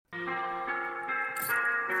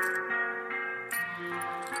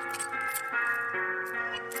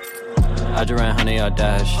I just ran 100-yard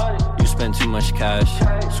dash. You spend too much cash.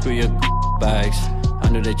 Screw your bags. I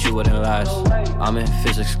knew that you wouldn't last. I'm in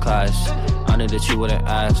physics class. I knew that you wouldn't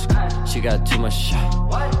ask. She got too much.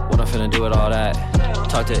 What I'm finna do with all that?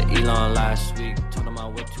 Talked to Elon last week. Told him I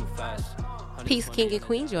whip too fast. Peace, King and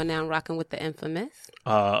Queens. You're now rocking with the infamous,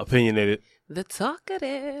 Opinionated, the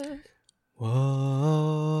talkative. Whoa,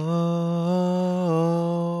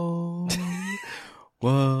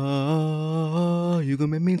 whoa, you gonna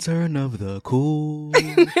make me turn up the cool.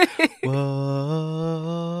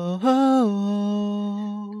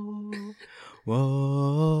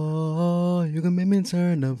 Whoa, you gonna make me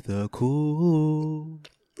turn up the cool.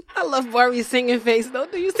 I love Barry's singing face, though.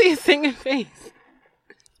 Do you see his singing face?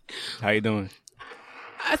 How you doing?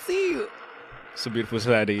 I see you. It's a beautiful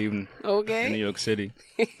Saturday evening in New Okay. York City.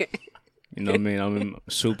 You know what I mean? I'm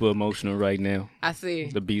super emotional right now. I see.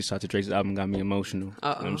 The B-side to Drake's album got me emotional. You know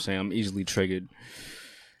what Uh-oh. I'm saying? I'm easily triggered.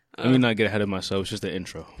 Let me not get ahead of myself. It's just the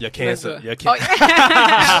intro. Your cancer, Listen. your Oh,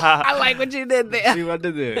 yeah. I like what you did there. See what I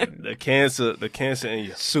did there? the cancer in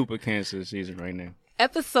you. Super cancer season right now.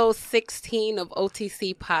 Episode 16 of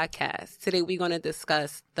OTC Podcast. Today we're going to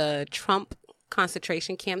discuss the Trump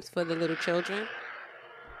concentration camps for the little children.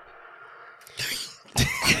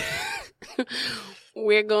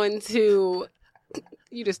 We're going to...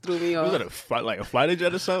 You just threw me off. Was that a flight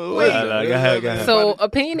jet or something? Wait. Go ahead. So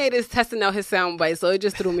Opinionated is testing out his soundbite, so it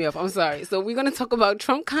just threw me off. I'm sorry. So we're going to talk about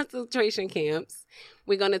Trump concentration camps.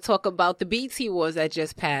 We're going to talk about the BT wars that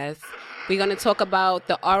just passed. We're going to talk about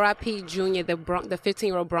the RIP Junior, the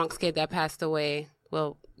 15-year-old Bronx kid that passed away.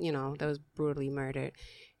 Well, you know, that was brutally murdered.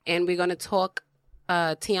 And we're going to talk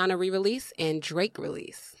Tiana re-release and Drake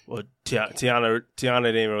release. Well, Tiana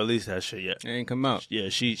didn't even release that shit yet. It ain't come out. Yeah,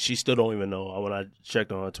 she still don't even know when I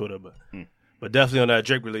checked on her Twitter, but definitely on that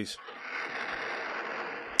Drake release.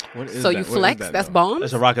 What is So that? you What is flex? that, That's though? bombs?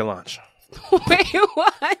 It's a rocket launch. Wait,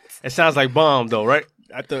 what? It sounds like bomb though, right?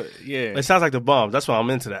 I thought, yeah. It sounds like the bomb. That's why I'm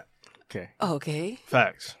into that. Okay. Okay.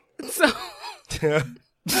 Facts. So...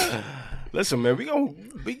 Listen, man, listen.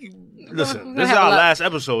 gonna This is have a our lot- last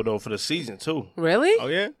episode though for the season too. Really? Oh,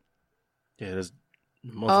 yeah? Yeah, this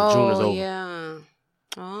month of June is over. yeah.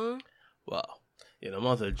 Oh, Wow. Yeah, the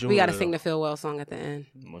month of June. we got to is sing over. the farewell song at the end.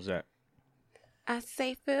 What's that? I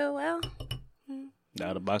say farewell. The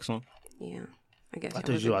out of box song? Yeah, I guess. I y'all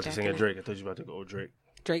thought you were about to wasn't sing a jacking it. Drake. I thought you were about to go Drake.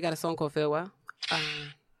 Drake got a song called Farewell.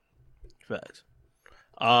 Facts.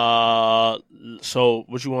 So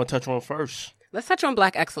what you want to touch on first? Let's touch on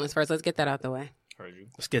Black excellence first. Let's get that out the way. Heard you.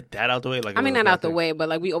 Let's get that out the way. Like I mean, it was not out last the week. way, but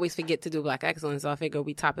like we always forget to do Black excellence, so I figure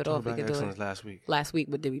we top it off. We Black could do Excellence it last week. last week,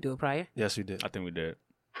 but did we do it prior? Yes, we did. I think we did.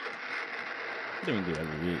 I think we do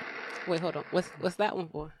every week. Wait, hold on. What's that one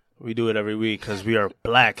for? We do it every week because we are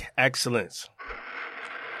Black Excellence.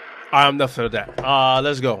 All right, enough of that.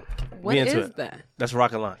 Let's go. What We into is it. that? That's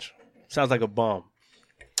rocket launch. Sounds like a bomb.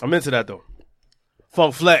 I'm into that though.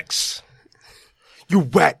 Funk Flex. You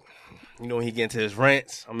whack. You know when he get into his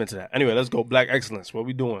rants. I'm into that. Anyway, let's go. Black Excellence. What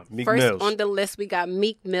we doing? Meek First Mills. on the list, we got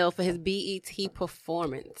Meek Mill for his BET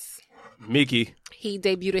performance. Mickey. He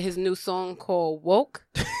debuted his new song called Woke.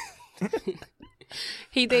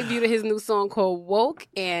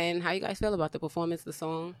 And how you guys feel about the performance, the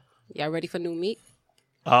song? Y'all ready for new Meek?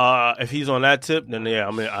 If he's on that tip, then yeah,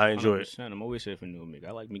 I enjoy it. 100%. I'm always here for new Meek.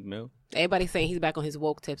 I like Meek Mill. Everybody's saying he's back on his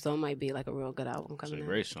woke tip, so it might be like a real good album It's a coming out.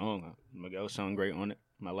 great song. Miguel sounded great on it.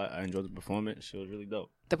 I enjoyed the performance. She was really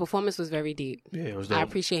dope. The performance was very deep. Yeah, it was I dope.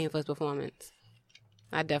 appreciate him for his performance.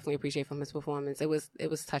 I definitely appreciate from his performance. It was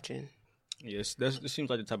touching. Yes, it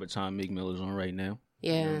seems like the type of time Meek Mill is on right now.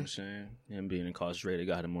 You know what Yeah. I'm saying? Him being incarcerated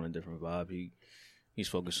got him on a different vibe. He's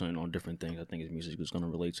focusing on different things. I think his music is going to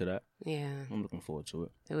relate to that. Yeah. I'm looking forward to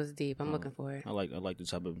it. It was deep. I'm looking for it. I like the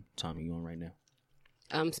type of time he's on right now.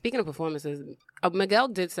 Speaking of performances, Miguel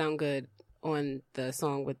did sound good on the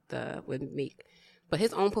song with Meek, but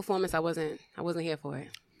his own performance, I wasn't here for it.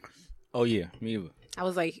 Oh yeah, me either. I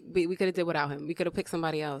was like, we could have did without him. We could have picked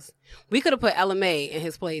somebody else. We could have put LMA in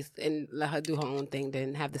his place and let her do her own thing,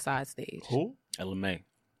 then have the side stage. Who? LMA.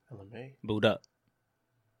 LMA. Booed up.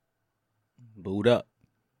 Booed up.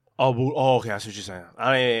 Oh, okay. I see what you're saying.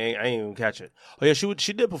 I ain't even catch it. Oh yeah,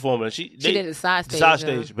 she did perform it. She did the side stage. Side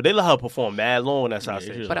stage, but they let her perform mad long on that side Yeah,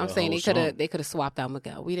 stage. she But I'm the saying whole they could have song. swapped out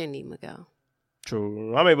Miguel. We didn't need Miguel.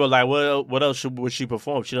 True. I mean, but like, what else would she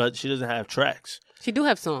perform? She doesn't have tracks. She do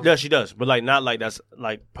have songs. Yeah, she does, but like not like that's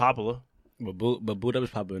like popular. But Booed Up is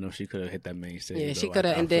popular enough. She could have hit that main stage. Yeah, though, she like could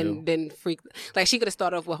have, I and feel. then freak. Like she could have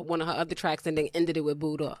started off with one of her other tracks and then ended it with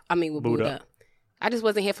Booed Up. I mean, with Booed Booed Up. Up. I just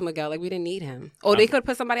wasn't here for Miguel. Like we didn't need him. Or they could have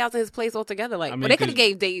put somebody else in his place altogether. Like, I mean, but they could have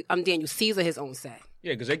 'cause- gave Daniel Caesar his own set.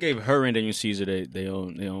 Yeah, because they gave her and Daniel Caesar they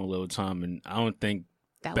own little time, and I don't think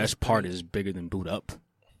That Best was Part great. is bigger than Boot Up.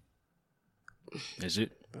 Is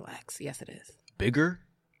it Relax. Yes, it is. bigger?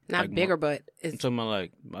 Not Like, bigger, but I'm it's talking about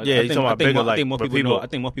like Yeah, he's talking about bigger, I think more but people people know. know- I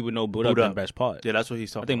think more people know Boot Boot Up than Up. Best Part. Yeah, that's what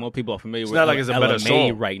he's I talking think about. more people are familiar It's with not like it's a better LMA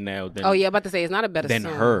song. right now than oh yeah, about to say it's not a better than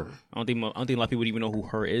song. her. I don't think a lot of people even know who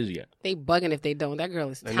her is yet. They bugging if they don't. That girl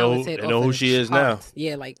is They know- talented. they off know of who the she is now. charts.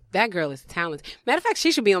 Yeah, like that girl is talented. Matter of fact,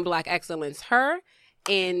 she should be on Black Excellence. Her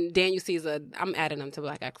and Daniel Caesar. I'm adding them to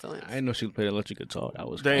Black Excellence. I didn't know she played electric guitar. That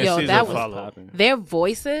was Daniel Yo, Caesar that was- follow. Their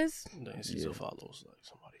voices. Daniel Caesar follows like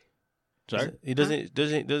somebody. Sorry? He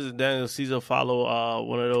doesn't Daniel Caesar follow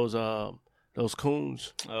one of those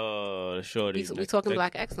coons? The shorty. We talking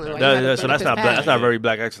Black Excellence. Right? That- You gotta so bring that's up not his black, that's past. not very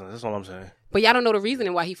black excellence. That's all I'm saying. But y'all don't know the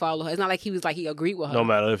reasoning why he followed her. It's not like he was like he agreed with her. No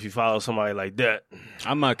matter if you follow somebody like that.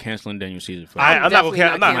 I'm not canceling Daniel Caesar. For I'm not definitely gonna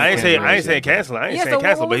cancel. not I ain't canceling. saying cancel. I ain't Yeah, saying so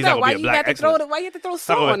cancel, what but was he's that? not gonna Why be a you black had to throw excellence. why you had to throw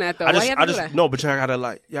salt on that though? Why you had to do that? No, but you gotta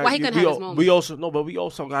like. Yeah, Why he couldn't have his moment? we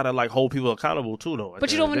also gotta like hold people accountable too, though.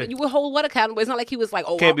 But you don't. You would hold what accountable? It's not like he was like,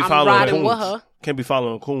 oh, can't be I'm following riding with coons. her. Can't be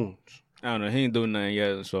following coons. I don't know. He ain't doing nothing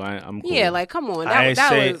yet, so I'm cool. Yeah, like come on. I ain't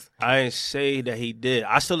That was. say that he did.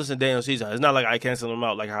 I still listen to Daniel Caesar. It's not like I cancel him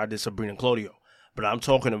out like how I did Sabrina and Claudio. But I'm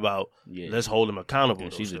talking about let's hold him accountable. Yeah,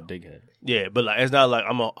 though, she's a still. dickhead. Yeah, but like it's not like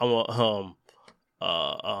I'm a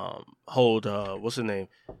hold what's his name?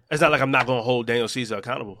 It's not like I'm not gonna hold Daniel Caesar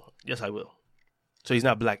accountable. Yes, I will. So he's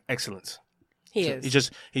not black excellence. He is.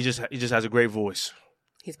 He just has a great voice.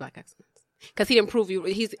 He's Black Excellence. Because he didn't prove you.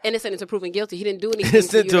 He's innocent until proven guilty. He didn't do anything.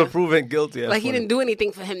 Innocent for you to proven guilty. That's like he funny. didn't do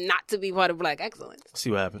anything for him not to be part of Black Excellence. See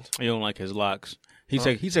what happens. You don't like his locks. He's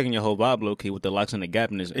taking your whole vibe low key with the locks and the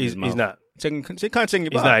gap in his mouth. He's not. Kind of taking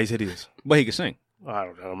your He's vibe. not. He's hideous. But he can sing. I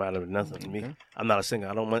don't matter nothing to me. I'm not a singer.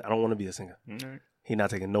 I don't want to be a singer. Alright. He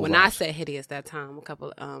not taking no. When vibes. I said hideous that time,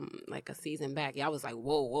 like a season back, y'all was like,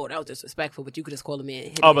 whoa, that was disrespectful. But you could just call him in.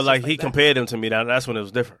 Hideous Oh, but like just he that. compared him to me. That's when it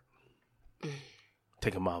was different.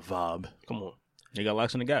 Taking my vibe. Come on. He got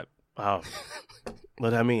locks in the gap.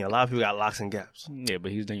 What I mean, a lot of people got locks and gaps. Yeah,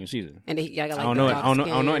 but he's Daniel Caesar. And y'all got like I don't the know. dark I don't know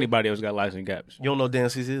skin. anybody else got locks and gaps. You don't know Dan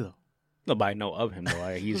Caesar either. Nobody know of him though.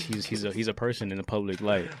 Like, he's a person in the public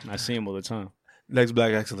light. I see him all the time. Next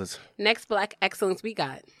Black Excellence. Next Black Excellence we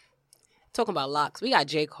got. Talking about locks, we got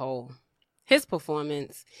J. Cole. His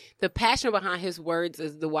performance, the passion behind his words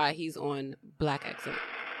is the why he's on Black Excellence.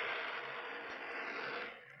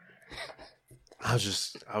 I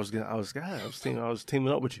was teaming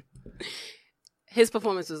up with you. His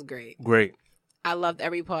performance was great. Great. I loved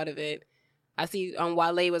every part of it. I see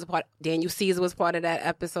Wale was a part. Daniel Caesar was part of that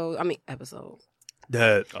episode.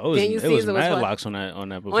 That Oh, Daniel it was Caesar was mad what? locks on that On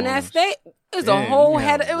that performance. stage, it was a Damn, whole yeah,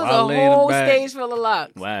 head. It was Wale a in the whole back. stage full of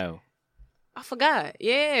locks. Wow. I forgot.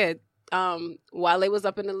 Yeah. Wale was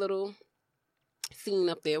up in the little scene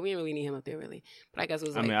up there. We didn't really need him up there, really. But I guess it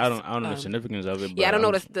was. I like, mean, I don't know the significance of it. But Yeah, I don't know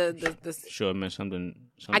I'm the Sure, it meant something.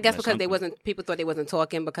 I guess meant because they something. wasn't. People thought they wasn't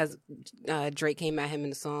talking because Drake came at him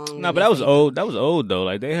in the song. No, but that was old. That was old though.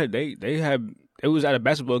 Like they had. It was at a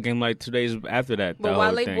basketball game like 2 days after that. But that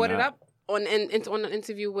Wale whole thing. brought it up on the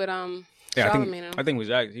interview with Yeah, Charlamagne. I think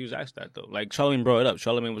he was asked that though. Like Charlamagne brought it up.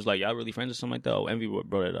 Charlamagne was like, "Y'all really friends or something like that?" Oh, Envy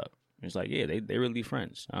brought it up. It's like, yeah, they really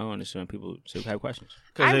friends. I don't understand people still have questions.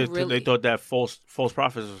 because I really- they thought that false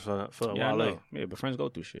prophets was for Yeah, I Wale. know. Yeah, but friends go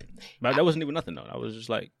through shit. But that wasn't even nothing though. I was just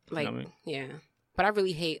like, Like, you know what I mean? yeah. But I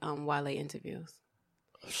really hate Wale interviews.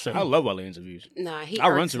 I love Wale interviews. Nah, he I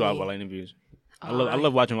run irks to me. Wale interviews. I Oh,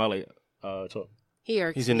 love watching Wale talk. He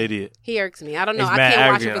irks He's me. an idiot. He irks me. I don't know. He's I mad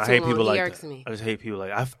can't watch arrogant. it I for hate too people long. He like irks that. me. I just hate people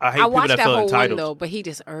like I I hate people watched that that feel whole entitled. one though, but he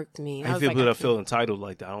just irked me. I hate was people like, that feel entitled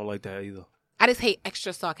like that. I don't like that either. I just hate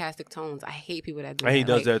extra sarcastic tones. I hate people that do And that. he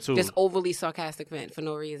does that, too. Just overly sarcastic for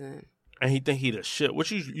no reason. And he think he the shit.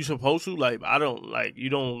 What you supposed to like? I don't like.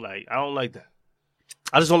 You don't like. I don't like that.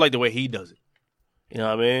 I just don't like the way he does it. You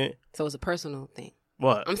know what I mean? So it's a personal thing.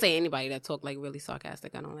 What? I'm saying anybody that talk like really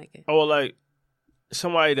sarcastic, I don't like it. Oh, well, like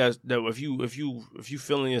somebody that if you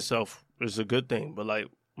feeling yourself is a good thing, but like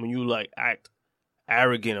when you like act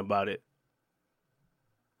arrogant about it,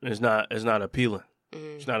 it's not appealing.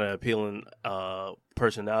 It's not an appealing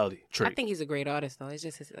personality trait. I think he's a great artist though. It's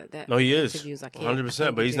just that. No, he is interviews, I can't- 100%.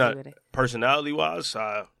 I But can't he's get not busy with it. personality wise.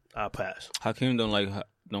 I pass. Hakeem don't like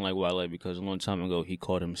Wale because a long time ago he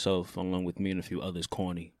called himself, along with me and a few others,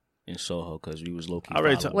 corny in Soho because we was low key. I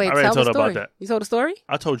already Wait, I already tell the told her story. about that. You told the story?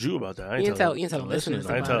 I told you about that. I ain't You didn't tell tell. You didn't tell the listeners.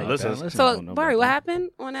 I ain't about tell it. the listeners. So, Barry, what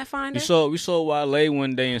happened on that Finder? We saw Wale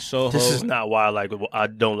one day in Soho. This is not why I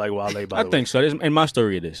don't like Wale. By I the way. think so. This, in my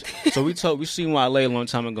story, it is. So we seen Wale a long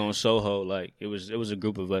time ago in Soho. Like it was a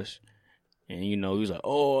group of us, And, you know, he was like,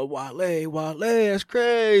 oh, Wale, that's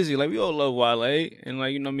crazy. Like, we all love Wale. And,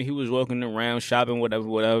 like, you know what I mean? He was walking around, shopping,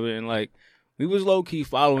 whatever. And, like, we was low-key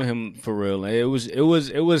following him for real. Like, it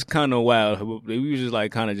was kind of wild. We was just,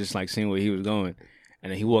 like, kind of just, like, seeing where he was going.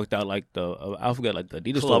 And then he walked out, like, I forget, like, the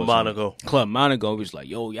Adidas Club store. Monaco. Club Monaco. He was like,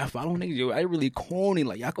 yo, y'all following niggas? Yo, I really corny.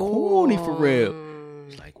 Like, y'all corny for real.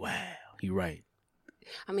 It's like, wow, you right.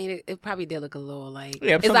 I mean, it probably did look a little like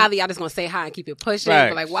Yeah, it's either y'all just gonna say hi and keep it pushing, Facts.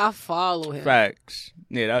 but like, why follow him? Facts.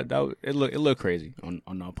 Yeah, it looked crazy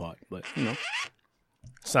on our part, but you know,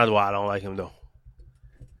 That's not why I don't like him though.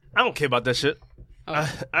 I don't care about that shit. I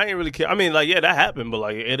ain't really care. I mean, like, yeah, that happened, but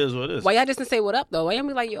like, it is what it is. Why y'all just didn't say what up though? Why y'all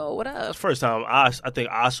be like, yo, what up? That's the first time I think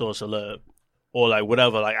I saw a celeb or like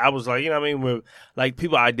whatever. Like, I was like, you know what I mean? With like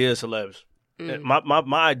people idea of celebs.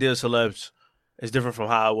 My idea of celebs is different from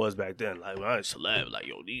how I was back then. Like, when I was a celeb, like,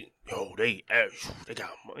 they got,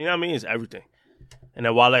 you know what I mean? It's everything. And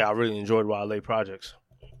then Wale, I really enjoyed Wale projects.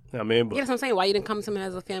 You know what I mean? But Yeah, that's what I'm saying. Why you didn't come to me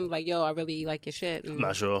as a fan like, yo, I really like your shit? I'm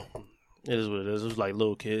not sure. It is what it is. It was like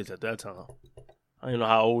little kids at that time. I don't know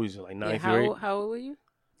how old was it, like ninth grade? How old were you?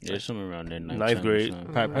 yeah, somewhere around there. Ninth grade.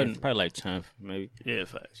 Probably like 10th, maybe. Yeah,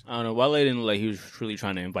 facts. I don't know. Wale didn't look like he was really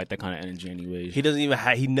trying to invite that kind of energy anyways. He doesn't even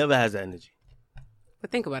he never has that energy. But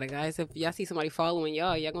think about it, guys. If y'all see somebody following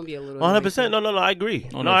y'all gonna be a little 100%. No, I agree.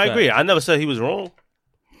 Oh, No, no, I fact. agree. I never said he was wrong.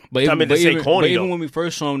 But I mean, they say corny, even though. when we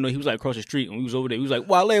first saw him, he was like across the street, and we was over there. He was like,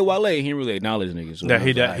 Wale. He didn't really acknowledge niggas. So Yeah, I was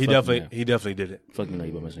like, he "Alright, fuck you, definitely did it. man. Fuck you, know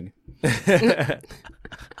you about my singing.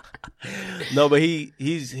 No, but he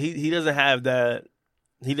doesn't have that.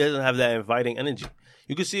 He doesn't have that inviting energy.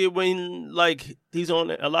 You can see it when like he's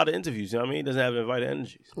on a lot of interviews. You know what I mean? He doesn't have inviting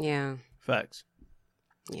energies. Yeah. Facts.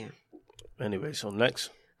 Yeah. Anyway, so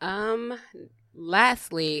next.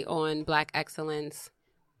 Lastly, on Black Excellence,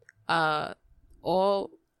 all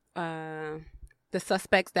the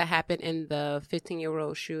suspects that happened in the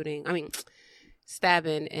 15-year-old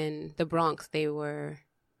stabbing in the Bronx, they were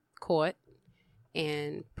caught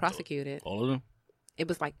and prosecuted. All of them? It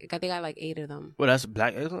was like they got like 8 of them. Well, that's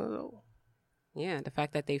Black Excellence though. Yeah, the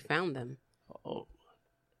fact that they found them. Oh.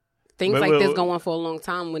 Things Wait, like wait, this wait. go on for a long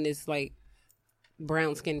time when it's like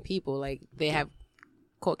brown-skinned people. Like they have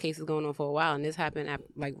court cases going on for a while, and this happened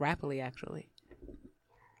like rapidly, actually.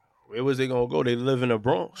 Where was they gonna go? They live in the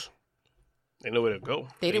Bronx. They know where to go.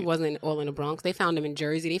 Wasn't all in the Bronx. They found him in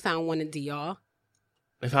Jersey. They found one in DR.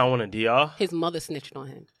 They found one in DR. His mother snitched on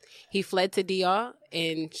him. He fled to DR,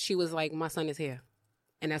 and she was like, "My son is here,"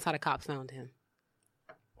 and that's how the cops found him.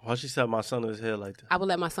 Why she said my son is here like that? I would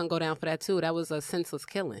let my son go down for that too. That was a senseless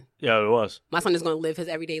killing. Yeah, it was. My son is going to live his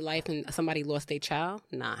everyday life, and somebody lost their child.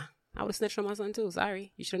 Nah, I would have snitched on my son too.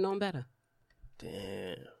 Sorry, you should have known better.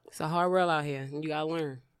 Damn. It's a hard world out here, and you gotta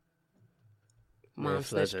learn. Mom Man,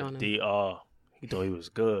 snitched Fletcher, on him. DR. He thought he was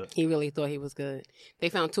good. He really thought he was good. They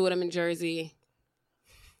found 2 of them in Jersey.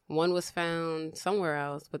 One was found somewhere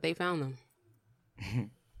else, but they found them.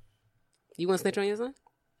 You want to snitch on your son?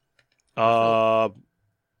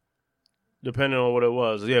 Depending on what it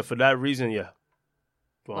was. Yeah, for that reason, yeah.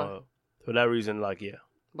 What? For that reason, like, yeah.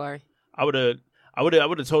 Barry. I would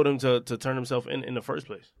have told him to turn himself in the first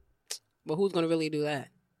place. But who's going to really do that?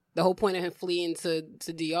 The whole point of him fleeing to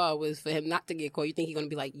DR was for him not to get caught. You think he's going to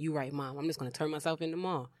be like, you right, Mom. I'm just going to turn myself in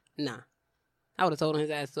tomorrow. Nah. I would have told him his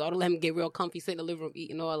ass. So I would have let him get real comfy, sit in the living room,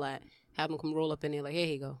 eating all that. Have him come roll up in there like, here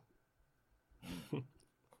he go.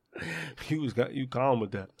 You calm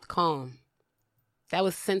with that. Calm. That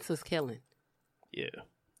was senseless killing. Yeah. It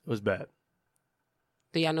was bad.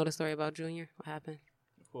 Do y'all know the story about Junior? What happened?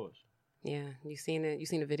 Of course. Yeah. You seen it? You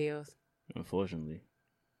seen the videos? Unfortunately.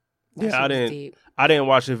 That Yeah, shit I was didn't. deep. I didn't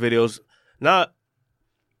watch the videos.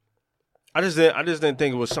 I just didn't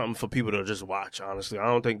think it was something for people to just watch. Honestly, I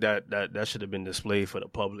don't think that should have been displayed for the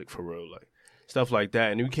public for real, like stuff like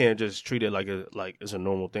that. And you can't just treat it like it's a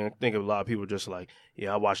normal thing. I think a lot of people just like,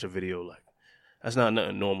 yeah, I watched the video, like that's not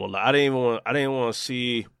nothing normal. Like I didn't want to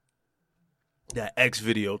see that X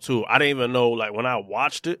video too. I didn't even know, like when I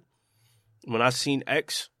watched it, when I seen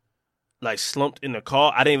X like slumped in the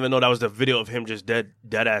car, I didn't even know that was the video of him just dead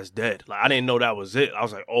ass dead. Like I didn't know that was it. I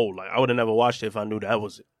was like, oh, like I would have never watched it if I knew that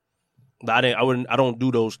was it. But I don't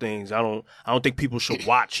do those things. I don't think people should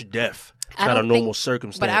watch death. It's not a normal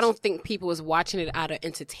circumstance. But I don't think people was watching it out of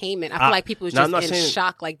entertainment. I feel like people was just in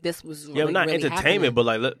shock, like this was yeah, like, not really entertainment,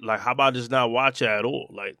 happening. but like how about just not watch it at all?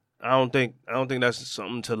 Like I don't think that's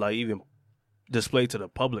something to like even display to the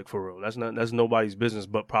public for real. That's nobody's business,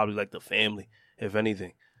 but probably like the family, if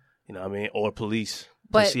anything. You know what I mean? Or police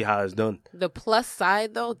But- to see how it's done. The plus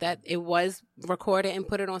side, though, that it was recorded and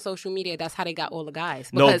put it on social media, that's how they got all the guys.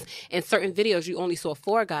 No. Because in certain videos, you only saw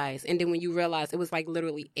 4 guys. And then when you realize it was like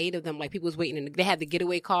literally 8 of them, like people was waiting. They had the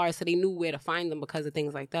getaway cars, so they knew where to find them because of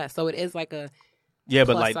things like that. So it is like a... Yeah,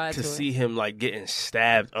 but plus like side to to it. see him like getting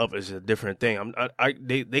stabbed up is a different thing.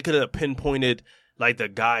 They could have pinpointed like the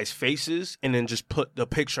guys' faces and then just put the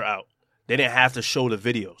picture out. They didn't have to show the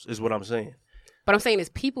videos. Is what I'm saying. But I'm saying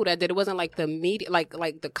it's people that did it. It wasn't like the media, like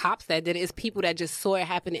the cops that did it. It's people that just saw it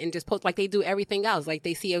happen and just post, like they do everything else. Like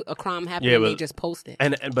they see a crime happen Yeah, and they but- just post it.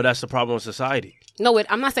 And but that's the problem with society, No,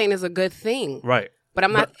 I'm not saying it's a good thing. right? But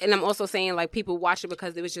I'm not, and I'm also saying like people watch it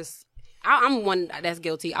because it was just. I'm one that's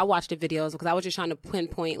guilty. I watched the videos because I was just trying to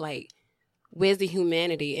pinpoint like where's the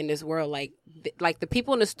humanity in this world. Like the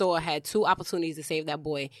people in the store had 2 opportunities to save that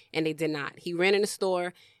boy and they did not. He ran in the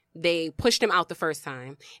store. They pushed him out the first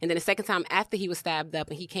time, and then the second time after he was stabbed up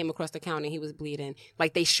and he came across the counter and he was bleeding,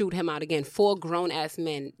 like they shoot him out again. 4 grown ass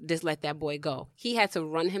men just let that boy go. He had to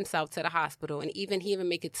run himself to the hospital, and he even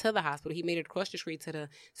make it to the hospital. He made it across the street to the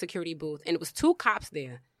security booth, and it was 2 cops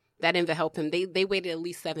there that didn't even help him. They waited at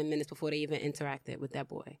least 7 minutes before they even interacted with that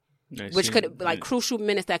boy. Which could like crucial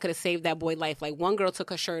minutes that could have saved that boy life. Like one girl took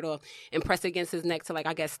her shirt off and pressed it against his neck to like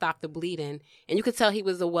I guess stop the bleeding, and you could tell he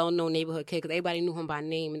was a well-known neighborhood kid because everybody knew him by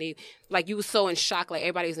name, and they like you was so in shock, like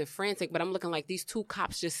everybody was in frantic. But I'm looking like these 2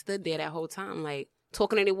 cops just stood there that whole time, like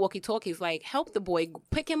talking to their walkie-talkies, like help the boy,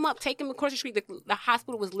 pick him up, take him across the street. The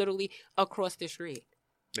hospital was literally across the street.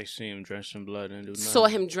 They see him drenched in blood and do nothing. Saw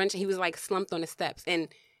him drenched. He was like slumped on the steps, and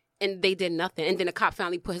they did nothing. And then the cop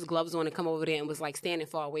finally put his gloves on and come over there and was like standing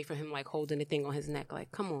far away from him, like holding the thing on his neck.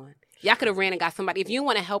 Like, come on. Y'all could have ran and got somebody. If you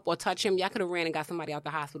want to help or touch him, y'all could have ran and got somebody out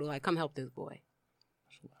the hospital. Like, come help this boy.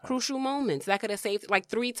 Crucial moments. That could have saved, like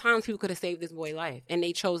 3 times people could have saved this boy's life. And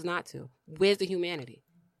they chose not to. Where's the humanity?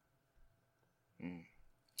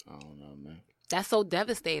 I don't know, man. That's so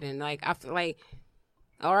devastating. Like, I feel like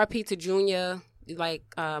RIP to Junior. Like,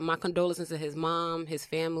 my condolences to his mom, his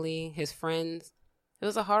family, his friends. It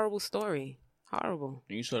was a horrible story. Horrible.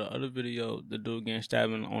 And you saw the other video, the dude getting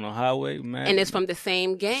stabbed on a highway, man. And it's from the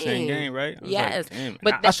same game. Same game, right? I was Yes. Like, damn.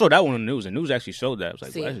 But I saw that one on the news. The news actually showed that. I was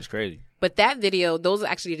like, See. well, that's just crazy. But that video, those are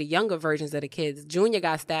actually the younger versions of the kids. Junior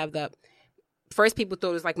got stabbed up. First, people thought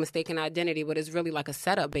it was like mistaken identity, but it's really like a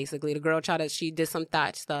setup, basically. The girl she did some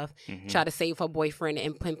thought stuff, tried to save her boyfriend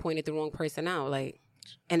and pinpointed the wrong person out. Like,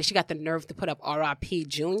 and she got the nerve to put up RIP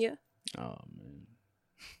Junior. Oh, man.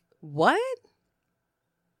 What?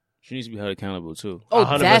 She needs to be held accountable, too. Oh,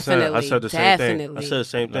 100%. definitely. I said the same thing. I Definitely. said the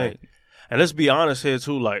same thing. Like, And let's be honest here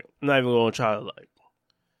too. Like, I'm not even gonna try to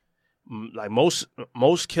like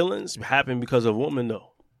most killings happen because of women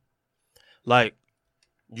though. Like,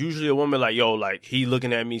 usually a woman like, yo, like he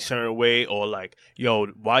looking at me certain way, or like, yo,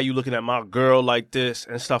 why you looking at my girl like this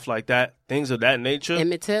and stuff like that. Things of that nature.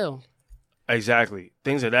 Emmett Till. Exactly.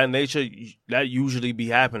 Things of that nature that usually be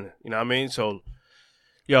happening. You know what I mean? So,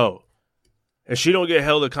 yo, if she don't get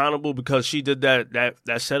held accountable because she did that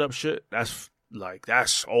setup shit,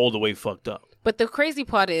 that's all the way fucked up. But the crazy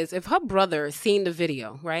part is, if her brother seen the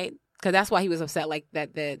video, right? Because that's why he was upset, like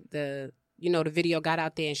that the video got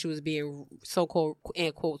out there and she was being so-called,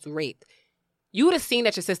 in quotes, raped. You would have seen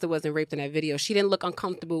that your sister wasn't raped in that video. She didn't look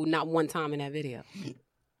uncomfortable not one time in that video.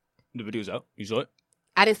 the video's out. You saw it?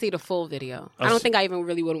 I didn't see the full video. I don't think I even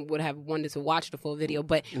really would have wanted to watch the full video.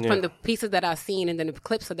 But from the pieces that I've seen and then the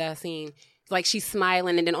clips that I've seen, it's like she's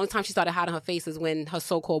smiling. And then the only time she started hiding her face is when her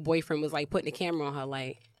so-called boyfriend was like putting the camera on her.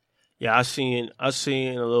 Like, Yeah, I seen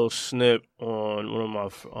a little snip on one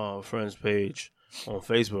of my friends' page on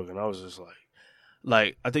Facebook, and I was just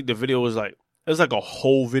like I think the video was like, it was like a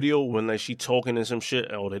whole video when like she talking and some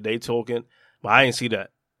shit, or they talking, but I didn't see that.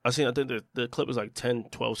 I think the clip was like 10,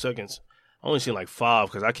 12 seconds. I only seen like 5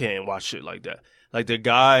 because I can't watch shit like that. Like the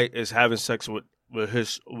guy is having sex with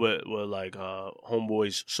like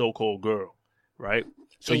homeboy's so-called girl, right?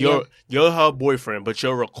 So And you're her boyfriend, but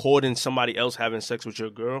you're recording somebody else having sex with your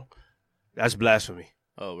girl. That's blasphemy.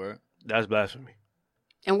 Oh, right. That's blasphemy.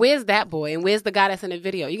 and where's that boy? And where's the guy that's in the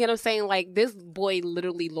video? You get what I'm saying? Like, this boy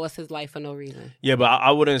literally lost his life for no reason. Yeah, but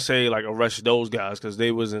I wouldn't say like arrest those guys because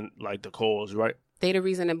they wasn't like the cause, right? They the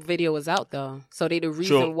reason the video was out, though. So they the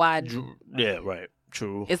reason why. Yeah, right.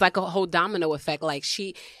 True. It's like a whole domino effect. Like,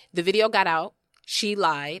 the video got out, she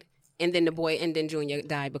lied, and then the boy, and then Junior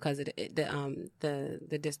died because of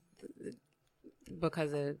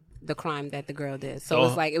because of the crime that the girl did. So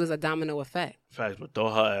it's like it was a domino effect. Facts, but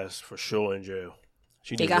throw her ass for sure in jail.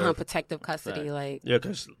 They got her in protective custody. Fact. Like, Yeah,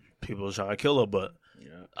 because people are trying to kill her, but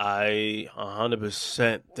Yeah. I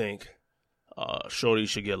 100% think Shorty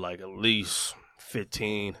should get like at least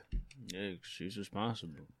 15 Yeah, she's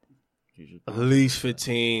responsible. At least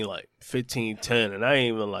 15, like 15, 10. And I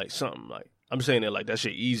ain't even like something like, I'm saying it like that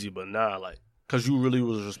shit easy, but nah, like, because you really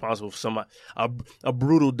was responsible for somebody, a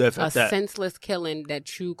brutal death A at that. senseless killing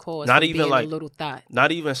that you caused. Not for even being like a little thought.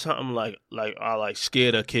 Not even something like I like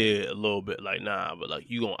scared a kid a little bit, like nah, but like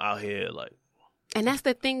you gonna out here like. And that's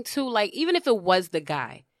the thing too. Like even if it was the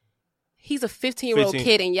guy, he's a 15-year-old 15.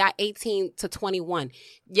 kid, and y'all 18 to 21.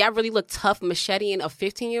 Y'all really look tough macheteing a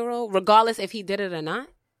 15-year-old, regardless if he did it or not.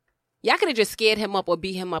 Y'all could have just scared him up or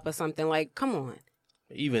beat him up or something. Like, come on.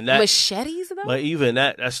 Even that Machetes though. But even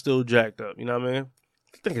that's still jacked up. You know what I mean?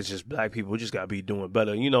 I think it's just black people. We just gotta be doing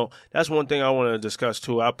better. You know, that's one thing I want to discuss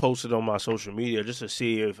too. I posted on my social media just to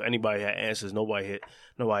see if anybody had answers. Nobody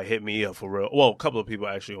hit me up for real. Well, a couple of people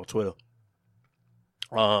actually on Twitter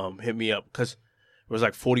hit me up because there was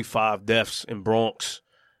like 45 deaths in Bronx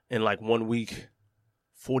in like 1 week.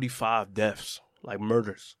 45 deaths, like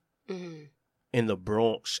murders in the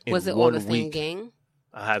Bronx in 1 week. Was it all the same gang?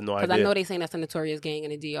 I have no Because idea. I know they saying that's a notorious gang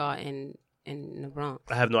in the DR and in the Bronx.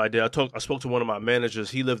 I have no idea. I spoke to one of my managers.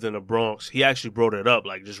 He lived in the Bronx. He actually brought it up,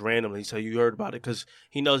 like just randomly. He said, "You heard about it?" Because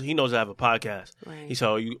he knows I have a podcast. Right. He said,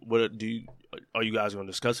 "Are you guys going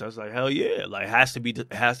to discuss it?" I was like, "Hell yeah!" Like it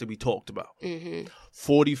has to be talked about.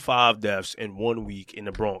 45 deaths in 1 week in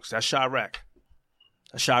the Bronx. That's Chirac.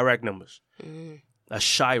 That's Chirac numbers. That's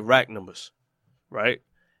Chirac numbers, right?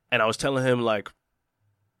 And I was telling him like,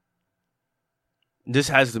 this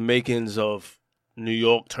has the makings of New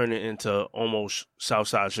York turning into almost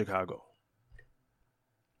Southside Chicago.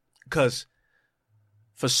 Because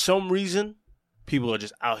for some reason, people are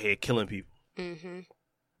just out here killing people.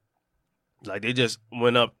 Like they just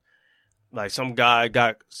went up, like some guy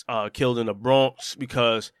got killed in the Bronx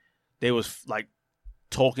because they was like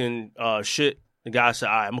talking shit. The guy said,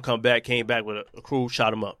 all right, I'm going to come back, came back with a crew,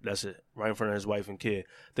 shot him up. That's it. Right in front of his wife and kid.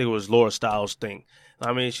 I think it was Laura Stiles' thing.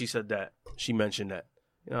 I mean, she said that. She mentioned that.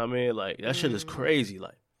 You know what I mean? Like, that shit is crazy.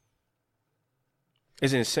 Like,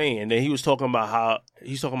 it's insane. And then he was talking about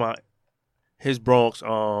his Bronx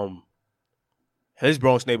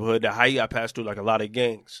neighborhood, that how he got passed through like a lot of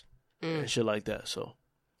gangs and shit like that. So,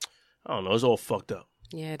 I don't know. It's all fucked up.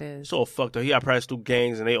 Yeah, it is. It's all fucked up. He got passed through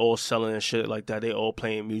gangs and they all selling and shit like that. They all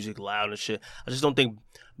playing music loud and shit. I just don't think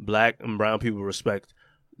black and brown people respect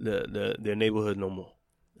their neighborhood no more.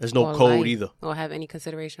 There's no code life, either. Or have any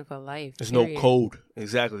consideration for life. There's period. no code.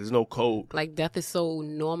 Exactly. There's no code. Like, death is so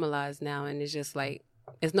normalized now, and it's just like,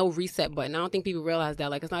 there's no reset button. I don't think people realize that.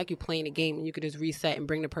 Like, it's not like you're playing a game and you could just reset and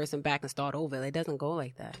bring the person back and start over. It doesn't go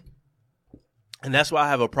like that. And that's why I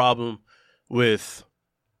have a problem with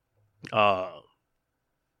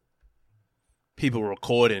people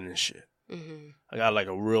recording and shit. I got like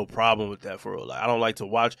a real problem with that for real. Like, I don't like to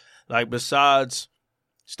watch, like, besides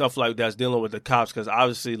stuff like that's dealing with the cops, because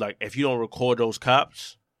obviously, like, if you don't record those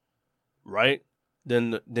cops, right,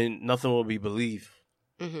 then nothing will be believed,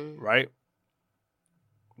 right?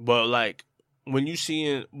 But like when you see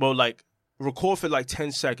it, but like record for like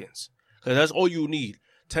 10 seconds, because that's all you need.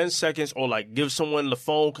 10 seconds, or like give someone the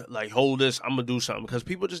phone, like, hold this, I'm gonna do something, because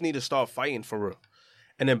people just need to start fighting for real.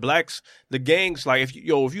 And then blacks, the gangs, like, if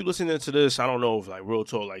you listening to this, I don't know if, like, real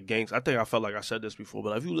talk, like, gangs, I think I felt like I said this before,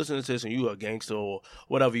 but if you listening to this and you a gangster or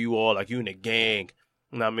whatever you are, like, you in a gang,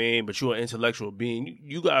 you know what I mean, but you're an intellectual being,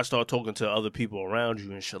 you gotta start talking to other people around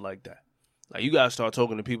you and shit like that. Like, you gotta start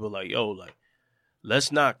talking to people like, yo, like,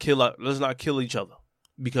 let's not kill each other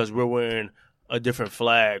because we're wearing a different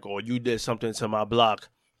flag, or you did something to my block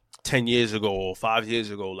 10 years ago or 5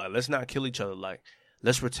 years ago. Like, let's not kill each other. Like,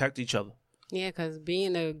 let's protect each other. Yeah, because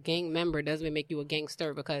being a gang member doesn't make you a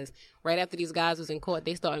gangster, because right after these guys was in court,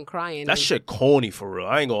 they started crying. That shit corny for real.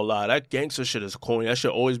 I ain't gonna lie. That gangster shit is corny. That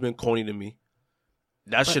shit always been corny to me.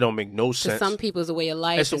 That shit don't make no sense. To some people, it's a way of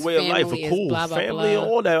life. It's a way of life. Family, Cool. blah, blah, Family blah.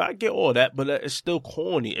 and all that. I get all that, but it's still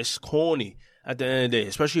corny. It's corny at the end of the day,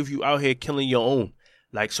 especially if you out here killing your own.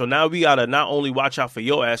 Like, so now we gotta not only watch out for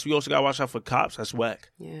your ass, we also gotta watch out for cops. That's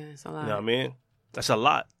whack. Yeah, it's a lot. You know what I mean? That's a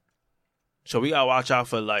lot. So we gotta watch out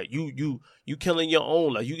for, like, you killing your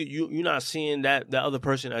own. Like, you're not seeing that other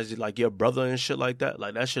person as like your brother and shit like that.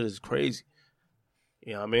 Like, that shit is crazy.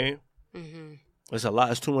 You know what I mean? It's a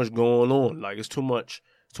lot. It's too much going on. Like, it's too much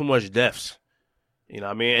deaths. You know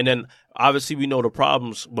what I mean? And then obviously we know the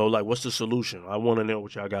problems, but like, what's the solution? I want to know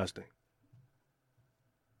what y'all guys think.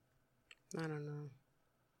 I don't know.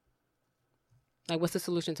 Like, what's the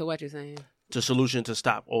solution to what you're saying? The solution to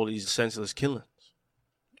stop all these senseless killings.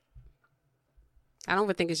 I don't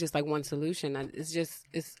even think it's just like one solution.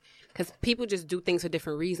 It's because people just do things for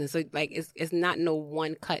different reasons. So like, it's not no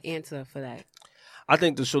one cut answer for that. I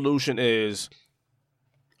think the solution is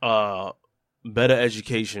better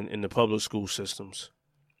education in the public school systems.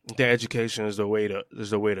 I think education is the way to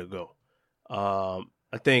go.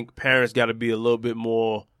 I think parents got to be a little bit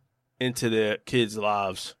more into their kids'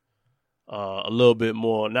 lives, a little bit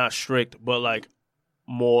more, not strict, but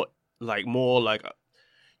more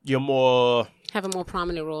you're more have a more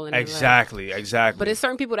prominent role in their life. Exactly. But there's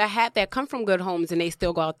certain people that come from good homes and they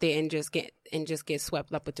still go out there and just get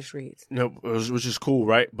swept up with the streets. You know, which is cool,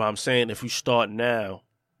 right? But I'm saying if we start now,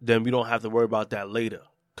 then we don't have to worry about that later,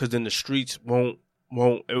 because then the streets won't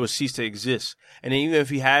it will cease to exist. And then even if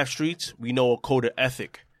we have streets, we know a code of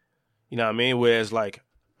ethic. You know what I mean? Whereas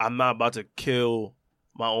I'm not about to kill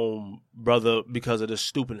my own brother because of this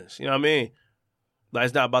stupidness. You know what I mean? Like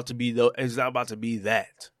it's not about to be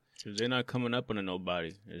that. Cause they're not coming up under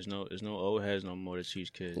nobody. There's no old heads no more to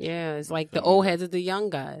teach kids. Yeah, it's like the old heads are the young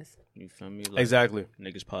guys. You feel me? Exactly.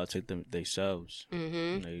 Niggas politic themselves.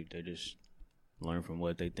 Mm-hmm. They just learn from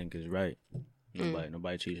what they think is right.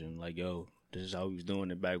 Nobody teaching them like, yo, this is how we was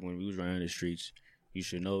doing it back when we was running the streets. You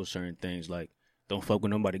should know certain things like don't fuck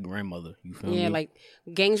with nobody's grandmother. You feel me? Yeah, like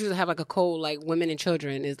gangs used to have like a code like women and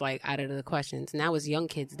children is like out of the questions. Now it's young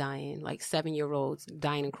kids dying, like 7-year-olds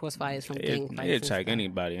dying in crossfires from gang fights. They attack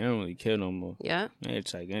anybody. They don't really kill no more. Yeah. They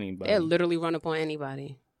attack anybody. They literally run up on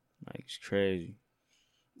anybody. Like it's crazy.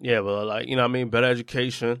 Yeah, but like, you know what I mean, better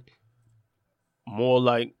education, more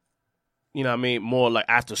like, you know what I mean, more like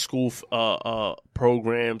after school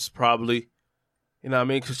programs probably. You know what I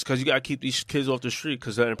mean? Because you got to keep these kids off the street.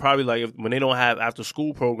 Because then probably like when they don't have after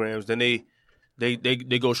school programs, then they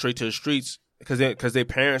go straight to the streets because their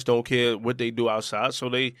parents don't care what they do outside. So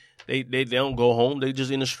they don't go home. They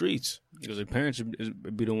just in the streets. Because their parents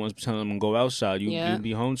be the ones telling them to go outside. You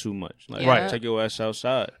be home too much. Like, Right. Take your ass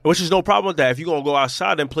outside. Which is no problem with that. If you're going to go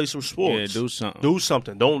outside, then play some sports. Yeah, do something. Do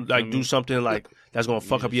something. Don't do something like that's going to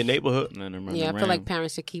fuck up your neighborhood. Yeah, I feel like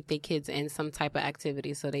parents should keep their kids in some type of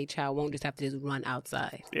activity so their child won't just have to just run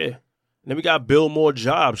outside. Yeah. And then we got to build more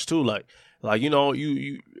jobs too. Like you know,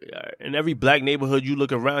 you in every black neighborhood you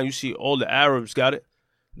look around, you see all the Arabs got it.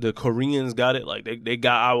 The Koreans got it. Like they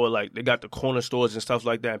got they got the corner stores and stuff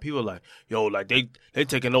like that. And people are like, yo, like they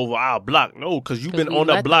taking over our block. No, because you've been on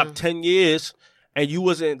the block 10 years and you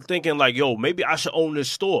wasn't thinking like, yo, maybe I should own this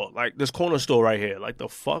store, like this corner store right here. Like the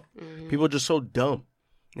fuck, people are just so dumb.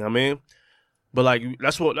 You know what I mean? But like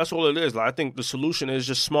that's all it is. Like I think the solution is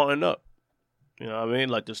just smarten up. You know what I mean?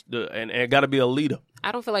 Like and it got to be a leader.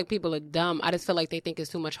 I don't feel like people are dumb. I just feel like they think it's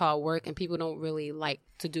too much hard work, and people don't really like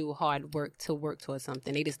to do hard work to work towards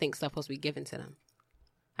something. They just think stuff supposed to be given to them.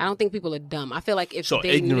 I don't think people are dumb. I feel like if they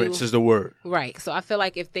ignorance knew, is the word. Right. So I feel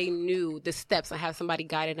like if they knew the steps and have somebody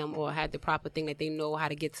guided them or had the proper thing that they know how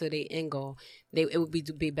to get to their end goal, it would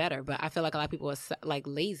be better. But I feel like a lot of people are like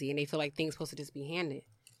lazy and they feel like things supposed to just be handed,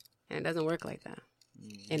 and it doesn't work like that.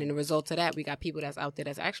 And in the result of that, we got people that's out there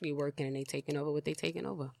that's actually working and they taking over what they taking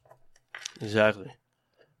over. Exactly.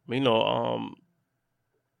 You know,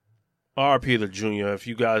 RP the Junior. If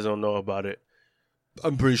you guys don't know about it,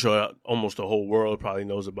 I'm pretty sure almost the whole world probably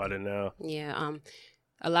knows about it now. Yeah.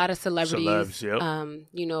 A lot of celebrities, Celebs,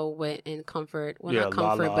 you know, went in comfort. Well, Yeah, not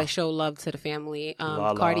comfort, Lala. but show love to the family.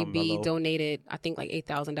 Cardi B donated, I think, like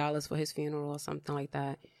 $8,000 for his funeral or something like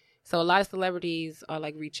that. So a lot of celebrities are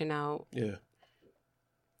like reaching out. Yeah.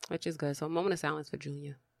 Which is good. So a moment of silence for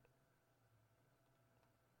Junior.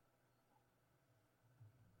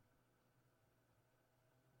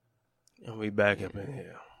 And we back up in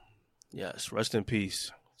here. Yes, rest in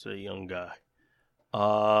peace to the young guy.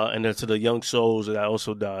 And then to the young souls that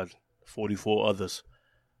also died, 44 others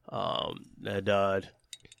that died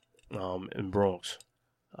in Bronx.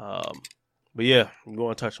 But yeah, I'm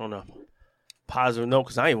going to touch on a positive note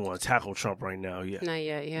because I ain't want to tackle Trump right now yet. Not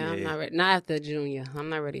yet, yeah. I'm not ready. Not after Junior. I'm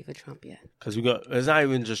not ready for Trump yet. Because it's not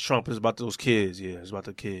even just Trump, it's about those kids. Yeah, it's about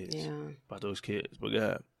the kids. Yeah. About those kids. But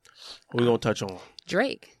yeah, what we going to touch on?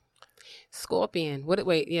 Drake. Scorpion.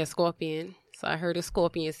 Scorpion. So I heard it's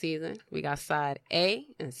Scorpion season. We got side A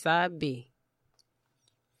and side B.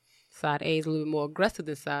 Side A is a little bit more aggressive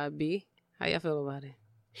than side B. How y'all feel about it?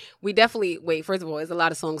 We definitely, first of all, there's a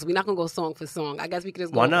lot of songs. We're not going to go song for song. I guess we could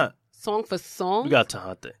just go. Why not? Song for song? We got time,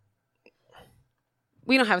 I think.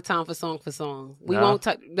 We don't have time for song for song. We won't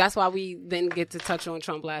touch. That's why we didn't get to touch on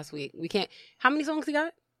Trump last week. We can't. How many songs he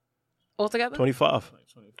got altogether? 25.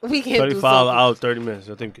 We can't 35 do songs. hours, 30 minutes.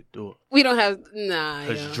 I think we could do it. We don't have. Nah.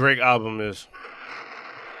 Because Drake album is.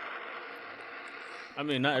 I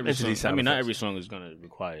mean, not every Into song. these I sound mean, not effects. every song is gonna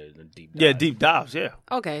require a deep dive. Yeah, deep dives, yeah.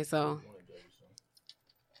 Okay, so.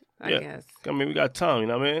 I guess. I mean, we got time, you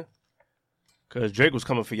know what I mean? Because Drake was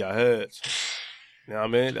coming for your heads. You know what I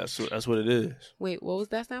mean? That's what it is. Wait, what was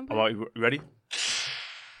that sound? You ready?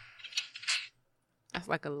 That's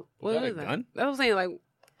like a what that is a that? gun? That was saying like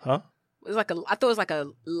Huh? it's like I thought it was like a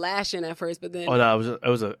lashing at first, but then Oh no, it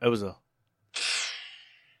was a.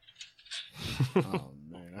 Oh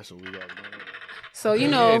man, that's what we got. so you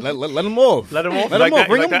know Let him off. Let him off. Let You him like off. that?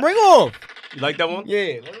 You like that? Bring off. You like that one?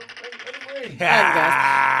 Yeah.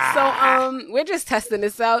 So we're just testing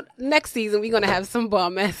this out. Next season we're gonna have some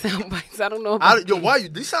bomb ass sound bites. I don't know about Yo, why you?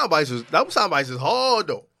 These sound bites is hard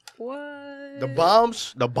though. what The bomb,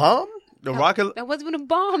 the rocket. That wasn't even a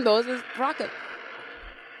bomb though. It was a rocket.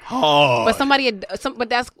 Hard. But somebody Let somebody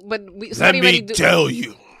me already do tell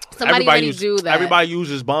you. somebody already do that. Everybody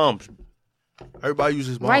uses bombs. Everybody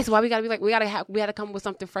uses bombs. Right, so why we gotta be like we gotta come with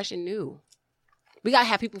something fresh and new. We gotta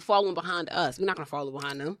have people following behind us. We're not gonna follow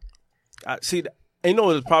behind them. See, you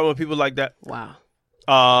know the problem with people like that. Wow.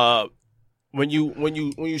 When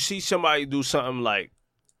you see somebody do something like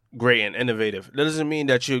great and innovative, that doesn't mean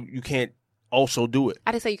that you can't also do it.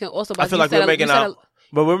 I didn't say you can also. But I feel you like said we're a- making you said our, a-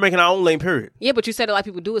 but we're making our own lane. Period. Yeah, but you said a lot of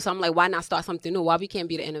people do it, so I'm like, why not start something new? Why we can't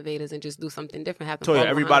be the innovators and just do something different? Have them So yeah, follow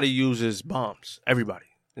everybody behind uses bombs. Everybody.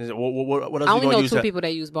 What else us. I you only gonna know use 2 that? people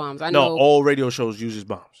that use bombs. I No, know. all radio shows uses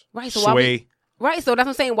bombs. Right, so why we- Sway. Right, so that's what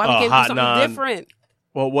I'm saying. Why we can't Hot do something 9. different?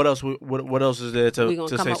 Well, what else? What else is there We to gonna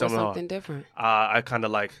say come up with something something hard? different. I kind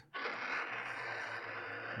of like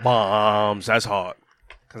bombs. That's hard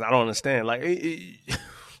because I don't understand. Like,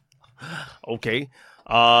 okay.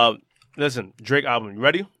 Listen, Drake album. You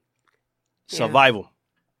ready? Yeah. Survival.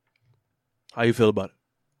 How you feel about it?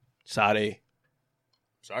 Side A.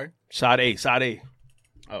 Sorry. Side A. Side A.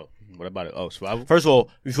 Oh, what about it? Oh, survival. First of all,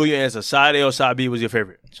 before you answer, side A or side B was your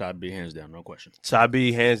favorite? Side B, hands down, no question. Side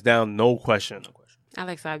B, hands down, no question. I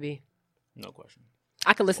like side B. No question.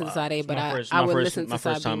 I can listen to side A, but I would listen to my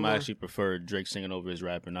side first B time more. I actually preferred Drake singing over his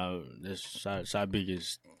rap, and this side B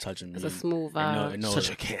is touching It's me. a smooth I vibe. know Such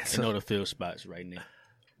a I cancer. know the feel spots right now.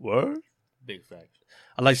 Word? Big facts.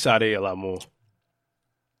 I like side A a lot more.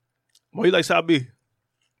 Why you like side B?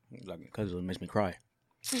 Because it makes me cry.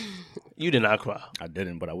 You did not cry. I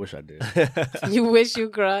didn't, but I wish I did. You wish you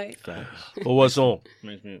cried. Facts. But what song?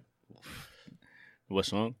 Makes me. What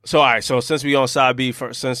song? So all right, so since we on side B,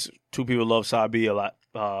 since 2 people love side B a lot.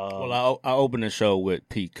 Well, I opened the show with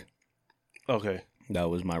Peak. Okay. That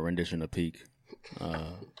was my rendition of Peak.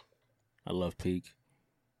 I love Peak.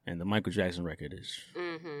 And the Michael Jackson record is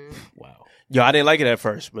wow. Yo, I didn't like it at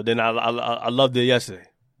first, but then I loved it yesterday.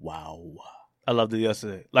 Wow. I loved it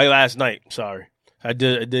yesterday. Like last night. Sorry, it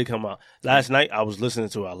did come out last night. I was listening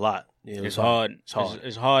to it a lot. Yeah, it was It's hard.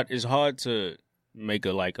 It's hard. It's hard to make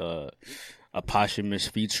a posthumous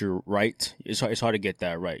feature right. It's hard to get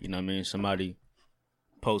that right. You know what I mean? Somebody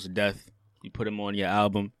post death, you put him on your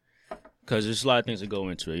album because there's a lot of things that go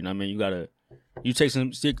into it. You know what I mean? You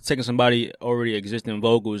taking somebody already existing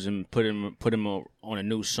vocals and put him on a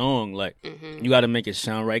new song. Like you got to make it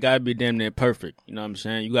sound right. Got to be damn near perfect. You know what I'm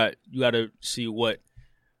saying? You got to see what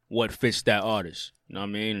fits that artist. You know what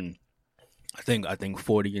I mean? And I think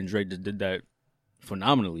 40 and Drake just did that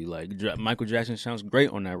phenomenally. Like Michael Jackson sounds great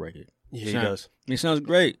on that record. Yeah, he does. It sounds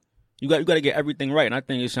great. You got to get everything right, and I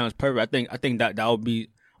think it sounds perfect. I think that would be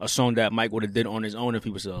a song that Mike would have did on his own if he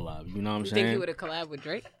was still alive. You know what I'm You saying? think he would have collabed with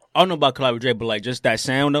Drake? I don't know about collab with Drake, but like just that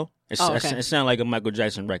sound though, it okay. sounds like a Michael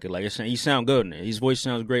Jackson record. Like he sound good in it. His voice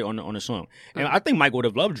sounds great on the song, and I think Mike would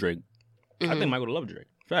have loved Drake. I think Mike would have loved Drake.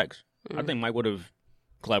 Facts. I think Mike would have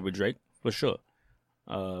collabed with Drake for sure.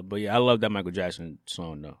 But yeah, I love that Michael Jackson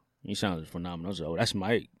song though. He sounds phenomenal. So that's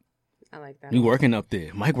Mike. I like that. He working up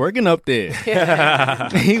there. Mike working up there.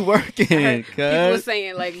 He working. People were Cuz.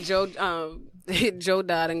 saying like Joe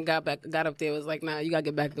died and got up there. Was like, nah, you gotta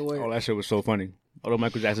get back to work. Oh, that shit was so funny. Although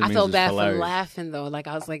Michael Jackson I means felt it's bad hilarious. for laughing though. Like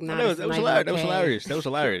I was like, nah, That was this is not hilarious. That was okay. hilarious. That was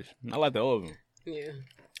hilarious. I like the all of them. Yeah.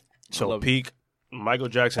 So love it. peak Michael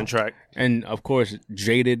Jackson track. And of course,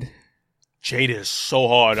 Jaded. Jada is so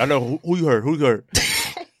hard. I know who you heard. Who you heard?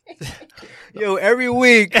 Yo, every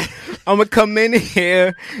week I'm gonna come in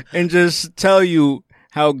here and just tell you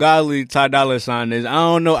how godly Ty Dolla $ign is. I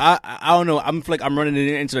don't know. I don't know. I'm like I'm running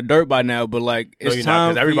it into the dirt by now, but like it's No, you're not, time.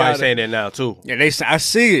 'cause for everybody's y'all to- saying that now too. Yeah, I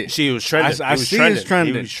see it. She was trending. I He was see trending. it's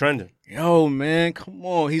trending. He was trending. Yo, man, come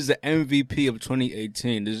on. He's the MVP of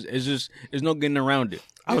 2018. There's no getting around it.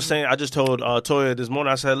 I was saying. I just told Toya this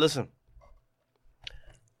morning. I said, listen,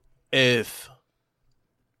 if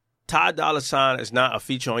Ty Dolla $ign is not a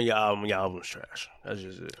feature on your album's trash. That's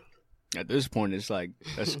just it. At this point, it's like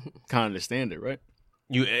that's kind of the standard, right?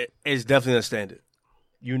 It's definitely a standard.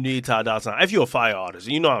 You need Ty Dolla $ign. If you're a fire artist,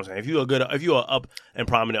 you know what I'm saying. If you're an up and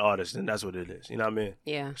prominent artist, then that's what it is. You know what I mean?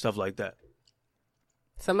 Yeah. Stuff like that.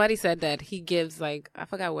 Somebody said that he gives like I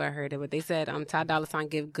forgot where I heard it, but they said Ty Dolla $ign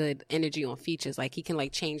give good energy on features. Like he can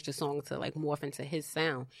like change the song to like morph into his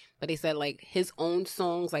sound. But they said like his own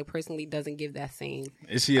songs like personally doesn't give that same.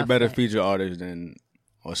 Is he a better feature artist than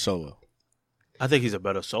or solo? I think he's a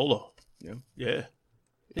better solo. Yeah. Yeah.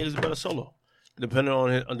 He's a better solo. Depending on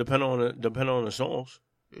the songs.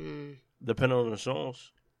 Depending on the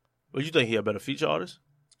songs. What you think he a better feature artist?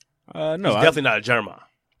 No, He's definitely not a Jeremiah.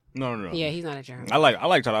 No. Yeah, he's not a Jeremiah. I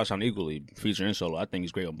like Ty Dolla $ign equally, feature and solo. I think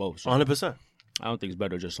he's great on both. So 100%. I don't think he's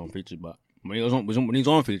better just on features, but when he's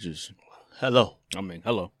on features, Hello. I mean,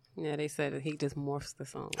 hello. Yeah, they said that he just morphs the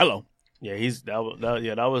song. Hello. Yeah,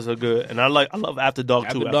 that was a good, and I love After Dark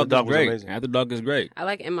too. After Dark was great. amazing. After Dark is great. I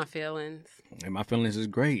like In My Feelings. And My Feelings is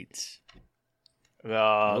great.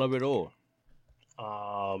 I love it all.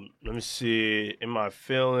 Let me see. In My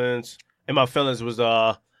Feelings was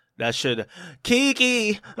that shit.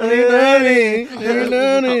 Kiki. Yeah,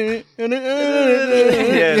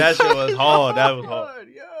 that shit was hard. That was hard.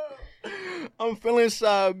 I'm feeling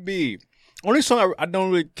side B. Only song I don't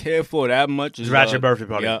really care for that much is Ratchet Birthday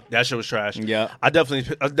Party. Yeah. That shit was trash. Yeah. I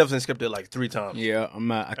definitely skipped it like 3 times. Yeah, I'm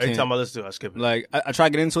not. I Every can't. time I listen to it, I skip it. Like I try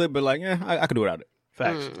to get into it, but like, yeah, I could do without it.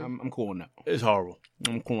 Facts. I'm cool on that. It's horrible.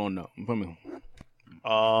 I'm cool on that. You feel me?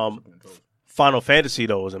 Final Fantasy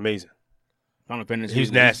though was amazing. Final Fantasy. He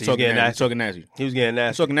was nasty. He was getting nasty. Talking nasty. He was getting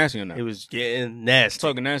nasty. Talking nasty on that. He was getting nasty.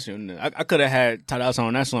 Talking nasty on that. I could have had Ty Dolla $ign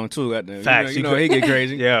on that song too. Goddamn. Facts. You know he get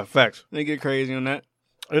crazy. Yeah, facts. He get crazy on that.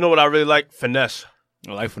 You know what I really like? Finesse.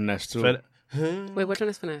 I like Finesse too. Wait, which one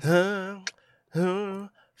is Finesse?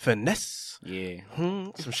 Finesse. Yeah.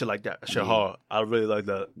 Some shit like that. That shit hard. I really like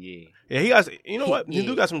that. Yeah. Yeah, he got. You know what? He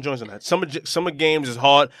do got some joints on that. Summer Games is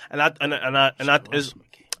hard, and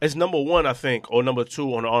it's number 1, I think, or number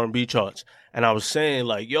 2 on the R&B charts. And I was saying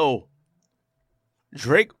like, yo,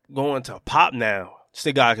 Drake going to pop now.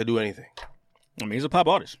 This guy could do anything. I mean, he's a pop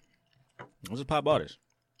artist. He's a pop artist.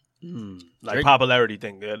 Like Drake- popularity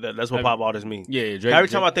thing. That's what pop artists mean. Yeah, Drake. Every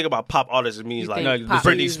time I think about pop artists, it means like think pop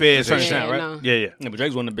Britney music- Spears and Certain shit. sound, right? no. Yeah. Yeah, but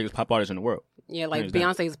Drake's one of the biggest pop artists in the world. Yeah, like Hands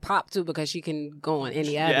down. Beyonce's pop too because she can go on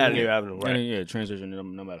any Yeah, avenue. Avenue Avenue, right? And yeah, transition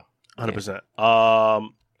no matter. 100%.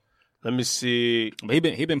 Let me see. But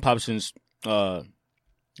he been pop since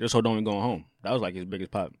Just Hold On and Going Home. That was like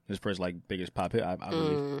his first like biggest pop hit, I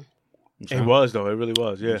believe. It was though. It really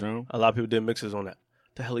was. Yeah. So? A lot of people did mixes on that.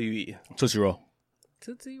 The hell are you eating? Tootsie Roll.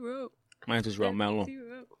 Tootsie Roll. Mine Tootsie Roll, man Tootsie alone.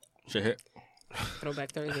 Roll. Shit hit.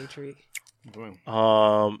 Throwback Thursday treat.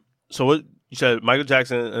 So what you said? Michael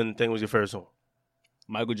Jackson and thing was your first song.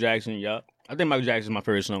 Michael Jackson, yeah. I think Michael Jackson is my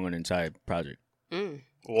favorite song on the entire project.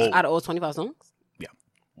 Whoa. Out of all 25 songs?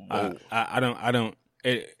 I don't.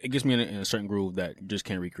 It gets me in a certain groove that you just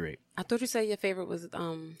can't recreate. I thought you said your favorite was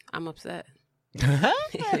I'm Upset.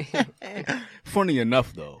 Funny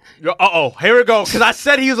enough, though. Here we go. Because I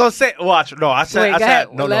said he was on set. Watch. No, I said. Wait, I go said.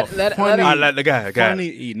 ahead. No, Let no. him- I let the guy.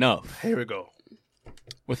 Funny enough, Here we go.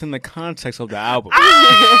 within the context of the album,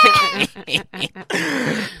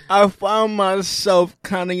 I found myself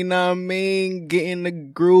kind of, you know what I mean, getting the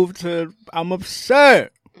groove to I'm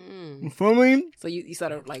Upset. You feel me? So you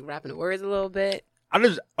started like rapping the words a little bit.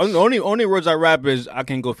 The only words I rap is I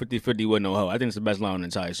can't go 50-50 with no hoe. I think it's the best line on the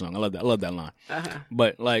entire song. I love that line.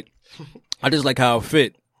 But like, I just like how it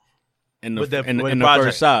fit in the With the first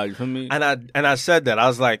project. side. You feel me? And I said that I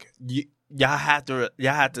was like, y'all have to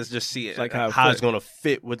just see it, like how how it it's fit. gonna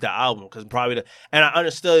fit with the album because and I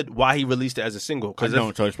understood why he released it as a single. I Because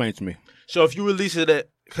don't. So explain it to me. so if you release it,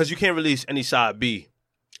 because you can't release any side B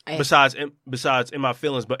besides In My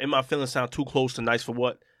Feelings, but In My Feelings sound too close to Nice for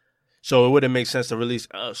What, so it wouldn't make sense to release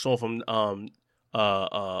a song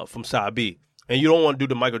from side B. And you don't want to do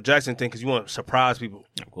the Michael Jackson thing because you want to surprise people,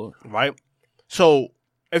 Of course. right? So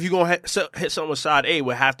if you're gonna hit something with side A, it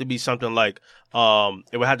would have to be something like I'm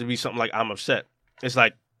Upset. It's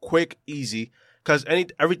like quick, easy, because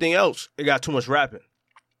everything else it got too much rapping.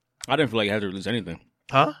 I didn't feel like he had to release anything.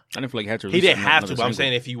 Huh? I didn't feel like he had to He release didn't have to, another but I'm single.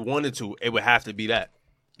 saying if he wanted to, it would have to be that.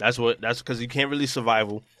 That's because you can't release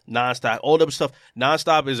Survival, Nonstop, all that stuff.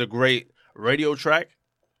 Nonstop is a great radio track,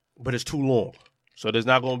 but it's too long. So it's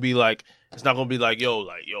not gonna be like, yo,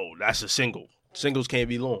 that's a single. Singles can't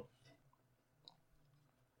be long.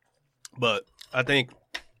 But I think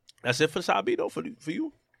that's it for side B though for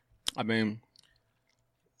you. I mean,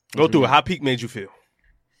 Go through it. How Peak made you feel?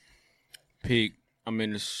 Peak. I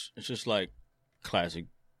mean, it's just like classic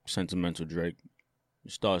sentimental Drake.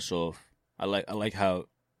 It starts off. I like how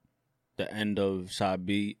the end of side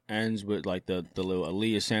B ends with like the little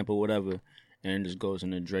Aaliyah sample, whatever, and it just goes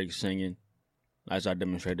into Drake singing. As I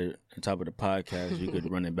demonstrated at the top of the podcast, you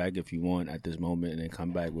could run it back if you want at this moment and then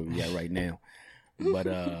come back where we at right now. But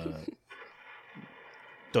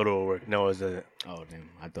Thought it would work. No, it's a oh damn,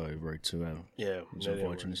 I thought it worked too. yeah. It's that didn't unfortunate.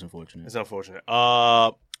 work. It's unfortunate. It's unfortunate.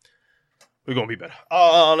 We're gonna be better.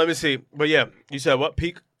 Let me see. But yeah, you said what?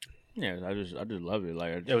 Peak? Yeah, I just love it.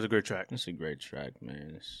 Like It was a great track. it's a great track,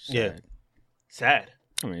 man. It's sad. Yeah. Sad.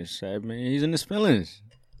 I mean, it's sad, man. He's in his feelings.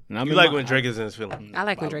 And I'm You in like my- when Drake is in his feeling. I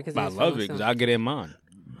like when Drake is. I in his love it feelings, because too. I get in mine.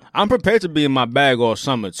 I'm prepared to be in my bag all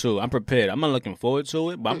summer too. I'm prepared. I'm not looking forward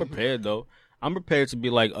to it, but I'm prepared though. I'm prepared to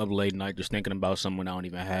be like up late night just thinking about someone I don't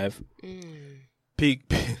even have. Peak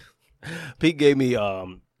gave me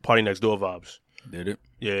Party Next Door vibes. Did it?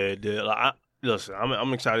 Yeah, it did. Like, listen,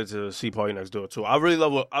 I'm excited to see Party Next Door too. I really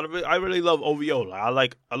love OVO.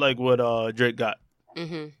 Like, I like what Drake got.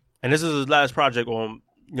 Mm-hmm. And this is his last project on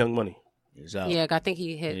Young Money. It's out. Yeah, I think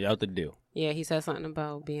he hit. He out the deal. Yeah, he said something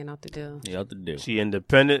about being out the deal. He out the deal. She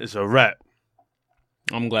independent. It's a rap.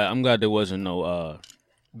 I'm glad there wasn't no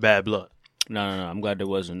Bad blood. no. I'm glad there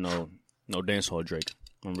wasn't no dance hall Drake.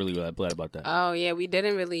 I'm really glad about that. Oh yeah, we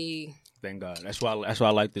didn't really. Thank God. That's why I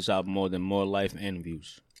like this album more than More Life and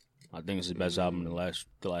Views. I think it's the best album in the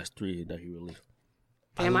last 3 that he released.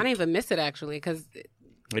 Damn, I didn't even miss it actually because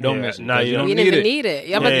We don't Yeah, miss it. nah, 'cause you you don't we don't didn't need even it. need it.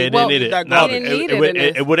 Yeah, but, it well, didn't need it. we didn't need it.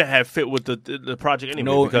 in this. It wouldn't have fit with the project anyway.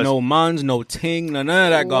 No, because no Mons, no Ting, none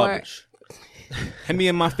of that What? garbage. Hit me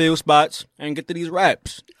in my field spots and get to these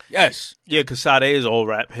raps. Yes. Yeah, because side A is all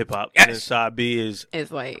rap, hip hop, Yes. and then side B is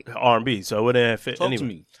It's like R&B. So it wouldn't have fit Talk anyway. to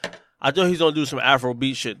me. I thought he's gonna do some Afro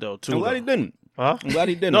beat shit though too. I'm glad he though. didn't. Huh? I'm glad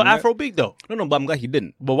he didn't. No I'm glad- Afro beat though. No, but I'm glad he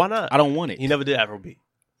didn't. But why not? I don't want it. He never did Afro beat.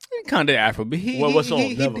 He kind of Afro, but he What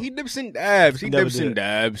song? Never. he dips and dabs. He Never dips did and it.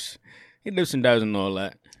 dabs. He dips and dabs and all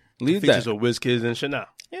that. Leave Features that. with WizKids and shit now.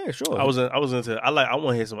 Yeah, sure. I was into. I want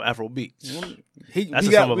to hear some Afro beats. We That's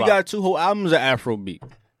the summer vibe. got 2 whole albums of Afrobeat.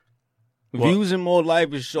 What? Views and More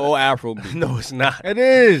Life is all Afrobeat. No, it's not. It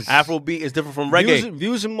is. Afro beat is different from reggae.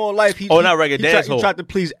 Views and More Life. Not reggae, He dancehall. tried to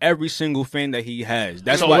please every single fan that he has.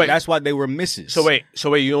 That's So why. wait. That's why they were misses. So wait,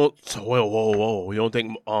 you don't. So whoa. You don't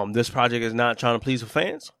think this project is not trying to please the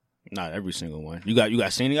fans? not every single one. You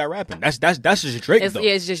got Sandy got rapping. That's just Drake it's, though.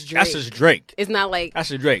 yeah, it's just Drake. That's just Drake. It's not like That's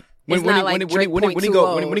just Drake. It's not like Drake when he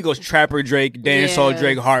 0.20. when he goes Trapper Drake, Dancehall Yeah.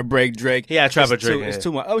 Drake, Heartbreak Drake. Yeah, Trapper it's too- Drake, It's yeah.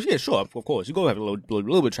 too much. Oh yeah, sure, of course. You go have a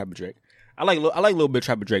little bit Trapper Drake. I like a little bit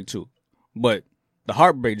Trapper Drake too, but the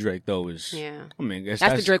Heartbreak Drake though is. yeah. I mean, That's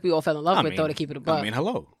the Drake we all fell in love with, though, to keep it a buck. I mean,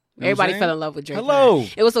 hello. You know Everybody what I'm fell saying? in love with Drake. Hello. man.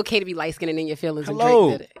 It was okay to be light skinned and in your feelings Hello.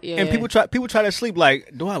 when Drake did it. Yeah. And people try to sleep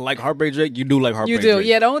like, do I like Heartbreak Drake? You do like Heartbreak You do. Drake.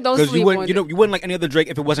 Yeah, don't Because sleep you wouldn't, on it. you wouldn't like any other Drake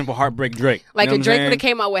if it wasn't for Heartbreak Drake. Like you know if Drake what I'm would have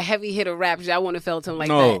saying? came out with heavy hitter raps, I wouldn't have felt him like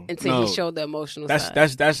No, that until no. he showed the emotional side.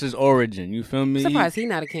 That's his origin. You feel me? Surprised he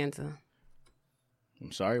not a cancer.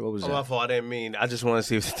 I'm sorry. What was Oh, my that? fault. I didn't mean. I just want to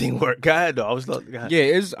see if the thing worked. Go ahead, though. I was like, go ahead.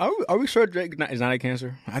 Yeah, are we sure Drake is not a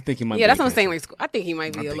cancer? I think he might. Yeah, be that's a what I'm saying. cancer. Like, I think he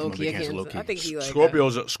might be I a think he low might key be a cancer, cancer. low-key. I think he like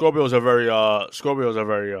Scorpios are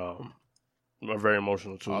very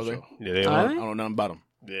emotional too. Are they? So. Yeah, they Are are. they? I don't know nothing about him.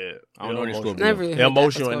 Yeah, I don't know any Scorpios. Never really They're heard that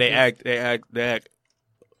emotional for and they Scorpios.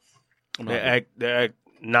 act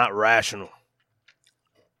not rational.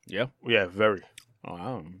 Yeah. Yeah, very. Oh, I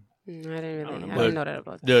don't. I didn't know, really. I but- didn't know that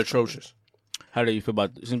about. They're atrocious. How do you feel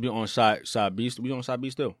about since we on side B? We on side B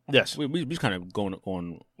still. Yes, We kind of going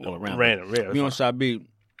on all around. random. Yeah, We on that's side B.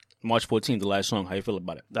 March 14th, the last song. How you feel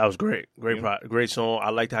about it? that was great. Yeah. Great song.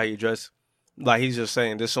 I liked how you dressed. Like he's just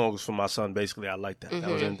saying, this song was for my son. Basically, I like that.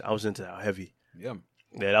 I was into that heavy. Yeah.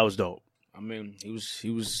 Yeah, that was dope. I mean, he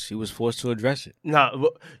was forced to address it. Nah, I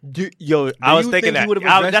was you thinking think he that. would've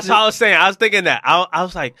addressed That's it? how I was saying. I was thinking that. I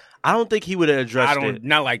was like, I don't think he would have addressed it.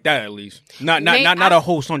 Not like that at least. Not Nate, a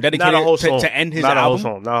whole song dedicated Not a whole song to end his not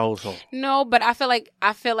album. Not a whole song. No, but I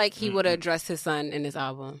feel like he would have addressed his son in this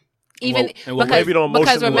album. Even in what way? because Maybe the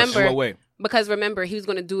because emotion was- In what remember way? because remember he was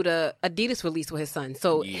going to do the Adidas release with his son,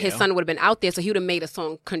 so his Yeah. son would have been out there, so he would have made a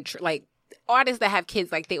song. Like artists that have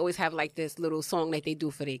kids, like they always have like this little song that they do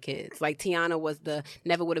for their kids. Like Tiana was the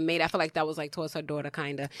Never Would Have Made. I feel like that was like towards her daughter,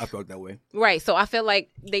 kind of. I felt that way. Right. So I feel like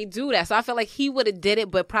they do that. So I feel like he would have did it,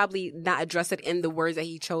 but probably not address it in the words that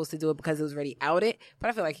he chose to do it because it was already outed. But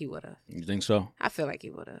I feel like he would have. You think so? I feel like he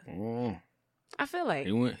would have. Oh, I feel like.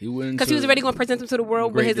 he went Because he was already going to present him to the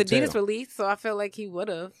world with great his detail. Adidas release, so I feel like he would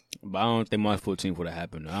have. But I don't think March 14th would have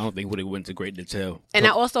happened. I don't think he would have went to great detail. And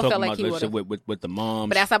I also talking felt like about he the shit would've. with the moms.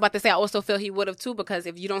 But that's what I'm about to say. I also feel he would have too, because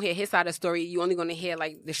if you don't hear his side of the story, you only going to hear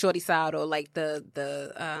like the shorty side or like the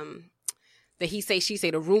he say she say,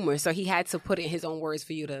 the rumor. So he had to put it in his own words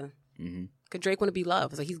for you to. Because Drake want to be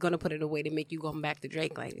loved, so he's going to put it away to make you go back to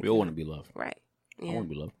Drake. Like we all want to be loved. right. I Yeah. want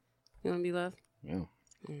to be loved. You want to be loved? Yeah.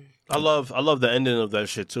 I love the ending of that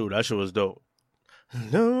shit too. That shit was dope.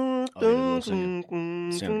 Oh, yeah, they were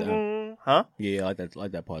singing. Sing that. Huh? Yeah, I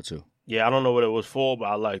like that part too. Yeah, I don't know what it was for, but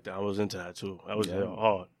I liked it. I was into that too. That was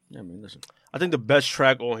hard. Yeah, I mean, listen. I think the best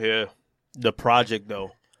track on here, the project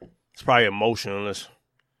though, it's probably Emotionless.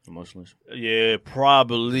 Emotionless. Yeah,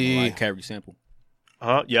 probably. Like Carrie Sample.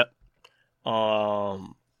 Yep.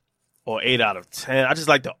 Or 8 out of 10.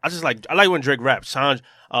 I like when Drake raps.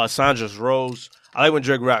 Sandra's Rose. I like when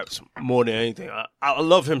Drake raps more than anything. I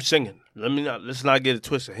love him singing. Let's not get it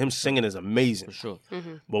twisted. Him singing is amazing. For sure.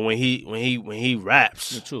 But when he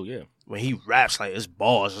raps, Me too, yeah. when he raps like it's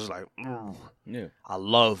bars, it's like Yeah. I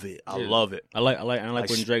love it. I love it. I like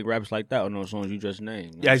when Drake raps like that on those songs you just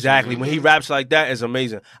named. Yeah, exactly. When he raps like that, it's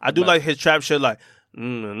amazing. I do like his trap shit, like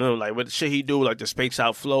like with the shit he do, like the spaced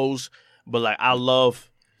out flows. But like I love.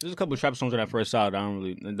 There's a couple of trap songs on that first side. I don't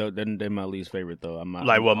really. They're my least favorite though.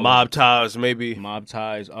 Mob Ties, maybe. Mob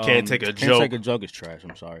Ties. Can't Take a Joke. Can't Take a Joke is trash.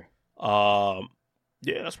 I'm sorry.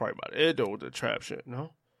 Yeah, that's probably about it though with the trap shit.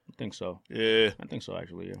 No, I think so. yeah, I think so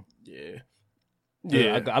actually. yeah.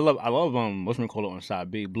 I love what's it called on side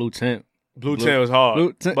B, Blue Tent. Blue Tent was hard,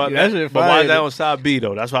 Blue Tent, but yeah, that shit why fire. is that on side B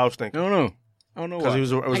though? That's what I was I thinking. don't know Because why. it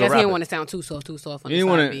was I a guess he rapper. didn't want to sound too soft on You the didn't side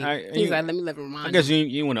wanna- B. He's like, let me remind I guess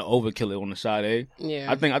you want to overkill it on the side A. Yeah.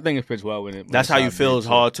 I think it fits well with it. That's how you side feel B, is too.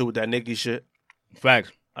 hard too with that Nicki shit.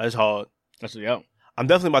 Facts. It's hard. That's yeah. I'm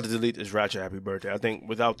definitely about to delete this Ratchet Happy Birthday. I think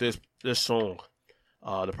without this song,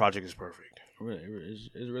 the project is perfect.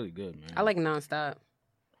 It's really good, man. I like Nonstop.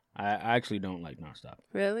 I actually don't like Nonstop.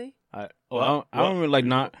 Really? I don't really like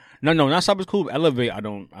Nonstop is cool. But Elevate, I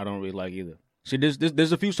don't really like either. See,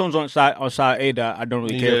 there's a few songs on side A that I don't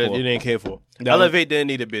really care for. You didn't care for. No. Elevate didn't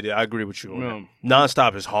need a video. I agree with you on No. that.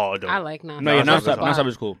 Nonstop is hard though. I like Nonstop. No, yeah, Nonstop Nonstop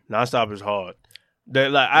is cool. Nonstop is hard.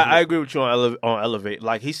 I agree with you on Elevate.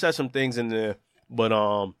 Like he said some things in there, but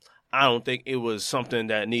I don't think it was something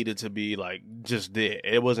that needed to be like just there.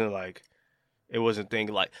 It wasn't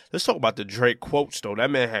thinking like. Let's talk about the Drake quotes though. That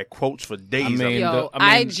man had quotes for days. I mean, Yo,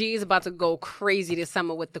 I mean- IG is about to go crazy this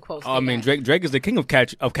summer with the quotes. I mean, Drake is the king of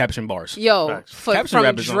caption bars. Yo, Facts. Caption from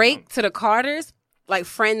rappers don't- Drake to the Carters, like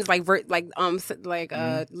Friends,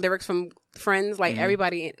 lyrics from Friends, like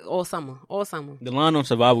everybody all summer. The line on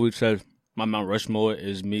Survival which says, "My Mount Rushmore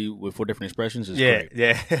is me with 4 different expressions." Is Yeah, great.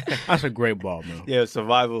 yeah, That's a great ball, man. yeah.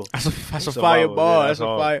 Survival. That's a Survival, fire ball. yeah, that's a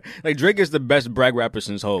hard. fire. Like Drake is the best brag rapper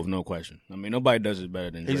since Hove, no question. I mean, nobody does it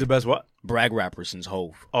better than Drake. He's the best what? brag rapper since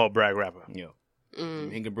Hove. Oh, brag rapper. Yeah,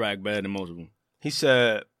 he can brag better than most of them. He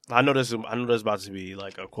said, I know this about to be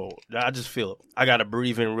like a quote. I just feel it. I got to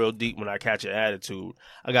breathe in real deep when I catch an attitude.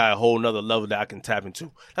 I got a whole nother level that I can tap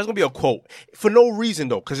into. That's going to be a quote. For no reason,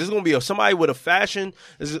 though, because it's going to be somebody with a fashion.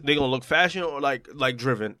 They're going to look fashion or like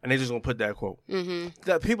driven, and they're just going to put that quote. Mm-hmm.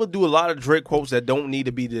 That people do a lot of Drake quotes that don't need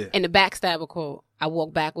to be there. And the backstabber quote, I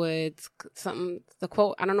walk backwards, the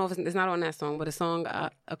quote, I don't know if it's not on that song, but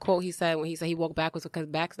a quote he said when he said he walked backwards because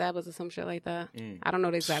backstabbers or some shit like that. I don't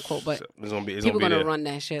know the exact quote, but It's gonna be people gonna be going to there. run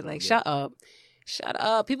that shit. Like, shut up. Shut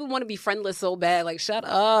up. People want to be friendless so bad. Like, shut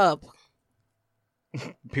up.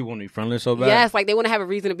 People want to be friendly so bad. Yes, like they want to have a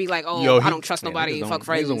reason to be like, oh, Yo, I don't trust nobody. niggas Fuck don't-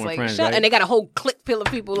 friends. niggas don't want Like, friends, shut. right? And they got a whole clique full of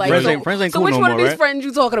people. Like, Friends so, ain't- friends ain't so cool which no one of more, these right? friends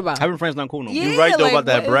you talking about? Having friends not cool no more. Yeah. You're right though like, about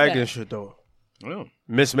that what is bragging that? shit though. Yeah.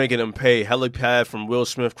 Miss making them pay helipad from Will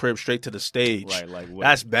Smith crib straight to the stage. Right, like what?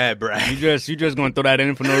 That's bad brag. You just gonna throw that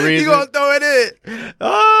in for no You reason? gonna throw it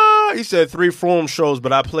in? He said 3 forum shows,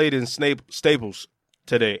 but I played in Staples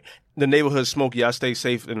today. The neighborhood smoky. I stay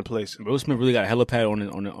safe in the place. Will Smith really got a helipad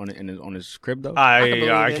on his crib though. I can believe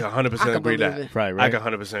can it. 100% I can agree believe that. it. Right. I can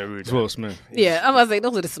 100% agree with It's that. Will Smith. Yeah, I'm about to say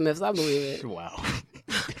those are the Smiths. I believe it. Wow.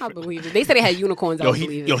 I believe it. They said they had unicorns. I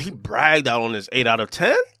believe it. He bragged out on this 8 out of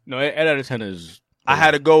 10. No, 8 out of 10 is. I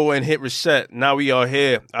had to go and hit reset. Now we are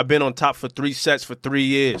here. I've been on top for 3 sets for 3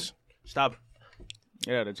 years. Stop.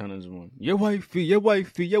 8 out of 10 is one. Your wifey. Yeah. Who talking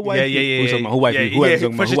about? Who wifey? Yeah, Who yeah,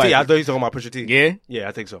 talking about? Pusha Who T. I wifey? thought he was talking about Pusha T. Yeah. Yeah,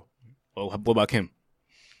 I think so. Oh, what about Kim?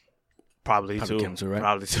 Probably too. Kim too, right?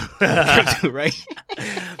 Probably too. Right.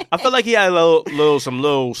 I felt like he had some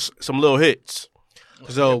little hits.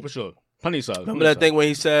 So For sure. Plenty of songs. remember that thing when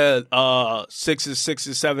he said 6s, 6s,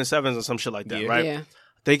 7s, 7s, or some shit like that, Yeah. right? Yeah.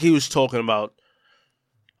 I think he was talking about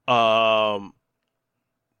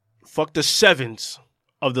fuck the 7s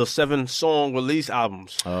of the 7-song release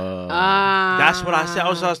albums. That's what I said. I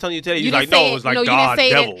was telling you today. You're like, no, it was like God,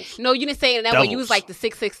 devils. No, you didn't say it in that way. You was Devils. like the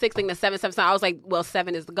 666 thing, the 777. I was like, well,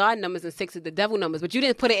 7 is the God numbers and 6 is the devil numbers. But you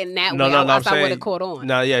didn't put it in that No, way. no, I I'm saying. would have caught on.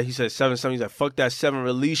 No, yeah, he said 7, 7. He's like, fuck that 7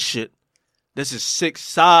 release shit. This is 6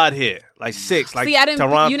 side here. Like 6. Like See, I didn't.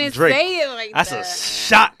 Toronto You didn't Drake. say it like That's that. a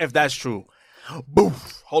shot if that's true.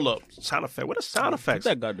 Boof. Hold up. Sound effect. What a sound effect?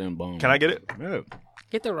 That goddamn bomb. Can I get it? Yeah.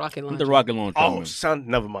 Get the rocket Get launcher. the rocket launcher. Oh, man. sound.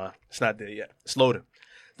 Never mind. It's not there yet. It's loading.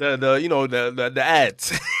 the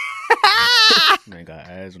ads. Man got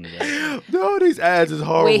ads on the back. No, these ads is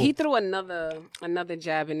horrible. Wait, he threw another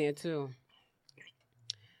jab in there too.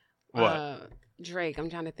 What? Drake. I'm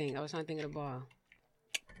trying to think. I was trying to think of the ball.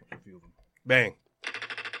 Bang.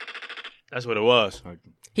 That's what it was.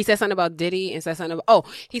 He said something about Diddy and said something about.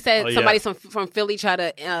 He said yeah. somebody from Philly tried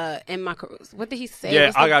to end my. What did he say? Yeah,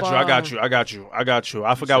 What's the I got ball? you.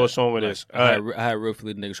 I forgot what song it is. I had real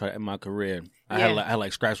Philly niggas try to end my career. I had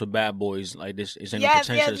like scraps with bad boys. Like this is any Yes,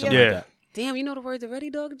 potential or yes, something yes. like that. Damn, you know the words already,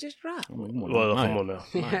 dog. Just dropped. Come on, Well, man. come on now.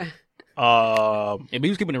 Yeah. Yeah, but he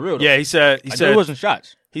was keeping it real. Though. Yeah, he said it wasn't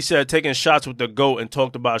shots. he said taking shots with the GOAT and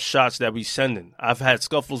talked about shots that we sending. I've had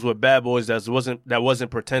scuffles with bad boys that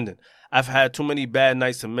wasn't pretending. I've had too many bad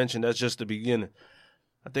nights to mention. That's just the beginning.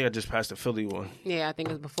 I think I just passed the Philly one. Yeah, I think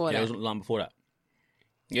it was before Yeah, it that. was long before that.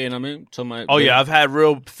 Yeah, you know what I mean? So Oh yeah, I've had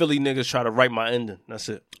real Philly niggas try to write my ending. That's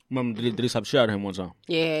it. remember did he stop shot at him one time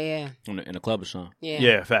Yeah. in a club or something?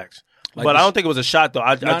 Yeah, facts. Like but I this- don't think it was a shot though.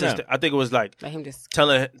 I No. think it was like Let him just.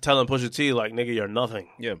 telling Pusha T like, nigga, you're nothing.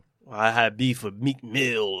 Yeah, I had beef with Meek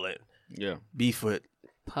Mill and yeah. beef with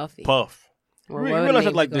Puffy. Puff. Or You whatever realize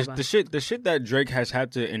name that like he go by. the shit that Drake has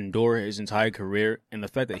had to endure his entire career, and the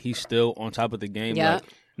fact that he's still on top of the game. Yeah. Like,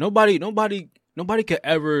 nobody could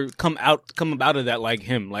ever come out of that like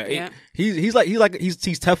him. Like Yeah. he's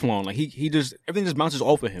Teflon. Like he just everything just bounces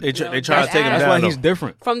off of him. They try to that's take him That's down. why though. he's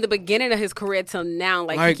different. From the beginning of his career till now,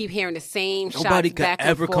 like Like, you keep hearing the same shots Nobody could back and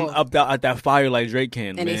ever come forth, up out that fire like Drake can,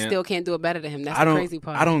 and man. they still can't do it better than him. That's I the don't, crazy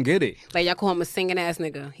part. I don't get it. Like y'all call him a singing ass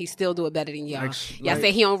nigga. He still do it better than y'all. Y'all like-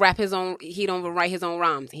 say he don't rap his own. He don't write his own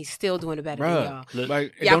rhymes. He's still doing it better than y'all. Bruh,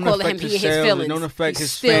 like it Y'all don't calling affect him he his and his sales, feelings. it don't affect He's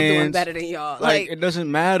his still fans. doing better than y'all. Like it doesn't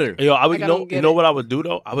matter. Yo, I would Like, I don't get you know it. what I would do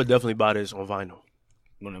though? I would definitely buy this on vinyl.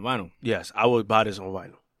 On the vinyl. Yes, I would buy this on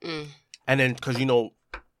vinyl. Mm. And then because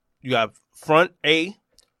you got front A,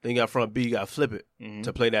 then you got front B. You got to flip it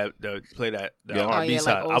to play that the Yeah. R&B Oh, yeah, like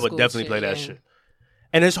side. old I would school definitely shit, play that yeah. shit.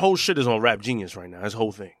 And his whole shit is on Rap Genius right now. His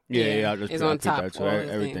whole thing, Yeah, I just It's I on picked top, that too. all his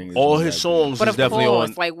Everything. things. is all on his that, songs But is of definitely course,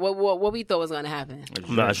 on. like what we thought was gonna happen.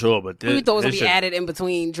 I'm not sure, but What we thought was gonna this be shit- added in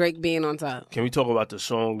between Drake being on top. Can we talk about the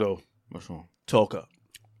song though? What's wrong? Talk Up.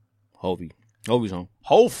 Hovey's on.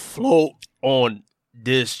 Whole float on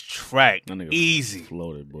this track, That nigga easy.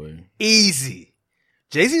 Floated, boy. Easy.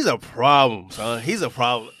 Jay-Z's a problem, son. He's a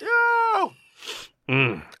problem. Yo.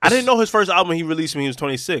 I didn't know his first album he released when he was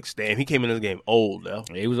 26. Damn, he came in this game old, though.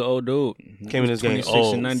 He was an old dude. Came in this game 26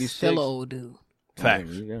 old. and 96. Still a old dude Facts.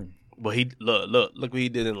 Yeah. But he look what he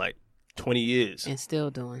did in like 20 years. and still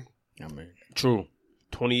doing. I mean, True.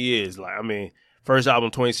 20 years. Like, I mean, first album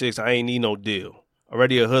 26, I ain't need no deal.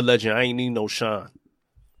 Already a hood legend, I ain't need no shine.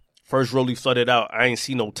 First rollie flooded out, I ain't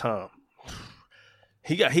see no time.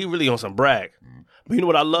 He really on some brag. But you know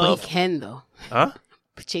what I But love? he can though. Huh?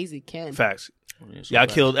 But Jay-Z can. Facts. yeah, so Y'all bad.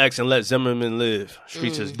 killed X and let Zimmerman live.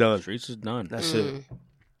 Streets is done. Streets is done. That's it.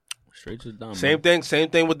 Streets is done. Same man.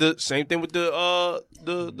 thing with the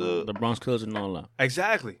The Bronx Killers and all that.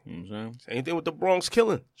 exactly. You know what I'm saying? Same thing with the Bronx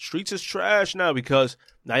killing. Streets is trash now because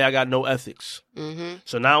now y'all got no ethics. Mm-hmm.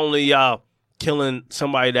 So not only y'all killing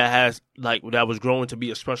somebody that has like that was growing to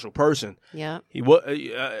be a special person. Yeah. He was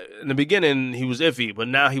in the beginning he was iffy, but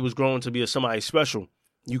now he was growing to be somebody special.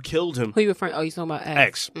 You killed him. Who you referring? Oh, you talking about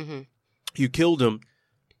X. Mm-hmm. You killed him,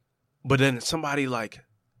 but then somebody like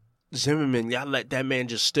Zimmerman, y'all let that man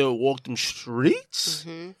just still walk them streets.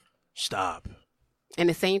 Mm-hmm. Stop. And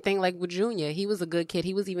the same thing like with Junior. He was a good kid.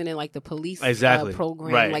 He was even in like the police Exactly.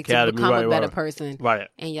 program, Right. like Academy, to become right, a better right. person. Right.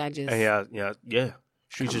 And y'all just And yeah.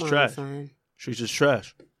 Streets come is on, trash. son. Streets is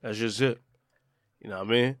trash. That's just it. You know what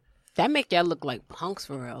I mean? That make y'all look like punks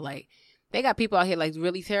for real. Like they got people out here like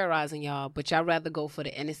really terrorizing y'all, but y'all rather go for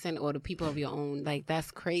the innocent or the people of your own. Like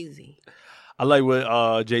that's crazy. I like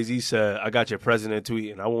what Jay-Z said. I got your president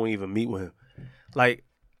tweet and I won't even meet with him. Like,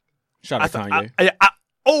 Shout out to Kanye. I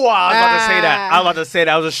was about to say that. I was about to say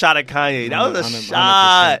that was a shot at Kanye. That was a 100%.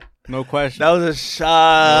 shot. No question. That was a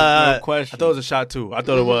shot. No question. I thought it was a shot too. I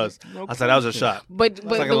thought it was. No I said that was a shot. But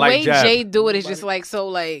like a the light way jab. Jay do it is just like so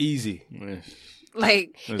like Easy. Yes.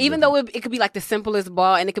 like That's even though it could be like the simplest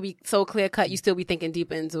ball and it could be so clear cut, you still be thinking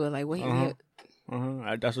deeper into it. Like what?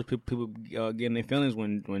 That's what people get in their feelings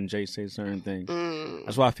when Jay says certain things. Mm.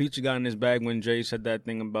 That's why Future got in his bag when Jay said that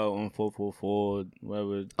thing about on 444,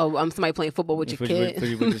 whatever. Oh, I'm somebody playing football with your With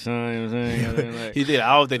kid. your son, you know what I'm saying? You know what I mean? Like, He did.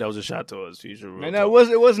 I don't think that was a shot towards Future. man, it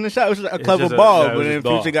wasn't a shot. It was just a clever just a- ball, yeah, it but was then just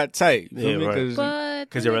ball. Future got tight. Yeah, Feel me? right. But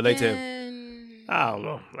 'Cause you relate to him. then, I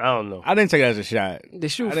don't know. I didn't take it as a shot. the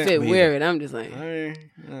shoe I didn't fit either. weird. I'm just like, I mean,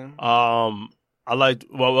 yeah. I liked,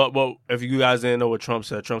 well, if you guys didn't know what Trump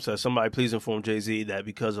said, somebody please inform Jay-Z that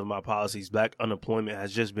because of my policies, black unemployment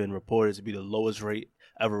has just been reported to be the lowest rate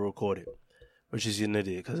ever recorded, which is an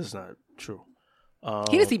idiot because it's not true.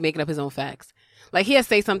 He just keep making up his own facts. Like, he'll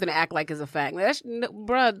say something to act like it's a fact. Like,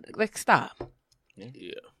 bruh, like, stop.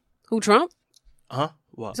 Yeah. Who, Trump? Huh?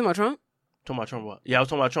 What? You talking about Trump? Talking about Trump what? Yeah, I was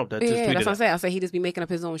talking about Trump. That just Yeah, tweeted that's what I'm that. saying. I said he just be making up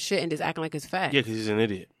his own shit and just acting like it's fact. Yeah, because he's an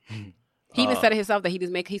idiot. He even said it himself that he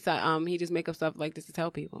just make up stuff like this to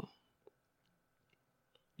tell people.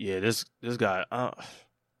 Yeah, this guy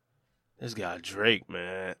Drake,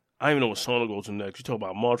 man. I don't even know what song to go to next. You talk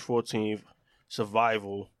about March 14th,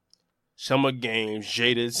 Survival, Summer Games,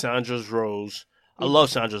 Jaded, Sandra's Rose. I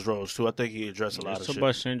love Sandra's Rose too. I think he addressed a lot of Talk shit.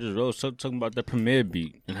 about Sandra's Rose. Talking about the premiere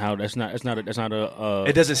beat and how that's not a.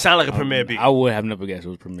 It doesn't sound like a premiere beat. I would have never guessed it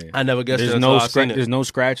was premiere. I never guessed There's it no until I seen it. There's no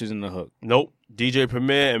scratches in the hook. Nope. DJ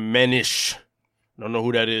Premier and Manish. Don't know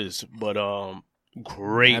who that is, but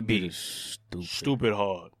great That beat beat. is Stupid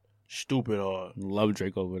hard. Love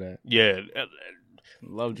Drake over that. Yeah.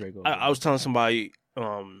 Love Drake over I was telling somebody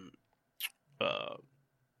at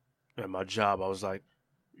my job, I was like,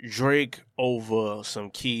 Drake over some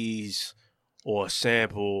keys or a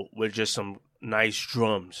sample with just some nice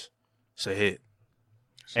drums, it's a hit.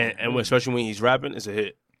 And especially when he's rapping, it's a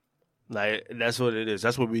hit. Like, that's what it is.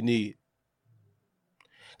 That's what we need.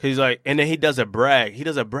 Cause he's like, and then he does a brag. He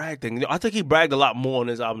does a brag thing. I think he bragged a lot more on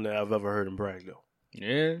this album than I've ever heard him brag, though.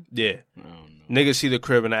 Yeah. Yeah. I don't know. Niggas see the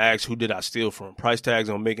crib and I ask, who did I steal from? Price tags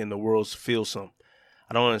on making the world feel something.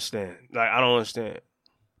 I don't understand.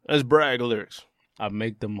 That's brag lyrics. I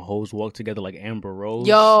make them hoes walk together like Amber Rose.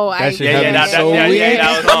 Yo, that shit Yeah, had me so weak.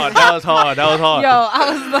 that was hard. That was hard. Yo,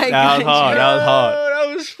 I was like, That was hard. That was hard.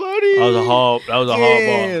 That was funny. That was a hard ball.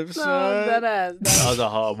 Damn, No, son. that That was a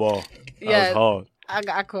hard ball. That Yeah. was hard.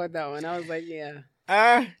 I caught that one. I was like, yeah.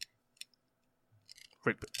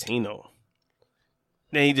 Rick Pitino.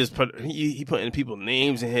 Then he just he putting people's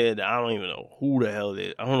names in here that I don't even know who the hell it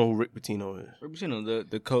is. I don't know who Rick Pitino is. You know,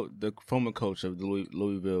 the former coach of the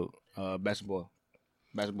Louisville basketball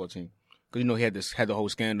team, because you know he had the whole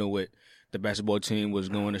scandal with the basketball team was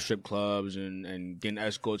going to strip clubs and getting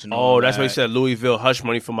escorts and all. Oh, that's what he said. Louisville hush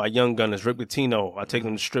money for my young gunners. Rick Pitino. I take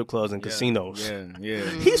them to strip clubs and casinos. Yeah.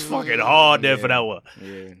 He's fucking hard there for that one.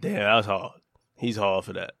 Yeah. Damn, that was hard. He's hard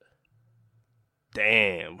for that.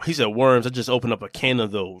 Damn. He said, Worms, I just opened up a can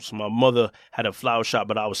of those. My mother had a flower shop,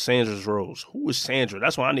 but I was Sandra's Rose. Who is Sandra?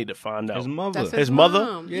 That's what I need to find out. His mother. That's His mother?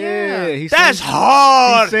 mom. Yeah. He's That's Sandra-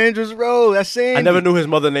 hard. He's Sandra's Rose. That's Sandy. I never knew his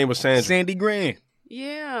mother's name was Sandra. Sandy Grant.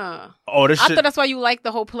 Yeah. Oh, this I shit. thought that's why you liked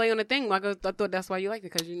the whole play on the thing. Like, I thought that's why you liked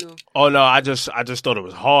it, because you knew. Oh no, I just thought it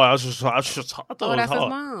was hard. I thought it was That's his hard.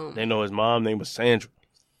 mom. They know his mom name was Sandra.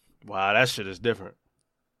 Wow, that shit is different.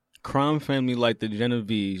 Crime family like the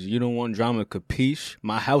Genovese. You don't want drama, capiche?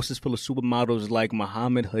 My house is full of supermodels like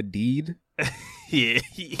Muhammad Hadid. Yeah.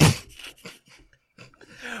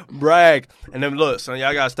 Brag. And then look, son,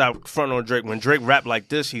 y'all gotta stop fronting on Drake. When Drake rap like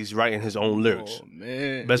this, he's writing his own lyrics. Oh,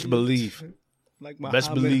 man. Best believe. Like Best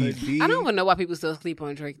Muhammad believe. Hadid. I don't even know why people still sleep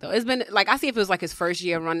on Drake, though. It's been, like, I see if it was like his first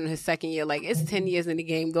year running, his second year. Like, it's 10 years in the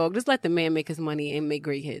game, dog. Just let the man make his money and make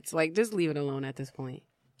great hits. Like, just leave it alone at this point.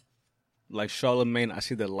 Like Charlemagne, I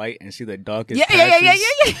see the light and see the darkest Yeah.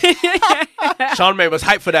 Charlamagne was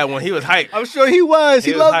hyped for that one. He was hyped. I'm sure he was.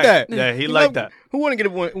 He was loved hyped. that. Yeah, he liked that. Who want to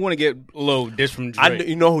get a little diss from Drake?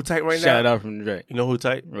 You know who tight right now? Shout out from Drake. You know who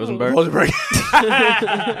tight? Rosenberg. Rosenberg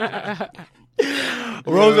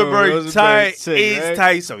Rosenberg tight. sick, He's right?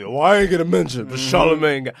 tight. So why I ain't gonna mention? But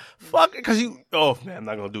Charlamagne got fuck it, because you. Oh man, I'm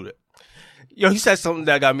not gonna do that. Yo, he said something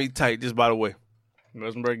that got me tight. Just by the way,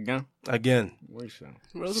 Rosenberg again.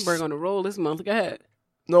 Rosenberg on the roll this month. Go ahead.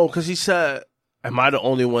 No, because he said, "Am I the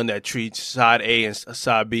only one that treats side A and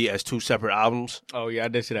side B as two separate albums?" Oh yeah, I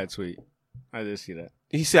did see that tweet. I did see that.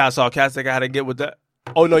 He said, "I sarcastic. I had to get with that."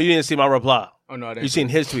 Oh no, you didn't see my reply. Oh no, I didn't. You seen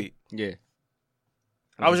his tweet. Yeah.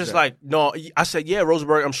 I was just like, no. I said, yeah,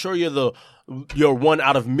 Rosenberg. I'm sure you're one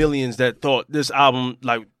out of millions that thought this album,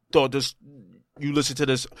 you listen to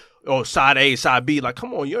this, or side A, side B. Like,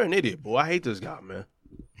 come on, you're an idiot, boy. I hate this guy, man.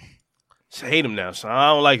 I hate him now, son. I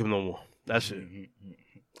don't like him no more. That's it.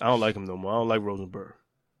 I don't like him no more. I don't like Rosenberg.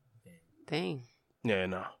 Dang. Yeah,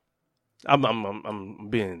 no. I'm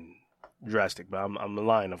being drastic, but I'm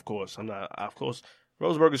lying. Of course, I'm not. Of course,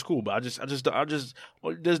 Rosenberg is cool, but I just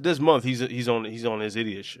this month he's on his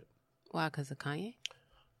idiot shit. Why? Because of Kanye?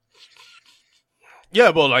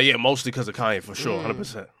 Yeah, but mostly because of Kanye for sure,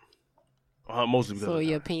 100%. Mostly because. So of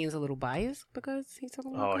your Kanye. opinion's a little biased because he's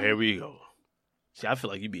talking about Oh, Kanye? here we go. See, I feel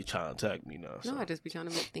like you be trying to attack me now. So. No, I just be trying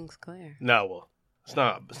to make things clear. No, well, it's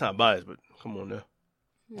not biased, but come on now.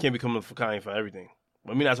 Can't be coming for Kanye for everything.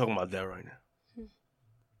 But we're not talking about that right now.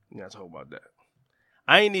 We're not talking about that.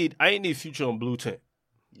 I ain't need Future on blue tint.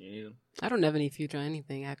 Yeah. I don't ever need Future or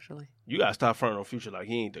anything, actually. You gotta stop fronting on Future like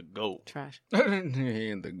he ain't the GOAT. Trash. He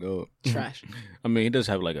ain't the GOAT. Trash. I mean, he does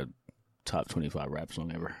have like a top 25 rap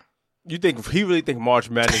song ever. You think he really think March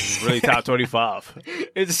Madness is really top 25?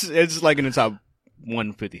 It's like in the top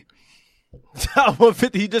 150. Top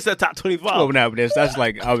 150. He just said top 25. Oh, no, but that's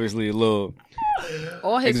like obviously a little.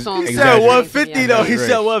 All his songs. He Exactly. said 150 though. He Right.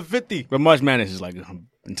 said 150. But March Madness is like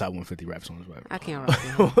in top 150 rap songs. Right? I can't rock with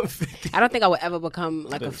him. 150. I don't think I would ever become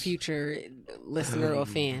like a Future listener or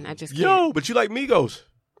fan. I just can't. Yo, but you like Migos?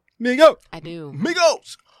 Migo. I do.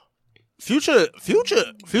 Migos. Future.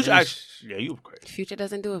 Actually, yeah, you crazy. Future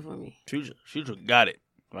doesn't do it for me. Future got it.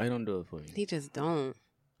 Why you don't do it for you? He just don't.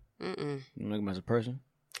 Mm-mm. You like him as a person?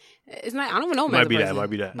 It's not. I don't even know him Might as a be person. that. Might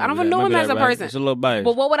be that. I don't even know him as a person. It's a little biased.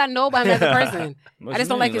 But what would I know about him as a person? What I just you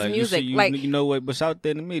don't like mean? his you music. see- you, Like you know what's out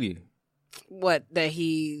there in the media. what that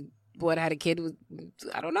he had a kid with.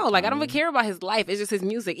 I don't know. Like I don't even care about his life. It's just his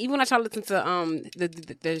music. Even when I try to listen to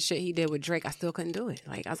the shit he did with Drake, I still couldn't do it.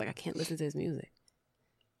 Like I was like, I can't listen to his music.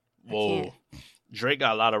 Whoa. can't. Drake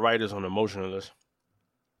got a lot of writers on the Emotionalist.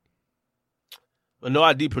 But No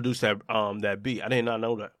ID produced that beat. I did not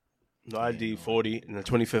know that. No ID 40 in the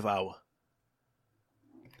 25th hour.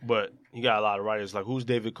 But he got a lot of writers. Like, who's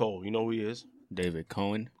David Cole? You know who he is? David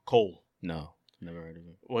Cohen? Cole. No, never heard of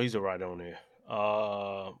him. Well, he's a writer on there.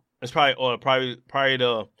 It's probably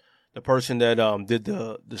the person that did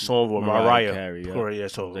the song with Mariah Carey, yeah. Carey, yeah.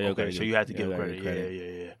 So They gotta so give- you have to yeah, give they gotta credit. give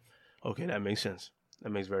credit. Yeah. Okay, that makes sense. That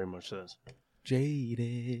makes very much sense.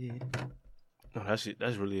 Jaded. No, that's it.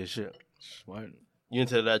 That's really his shit. What? You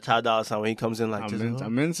into that Ty Dolla $ign when he comes in like this?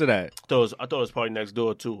 I'm into that. I thought it was Party Next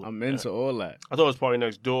Door too. I'm into all that. I thought it was Party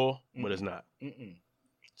Next Door, but it's not. Mm-mm.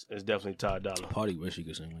 It's definitely Ty Dolla. Party wish he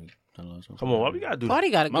could sing like Ty Dolla $ign. Come on, why we gotta do that? Party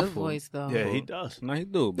got a My good fault. voice though. Yeah, he does. No, he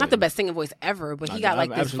do. Not the best singing voice ever, but he I- got like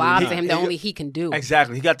I- this absolutely. vibe to He- him that he- only he can do.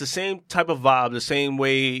 Exactly. He got the same type of vibe, the same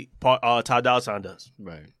way Ty Dolla $ign does.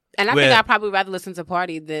 Right. And I Where- think I'd probably rather listen to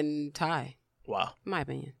Party than Ty, Wow. in my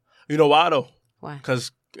opinion. You know why though? Why?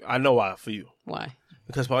 Because I know why for you. Why?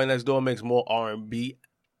 Because Party Next Door makes more R&B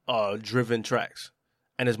driven tracks,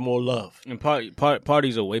 and it's more love. And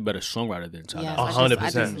Party's a way better songwriter than Ty Yes, Dolla $ign. I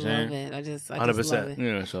 100%. just love it. I just 100%. love it.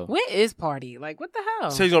 Yeah, so. Where is Party? Like, what the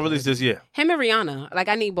hell? So he's gonna release this year. Him and Rihanna. Like,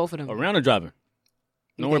 I need both of them. Rihanna dropping.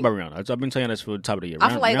 You Don't worry think? about Rihanna. I've been telling you this for the top of the year. I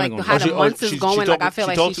feel like Rihanna how gonna- the months is going, like, I feel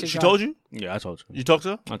like she should She drop. told you? Yeah, I told you. You talked to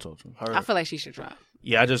her? I told you. Her. I feel like she should drop.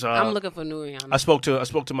 Yeah, I just I'm looking for new Rihanna. I spoke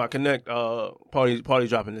to my connect party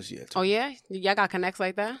dropping this year too. Oh, yeah? Y'all got connects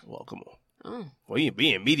like that? Well, come on. Oh, Well,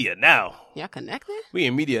 we in media now. y'all connected? We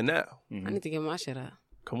in media now. I need to get my shit up.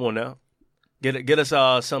 Come on now. Get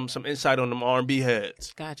us some insight on them R&B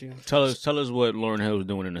heads. Got you. Tell us what Lauryn Hill was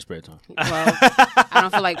doing in her spare time. Well, I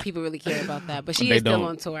don't feel like people really care about that, but she They is still don't.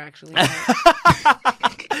 on tour, actually.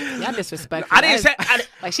 Y'all disrespectful. I didn't say.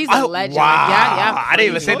 Like, she's a legend. Wow. Like, y'all I didn't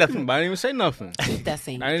even say crazy. nothing. But I didn't even say nothing. Keep that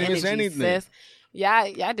same I didn't even say energy, anything. sis.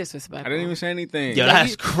 Y'all disrespectful. I didn't even say anything. Yo, Yeah,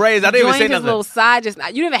 that's you- crazy. I didn't even Joined say his nothing. little side just. You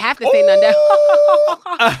didn't even have to say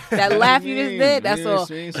nothing. That laugh you just did. That's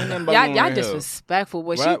all. Y'all disrespectful.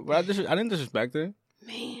 But I didn't disrespect her.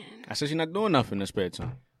 man, I said she's not doing nothing in her spare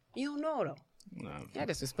time. you don't know though. Nah, Y'all I have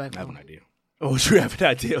disrespectful. an idea. Oh, you have an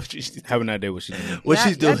idea what she's Have an idea what she's doing. what Y'all-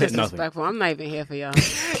 she's doing. Y'all disrespectful. I'm not even here for y'all.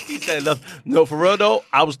 He said nothing. No, for real though.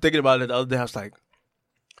 I was thinking about it the other day. I was like,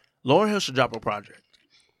 Lauryn Hill should drop a project.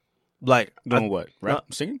 Like Doing what? Rap?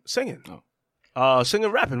 Singing? Singing. Oh. Singing,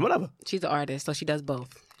 rapping, whatever. She's an artist, so she does both.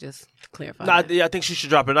 Just to clarify. Nah, that. I think she should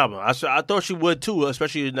drop an album. I thought she would too,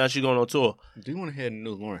 especially now she's going on tour. Do you want to hear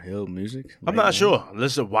new Lauryn Hill music? I'm not sure.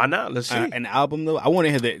 Listen, why not? Let's see. An album though. I want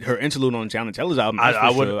to hear her interlude on Challenge Taylor's album. I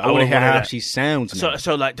That's for would- sure. I I want would to hear wanna how that. she sounds. now.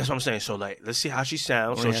 so like that's what I'm saying. So like, let's see how she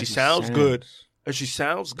sounds. I So wanna she hear how sounds good. If she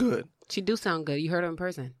sounds good, She do sound good. You heard her in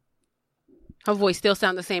person. Her voice still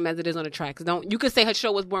sounds the same as it is on the tracks. You could say her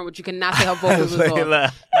show was boring, but you cannot say her vocals was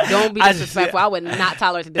off. Don't be disrespectful. I would not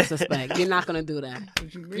tolerate disrespect. You're not gonna do that.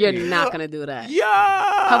 You're not gonna do that.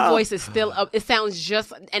 Yeah. Her voice is still up. It sounds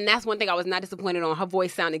just, and that's one thing I was not disappointed on. Her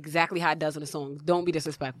voice sound exactly how it does in the song. Don't be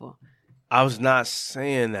disrespectful. I was not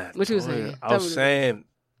saying that. What you was saying? I Tell was me. saying,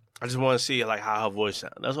 I just want to see like how her voice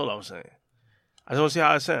sounds. That's all I'm saying. I just want to see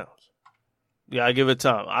how it sounds. Yeah, I give it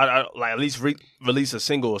time. I like at least release a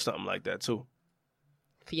single or something like that too.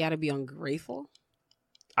 For y'all to be ungrateful,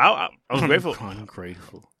 I'm grateful.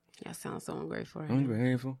 Ungrateful. y'all sound so ungrateful. Right now.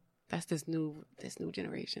 Ungrateful. That's this new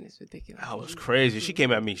generation. It's ridiculous. That was crazy. She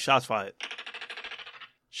came at me. Shots fired.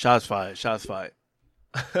 Shots fired. Shots fired.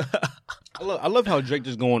 I love how Drake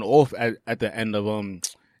just going off at the end of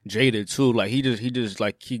jaded too. Like he just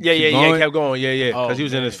like he Yeah, keep yeah, going. kept going. Yeah, yeah. Oh, Because he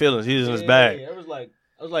was in man. his feelings. He was in his Yeah, bag.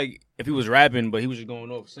 I was like, if he was rapping, but he was just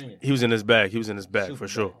going off singing. He was in his bag. He was in his bag Super for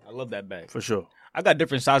sure. bag. I love that bag. For sure. I got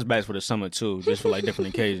different size bags for the summer too, just for like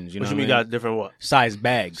different occasions. You know What you what mean? I mean? Got different what? Size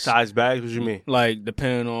bags. Size bags? What you mean? Like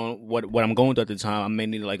depending on what I'm going through at the time, I may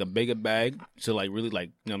need like a bigger bag to like really like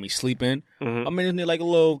you know what I mean sleep in. Mhm. I may just need like a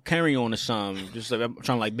little carry on or something. Just like I'm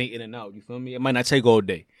trying to like be in and out. You feel me? It might not take all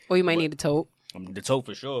day. Or you might need a tote. The tote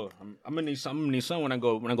for sure. I'm gonna need some. I'm gonna need some when I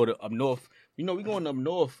go to up north. You know we going up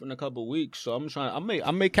north in a couple of weeks, so I'm trying.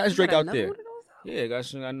 I may catch Drake out there. Yeah,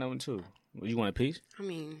 got another one too. You want a piece? I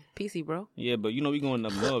mean, PC, bro. Yeah, but you know we going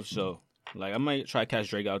up north, so like I might try to catch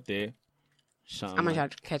Drake out there. I'm gonna try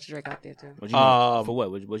to catch Drake out there too. What you gonna- for what?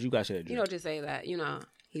 What you guys said? You know, just say that. You know,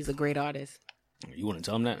 he's a great artist. You want to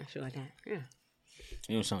tell him that? Shit like that. Yeah.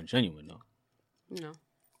 You don't sound genuine though. You know.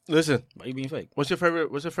 Listen, Why you being fake? what's your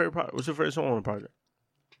favorite song on the project?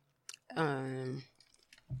 I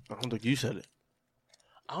don't think you said it.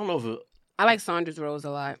 I don't know if it. I like Saunders Rose a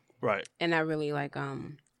lot, Right. and I really like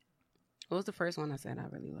what was the first one I said I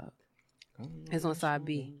really loved? It's on side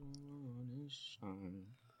B.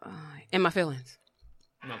 In My Feelings.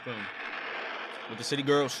 With the City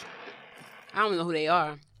Girls, I don't know who they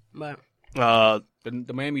are, but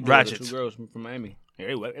the Miami girls, Ratchets. the two girls from Miami. Yeah,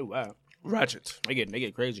 they wild. Ratchets. They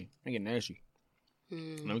get crazy. They get nasty. Let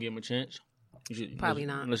me give them a chance. You should Probably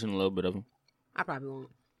not. Listen to a little bit of them. I probably won't.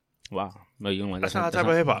 Wow. No, you don't like That's that. not the type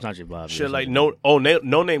of hip hop. That's not your vibe. Shit like no.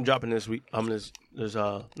 no name dropping this week. There's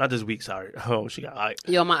not this week. Sorry. Oh, she got hype.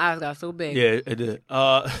 Yo, my eyes got so big. Yeah, it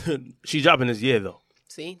did. She dropping this year though.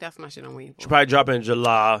 See, that's my shit I'm waiting She for. probably dropping in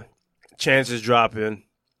July. Chances dropping.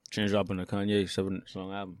 Change dropping the Kanye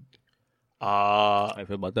 7-song album. Uh, How you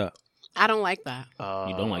feel about that? I don't like that.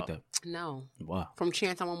 You don't like that? No. Wow. From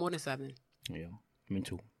Chance, I want more than 7. Yeah. Me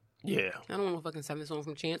too. yeah, I don't want no fucking 7 songs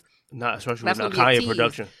from Chance. not especially That's with gonna be a Kanye tease.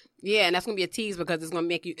 production. Yeah, and that's gonna be a tease because it's gonna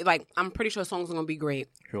make you like. I'm pretty sure songs are gonna be great.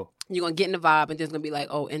 Sure. You're gonna get in the vibe, and then it's gonna be like,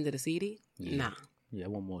 oh, end of the CD. Nah. Yeah,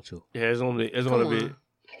 one more too. Yeah, it's gonna be Come on.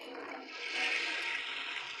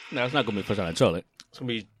 No, it's not gonna be first time I tell it. it's gonna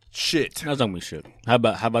be shit. That's not gonna be shit. How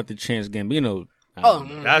about the Chance Gambino? Oh,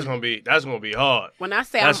 That's gonna be hard. when I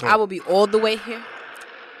say That's I will be all the way here.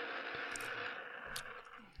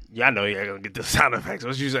 Yeah, I know you ain't gonna get the sound effects.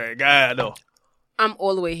 What you saying? God, no. I'm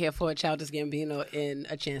all the way here for a Childish Gambino and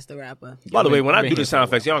a Chance the Rapper. By the way, when I been do the here sound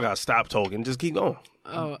for a effects, y'all gotta stop talking. Just keep going.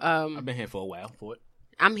 Oh, I've been here for a while for it.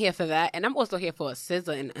 I'm here for that, and I'm also here for a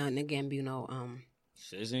SZA and a Gambino.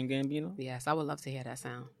 SZA and Gambino? Yes, I would love to hear that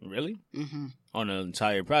sound. Really? Mm-hmm. On the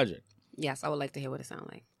entire project? Yes, I would like to hear what it sounds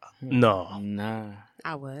like. No. Nah.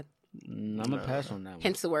 I would. I'm gonna pass on that one.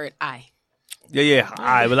 Hence the word I. Yeah. All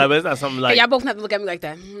right, but it's not something like. Hey, y'all both have to look at me like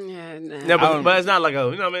that. Yeah, nah. Yeah, I but it's not like a.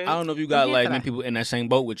 You know what I mean? I don't know if you got Yeah, like but many I- people in that same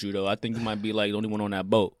boat with you though. I think you might be like the only one on that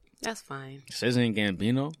boat. That's fine. SZA and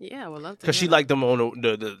Gambino? Yeah, I would love to. Because she hear liked them on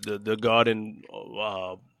the garden.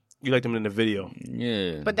 You liked them in the video.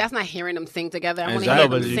 Yeah. that. But that's not hearing them sing together. I want to Exactly. hear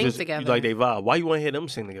but them you sing just together. you like they vibe. Why you want to hear them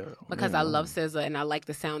sing together? because I love SZA and I like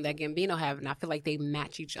the sound that Gambino have, and I feel like they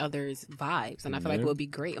match each other's vibes, and I feel like it would be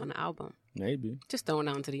great on the album. Maybe. Just throwing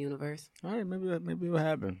it out into the universe. All right, maybe it'll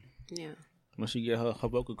happen. Yeah. Once she get her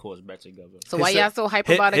vocal cords back together. So why y'all so hype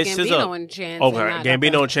about a hit Gambino SZA. and Chance? Okay, and not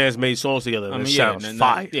Gambino and Chance made songs together. And I mean, it yeah, sounds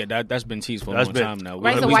fire. that's been teased for a That's long been- time now.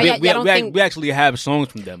 Right, so why y'all don't think- we actually have songs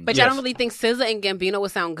from them. But y'all don't really think SZA and Gambino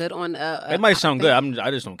would sound good on It might sound good.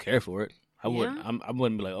 I just don't care for it. I Yeah?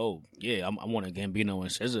 wouldn't be like, oh yeah, I want a Gambino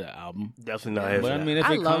and SZA album. Definitely not here for But I that. mean, if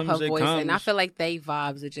I it love comes, her it voice, comes. and I feel like they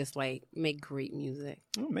vibes would just like make great music.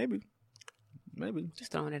 Oh, maybe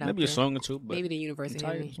Just throwing it out maybe a there. song or two. But Maybe the universe will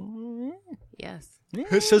hear me. song. Yes. Hit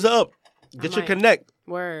SZA up. Get your might. connect.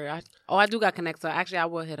 Word. I do got connect. So actually, I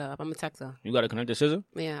will hit her up. I'm gonna text her. You got to connect to SZA.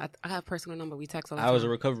 Yeah, I have a personal number. We text all the How is the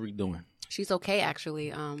time. recovery doing? She's okay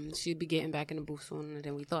actually. She'd be getting back in the booth sooner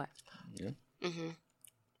than we thought. Yeah. Mm-hmm.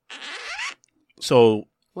 So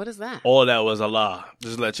What is that? all that was a lie.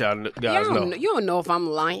 Just let y'all guys know. You don't know if I'm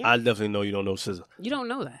lying. I definitely know you don't know SZA. You don't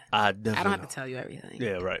know that. I definitely. I don't have know. to tell you everything.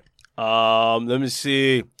 Yeah, right. Let me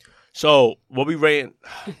see. So what we rating?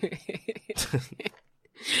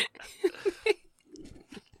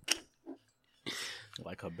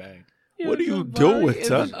 Like her bag. What are you doing,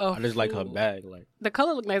 son? Oh, I just like her bag. Like the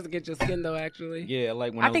color look nice against your skin though. Actually, yeah,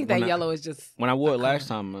 like when I think that when yellow is just. When I wore it last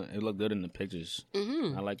time, it looked good in the pictures.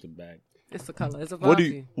 Mm-hmm. I like the bag. It's the color. It's a What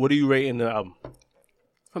vibe. do you rating the album?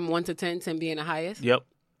 From 1 to 10, 10 being the highest. Yep.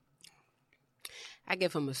 I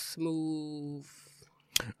give him a smooth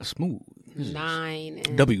Smooth. 9.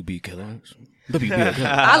 And... WB Killers. WB Killers.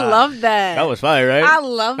 I love that. That was fire, right? I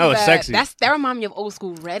love that. That was sexy. That remind me of old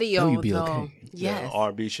school radio, WB, though. okay. Yes.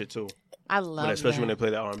 R&B shit too. I love Especially when that. they play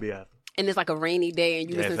that R&B app. And it's like a rainy day and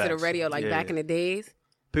you Yeah, listen to the facts. radio like Yeah. back in the days.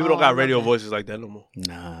 People Oh, don't I got love radio that. voices like that no more.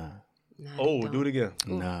 Nah. Nah, Oh, they don't. do it again.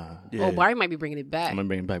 Nah. Yeah. Oh, Barry might be bringing it back. I'm going to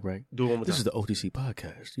bring it back, right? Do it one more This time. is the OTC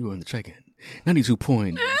podcast. You are in the check-in. 92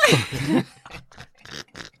 point.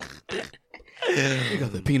 We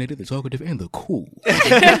got the opinionated, the talkative, and the cool.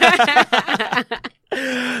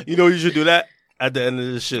 You know you should do that at the end of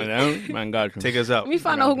this shit. Man, got you. Take us out. Let me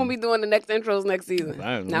find out who's gonna be doing the next intros next season.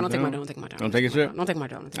 Right, No, don't take my okay. drone. Don't take my drone. Don't take your shit? Don't take my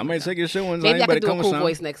drone. I might take your shit one time. Maybe I Better could do a come with cool something.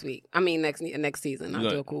 voice next week. I mean next season. I'll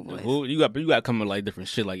do a cool voice. You got to come with like different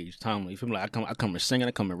shit like each time. Like, you feel me? Like I come with singing,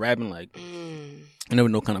 I come with rapping. Like I never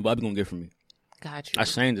know what kind of vibe you gonna get from me. Got you. I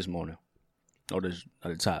sang this morning. Oh, this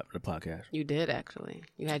at the top of the podcast. You did actually.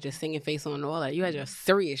 You had your singing face on and all that. You had your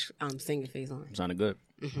serious singing face on. It sounded good.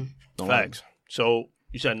 Mm-hmm. Don't lie. Facts. So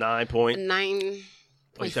you said 9 point. 9.5.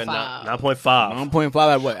 9.5.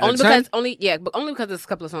 9.5 at what? At Only 10? because there's a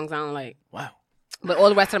couple of songs I don't like. Wow. But all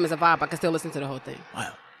the rest of them is a vibe. I can still listen to the whole thing.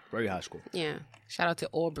 Wow. Very high school. Yeah. Shout out to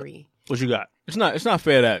Aubrey. What you got? It's not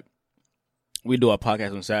fair that we do our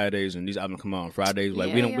podcast on Saturdays and these albums come out on Fridays.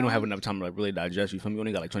 Like we Yeah, don't have enough time to like really digest. You feel me? We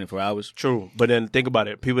only got like 24 hours. True. But then think about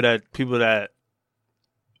it. People that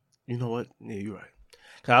you know what? Yeah, you're right.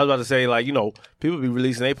 'Cause I was about to say, like, you know, people be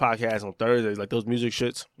releasing their podcasts on Thursdays, like those music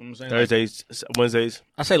shits. You know what I'm saying? Thursdays, Wednesdays.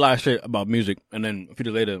 I say a lot of shit about music, and then a few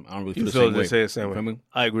days later, I don't really feel You the feel same way. the same You feel way. me?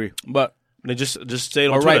 I agree. But Then just say it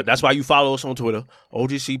on All Twitter. right. That's why you follow us on Twitter.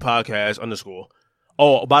 OGC Podcast _.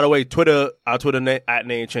 Oh, by the way, Twitter, our Twitter name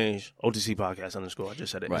change. OGC Podcast _. I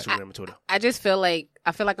just said it. Right. Instagram and Twitter. I just feel like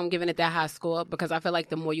I'm giving it that high score because I feel like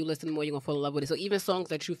the more you listen, the more you're gonna fall in love with it. So even songs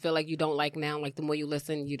that you feel like you don't like now, like the more you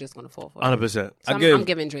listen, you're just gonna fall for it. 100%. So I I'm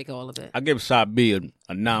giving Drake all of it. I give Side B a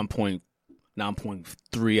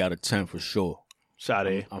 9.3 out of 10 for sure.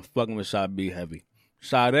 Sade. I'm fucking with Side B heavy.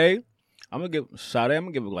 Side A, I'm gonna give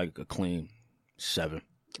it like a clean 7.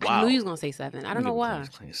 I knew you was gonna say 7. I don't know why.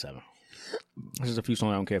 Clean 7. There's just a few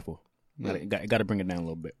songs I don't care for. Got to bring it down a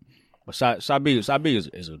little bit. But Side B is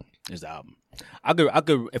the album. I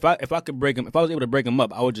could if I could break him, if I was able to break him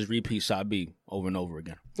up, I would just repeat Side B over and over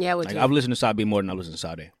again. Yeah, would Like you? I've listened to Side B more than I listen to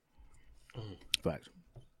Sade. Facts.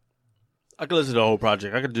 I could listen to the whole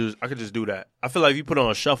project. I could just do that. I feel like if you put it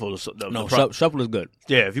on shuffle, Shuffle is good.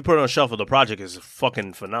 yeah, if you put it on shuffle, the project is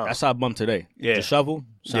fucking phenomenal. That's how I bumped today. Yeah. The Shuffle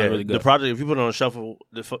sounds really good. The project, if you put it on shuffle,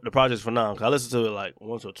 the project's phenomenal. 'Cause I listened to it like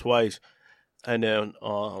once or twice, and then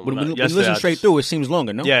when like you yesterday, listen I straight just- through, it seems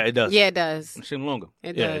longer, no? Yeah, it does. Yeah, it does. It seems longer.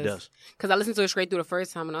 It Yeah, does. it does. Because I listened to it straight through the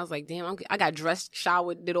first time, and I was like, damn, I got dressed,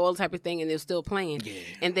 showered, did all type of thing, and it was still playing. Yeah.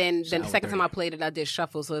 And then the second time I played it, I did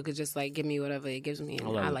shuffle, so it could just like give me whatever it gives me.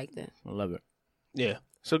 And I liked it. I love it. Yeah,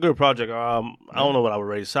 it's a good project. I don't know what I would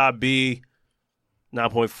rate. Side B,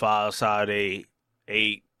 9.5. Side A,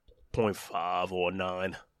 8.5 or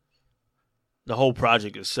 9. The whole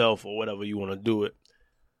project itself, or whatever you want to do it.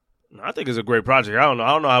 I think it's a great project. I don't know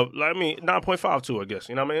how. I mean, 9.5 too. I guess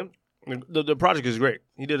you know what I mean. The project is great.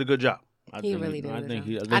 He did a good job. He really did. I think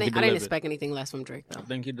he I didn't delivered. expect anything less from Drake, though. I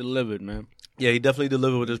think he delivered, man. Yeah, he definitely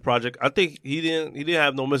delivered with this project. I think he didn't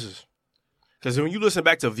have no misses. Because when you listen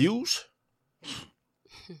back to Views,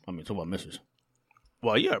 I mean, talk about misses.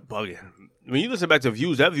 well, you're bugging. When you listen back to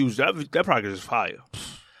Views, that project is fire.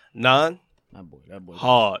 9, That boy.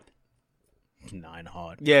 hard. 9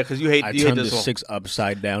 hard. Yeah, because you hate I turned the this song. 6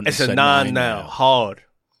 upside down. It's and a said 9 now.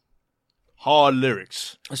 Hard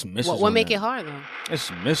lyrics. It's misses. What on make that. it hard though? It's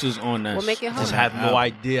misses on that. What make it I hard? just have no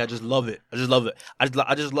idea. I just love it. I just love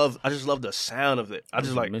the sound of it. I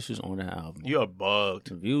just like. misses on that album. You're bugged.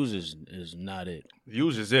 The Views is not it.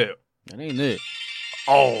 Views is it. That ain't it.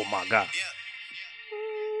 Oh my god.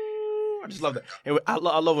 I just love that. And I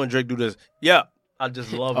love when Drake do this. Yeah, I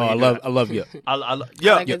just love. Oh, when I he do love that. you. I I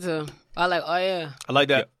yeah. like it too. I like. Oh yeah. I like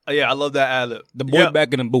that. Yeah, I love that ad lib. The boy Yeah.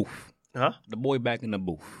 back in the booth. Huh? The boy back in the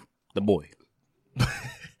booth. The boy.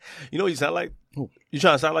 You know what you sound like? Who? You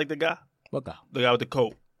trying to sound like the guy? What guy? The guy with the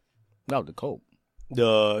coat. That was the cold.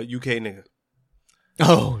 The UK nigga.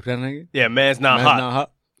 Oh, that nigga. Yeah, man's not Man, hot. not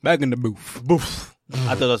hot. Back in the booth. Boof.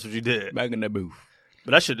 I thought that's what you did. Back in the booth.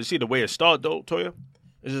 But that shit, see the way it started though, Toya?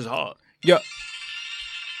 It's just hard. Yeah.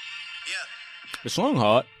 The song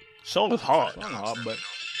hard. Song is hard. Song hard, but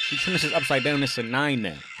he turned this upside down. It's a 9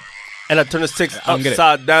 now. And I turned the 6 I don't get it.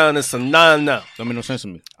 upside down. It's a 9 now. Don't make no sense to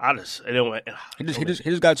me. I just, it went. He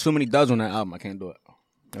just got too many duds on that album. I can't do it.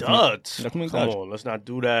 Duds. That's too many Come duds. on, let's not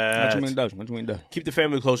do Not too many that. duds. Not too many duds. Keep the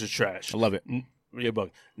family close is trash. I love it. You're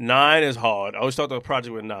bugging. 9 is hard. I always start the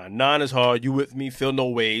project with 9. 9 is hard. You with me? Feel no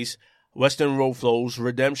ways. Western Road Flows,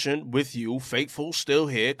 Redemption, With You, Faithful, Still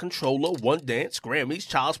Here, Controller, One Dance, Grammys,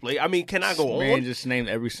 Child's Play. I mean, can I go Man on? just named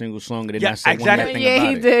every single song and then Yeah, I said exactly. one thing Yeah, about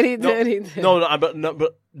he it. did. He did.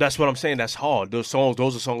 But that's what I'm saying. That's hard. Those are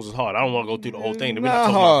songs is hard. I don't want to go through the whole thing. We're not Not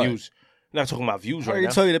talking hard. about views. We're not talking about views I right already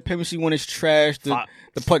now. told you the Pimp C one is trash. Fi-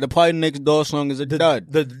 The Party Next Door song is a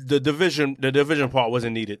dud. The division part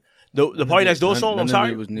wasn't needed. The Party Next Door song. none I'm of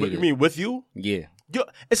sorry. it was You needed. mean With You? Yeah,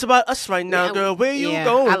 It's about us right now, Yeah, girl. Where you yeah,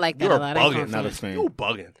 going? I like that You're a lot. I ain't bugging. not a confident. fan. You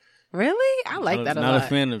bugging. Really? I like that a not lot. a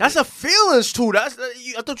fan of That's it. a feelings too. I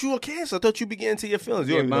thought you were Cancer. I thought you began to your feelings.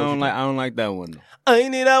 You Yeah, don't but even know I don't like that one. Though. I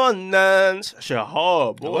need that one dance. Shit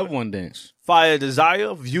hard, I love boy. One Dance. Fire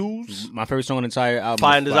Desire, Views, My favorite song on the entire album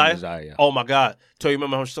Fire is and Desire. Yeah. Oh my God. Tell you,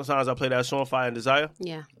 remember how sometimes I play that song, Fire and Desire?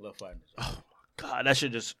 Yeah. I love Fire and Desire. God, that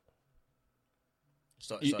shit just.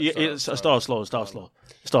 Start Start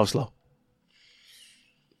slow.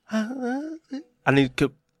 I need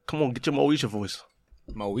to. Come on, get your Moesha voice.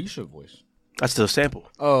 Moesha voice. That's the sample.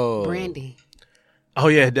 Oh, Brandy. Oh,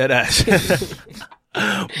 yeah, dead ass.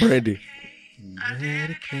 Brandy.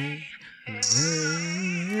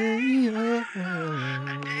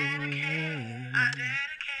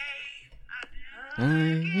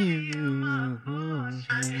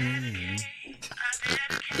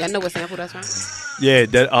 Y'all know what sample that's from? Yeah,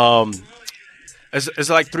 it's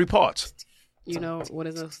like 3 parts. You know what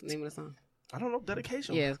is the name of the song? I don't know,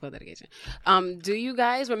 dedication. Yeah, it's called Dedication. Do you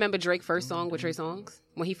guys remember Drake's first song with Trey Songz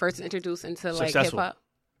when he first introduced into like hip Successful. hop?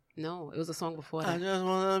 No, it was a song before I that. just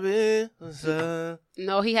wanna be.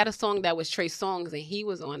 No, he had a song that was Trey Songz and he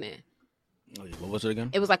was on it. What was it again?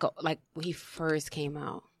 It was like when he first came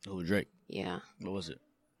out. Oh, Drake. Yeah, What was it?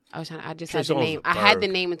 I just Trey had the Songz name. was I had the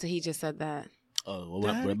Berg. name until he just said that. Oh, what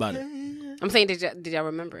about it? I'm saying, did y'all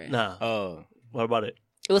remember it? Nah. Oh, What about it?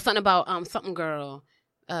 It was something about something girl,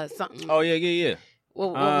 something. oh yeah.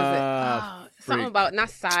 What was it? Ah, Something freak. about not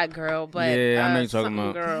side girl, but Yeah, I know you're talking something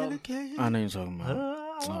about. girl. I know you're talking about.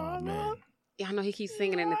 Oh man. Yeah, I know he keeps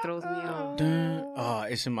singing and it throws me off. Oh,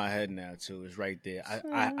 it's in my head now too. It's right there.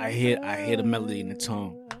 I hear the melody in the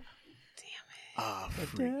tone. Damn it! Ah,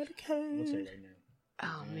 freak. I'm gonna say it right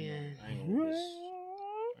now. Oh man! I ain't gonna do this.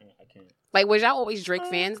 I can't. Like, was y'all always Drake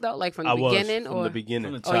fans though? Like from the I was beginning, from or the From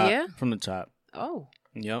beginning. the Oh, top. yeah? From the top. oh,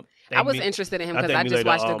 Yep. I was me- interested in him I because think I me just later,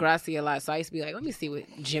 watched Degrassi a lot, so I used to be like, let me see what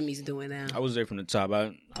Jimmy's doing now. I was there from the top.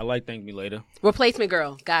 I like Thank Me Later. Replacement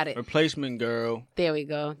Girl, got it. Replacement Girl. There we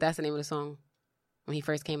go. That's the name of the song when he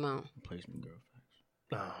first came out. Replacement Girl.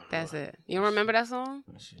 Oh, That's it. You don't remember that song?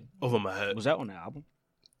 Let's see. over my head. Was that on the album?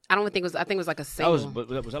 I don't think it was. I think it was like a That single.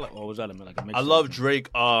 was that like, or was that like a mix? I love Drake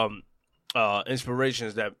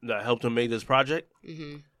inspirations that helped him make this project.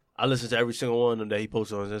 hmm I listened to every single one of them that he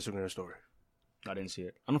posted on his Instagram story. I didn't see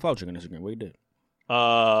it. I don't follow Drake on Instagram. What you did? You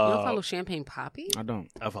don't follow Champagne Poppy? I don't.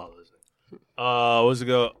 I follow this. What's it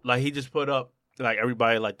go? Like he just put up like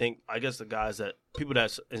everybody I guess the guys that people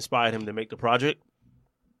that inspired him to make the project.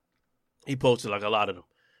 He posted like a lot of them.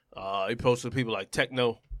 He posted people like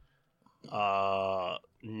Techno,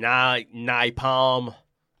 Nye Palm,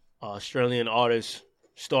 Australian artist,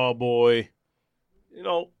 Starboy. You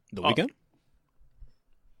know, The Weeknd.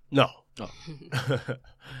 no, Oh.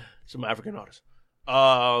 some African artists.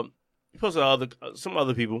 He posted some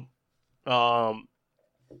other people.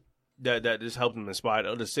 That just helped him inspire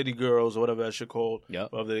other City Girls or whatever that shit called.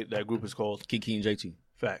 Yep. Whatever that group is called. Kiki and JT.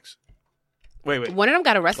 Facts. Wait. One of them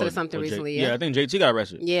got arrested Oh, or something oh, recently. Yeah, Yeah, I think JT got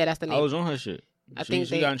arrested. yeah, that's the name. I was on her shit. I she, think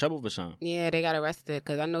she they- got in trouble for something. Yeah, they got arrested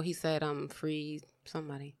because I know he said free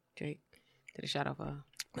somebody. Drake did a shout out for her.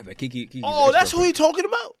 But Kiki. Oh, that's who he talking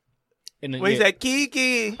about. And When he said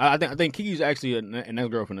Kiki. I think Kiki's actually an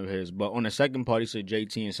ex-girlfriend of his, but on the second part he said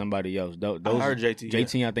JT and somebody else. Those I heard JT. yeah.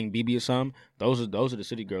 JT, I think BB or something. Those are the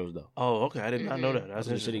City Girls though. Oh, okay. I did not know that. That's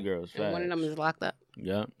Those are the City interesting. Girls. And one of them Facts. is locked up.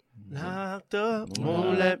 Yeah. Locked up,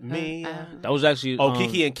 won't let me. That was actually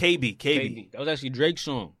Kiki and KB. KB. That was actually Drake's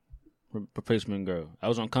song. Replacement Girl. I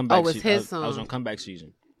was on comeback. Oh, it was his I was song. on comeback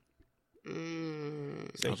season.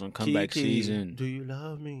 Mm. I was on comeback Kiki, season. Do you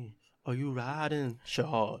love me? Are you riding?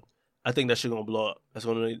 Shahad. I think that shit gonna blow up. That's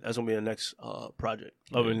gonna be the next project.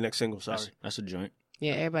 I mean, the next single. Sorry. That's a joint.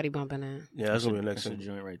 Yeah, everybody bumping that. Yeah, that's gonna be the next That's a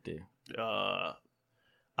single. joint right there.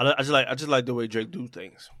 I just like the way Drake do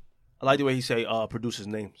things. I like the way he say producers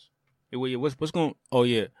names. Hey, wait, what's going? Oh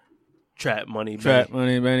yeah, Trap Money. Trap Benny.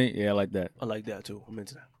 Money, Benny. Yeah, I like that. I like that too. I'm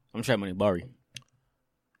into that. I'm Trap Money, Barry.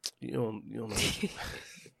 You don't know.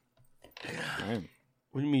 Damn.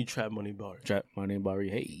 What do you mean Trap Money Bar? Trap Money, Barry.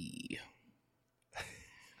 Hey.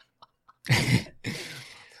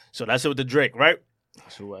 So that's it with the Drake, right?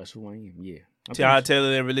 That's who I am. Yeah. Tiana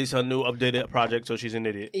Taylor didn't release her new updated project, so she's an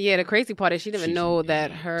idiot. Yeah, the crazy part is she didn't even She's know an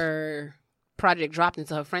that her project dropped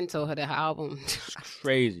until her friend told her that her album. It's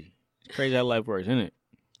crazy. It's crazy how life works, isn't it?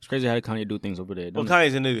 It's crazy how Kanye do things over there. Well,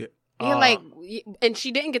 Kanye's an idiot. Yeah, and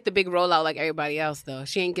she didn't get the big rollout like everybody else though.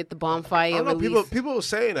 She didn't get the bonfire I don't know, release. people were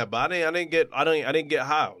saying that, but I didn't get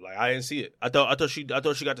how. Like I didn't see it. I thought she got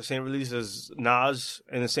the same release as Nas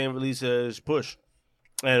and the same release as Push.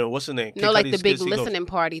 And what's the name? No, Kid like Cudi's the big Kid Seagulls. listening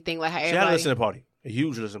party thing, like how She had a everybody. listening party, a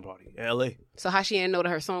huge listening party in L.A. So how she didn't know that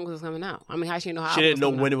her song was coming out? I mean, how she didn't know how She didn't know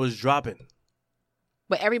when it was dropping.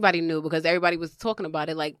 But everybody knew because everybody was talking about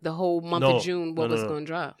it like the whole month of June what was going to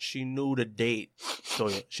drop. She knew the date, so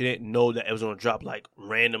she didn't know that it was going to drop like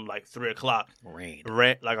random, like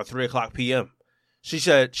 3:00, like a 3:00 p.m. She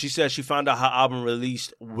said she found out her album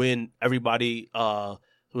released when everybody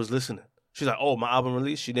was listening. She's like, "Oh, my album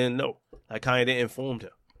released." She didn't know. Like Kanye didn't inform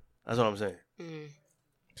her. That's what I'm saying.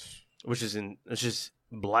 Which is it's just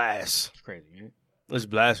blast. It's crazy, man. It's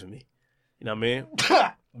blasphemy. You know what I mean?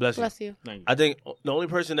 Bless you. Bless you. Thank you. I think the only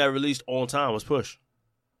person that released on time was Push.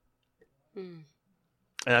 And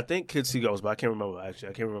I think Kid Seagulls, but I can't remember actually.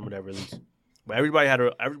 I can't remember that release. But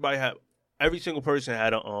every single person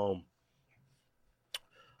had a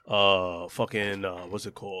what's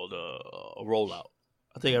it called? A rollout.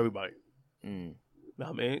 I think everybody. You know what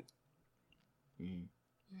I mean?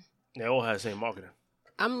 They all had the same marketing.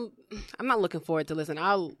 I'm not looking forward to listen.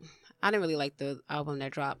 I didn't really like the album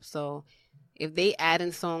that dropped, so if they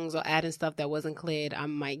adding songs or adding stuff that wasn't cleared, I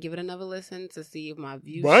might give it another listen to see if my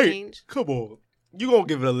views change. Come on. You gonna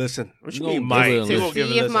give it a listen. What you mean, gonna Mike? give it a You listen. gonna To give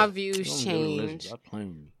it see a if my listen. views change. Stop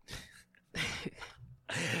playing with me.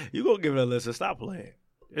 You gonna give it a listen. Stop playing.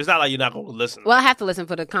 It's not like you're not gonna listen. Well, I have to listen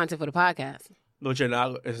for the content for the podcast. But you're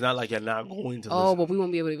not. It's not like you're not going to Oh, listen. but we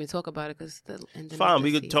won't be able to even talk about it because the ending. Fine,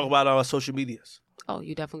 we could talk about it on our social medias. Oh,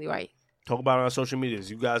 you're definitely right. Talk about it on our social medias.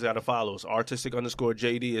 You guys got to follow us.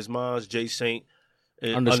 Artistic_JD is mine. J Saint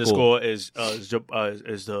underscore is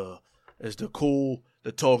the cool.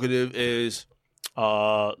 The talkative is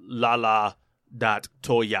Lala.Toya.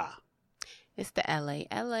 It's the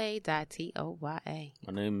LA.TOYA.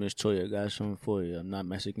 My name is Toya. I got something for you. I'm not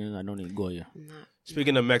Mexican. I don't need Goya. I'm not.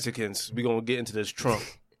 Speaking of Mexicans, we're gonna get into this Trump.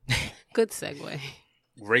 Good segue.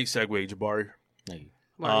 Great segue, Jabari. Thank you.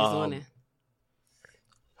 Marty's on it.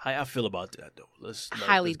 How y'all feel about that though? Let's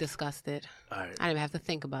Highly disgusted. All right. I didn't even have to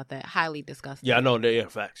think about that. Highly disgusted. Yeah, I know. Yeah,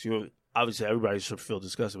 facts. Obviously, everybody should feel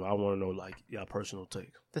disgusted, but I want to know like y'all personal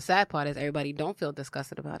take. The sad part is everybody don't feel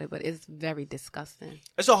disgusted about it, but it's very disgusting.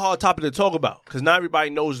 It's a hard topic to talk about because not everybody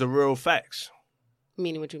knows the real facts.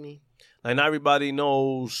 Meaning what you mean? Like not everybody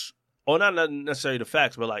knows, or not necessarily the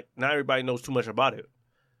facts, but like not everybody knows too much about it.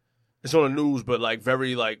 It's on the news, but like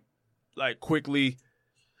very like quickly,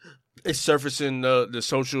 it's surfacing the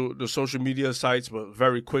social media sites, but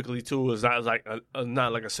very quickly too. It's not like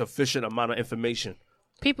not like a sufficient amount of information.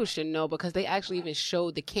 People should know because they actually even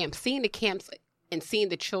showed the camps. Seeing the camps and seeing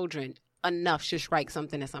the children enough should strike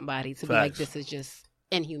something at somebody to be like, this is just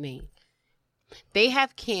inhumane. They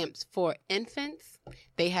have camps for infants.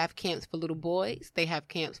 They have camps for little boys. They have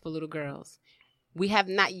camps for little girls. We have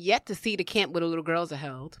not yet to see the camp where the little girls are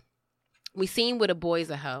held. We've seen where the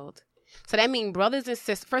boys are held. So that means brothers and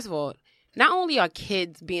sisters, first of all, not only are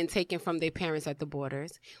kids being taken from their parents at the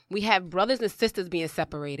borders, we have brothers and sisters being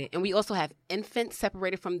separated. And we also have infants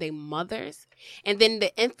separated from their mothers. And then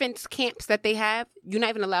the infants camps that they have, you're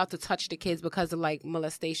not even allowed to touch the kids because of like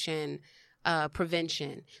molestation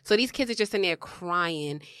prevention. So these kids are just in there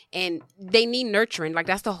crying and they need nurturing. Like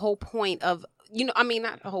that's the whole point of,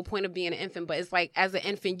 not the whole point of being an infant, but it's like as an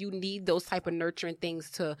infant, you need those type of nurturing things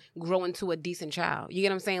to grow into a decent child. You get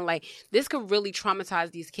what I'm saying? Like this could really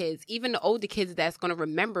traumatize these kids, even the older kids that's going to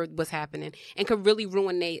remember what's happening and could really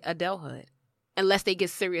ruin their adulthood unless they get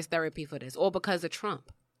serious therapy for this or because of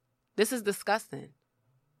Trump. This is disgusting.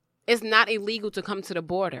 It's not illegal to come to the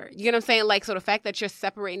border. You get what I'm saying? Like, so the fact that you're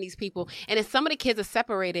separating these people and then some of the kids are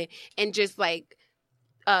separated and just like,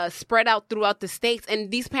 spread out throughout the states,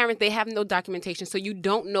 and these parents, they have no documentation, so you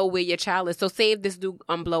don't know where your child is. So say if this dude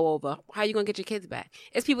blow over, how you gonna get your kids back?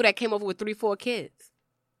 It's people that came over with 3-4 kids.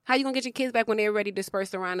 How you gonna get your kids back when they're already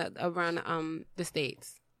dispersed around the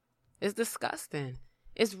states? It's disgusting.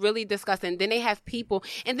 It's really disgusting. Then they have people,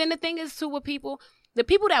 and then the thing is too with people, the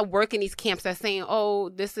people that work in these camps are saying, "Oh,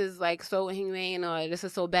 this is like so inhumane, or this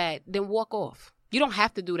is so bad." Then walk off. You don't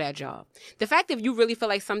have to do that job. The fact if you really feel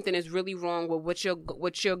like something is really wrong with what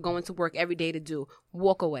you're going to work every day to do,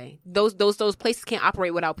 walk away. Those places can't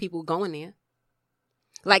operate without people going there.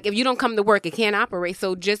 Like if you don't come to work, it can't operate.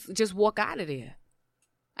 So just walk out of there.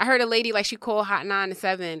 I heard a lady, like, she called Hot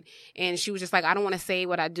 9-7, and she was just like, I don't want to say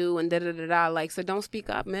what I do, and da-da-da-da. Like, so don't speak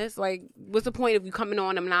up, miss. Like, what's the point of you coming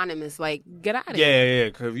on anonymous? Like, get out of here. Yeah.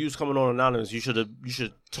 Because if you was coming on anonymous, you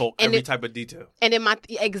should talk every type of detail. And then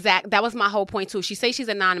that was my whole point, too. She says she's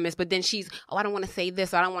anonymous, but then she's, I don't want to say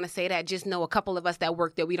this, or I don't want to say that. Just know a couple of us that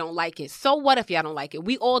work there, we don't like it. So what if y'all don't like it?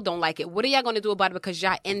 We all don't like it. What are y'all going to do about it because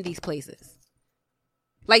y'all in these places?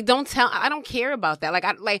 Like, I don't care about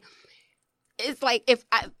that. It's like if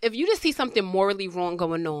you just see something morally wrong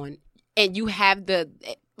going on and you have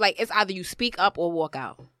it's either you speak up or walk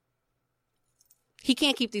out. He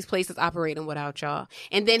can't keep these places operating without y'all.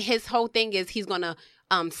 And then his whole thing is he's going to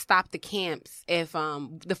stop the camps if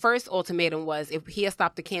the first ultimatum was if he'll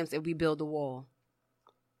stop the camps if we build the wall.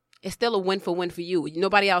 It's still a win for you.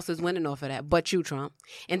 Nobody else is winning off of that but you, Trump.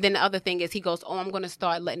 And then the other thing is he goes, I'm going to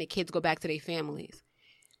start letting the kids go back to their families.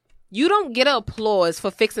 You don't get an applause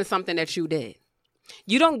for fixing something that you did.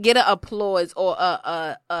 You don't get an applause or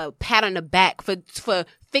a pat on the back for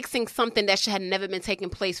fixing something that should have never been taking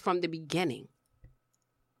place from the beginning.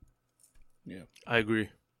 Yeah, I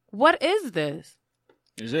agree. What is this?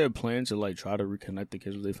 Is there a plan to try to reconnect the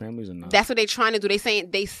kids with their families or not? That's what they're trying to do.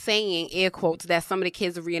 They saying air quotes that some of the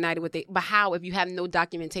kids are reunited with but how if you have no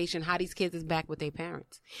documentation how these kids is back with their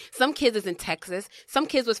parents? Some kids is in Texas. Some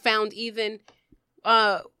kids was found even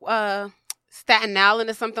Staten Island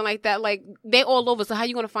or something like that. Like, they all over. So how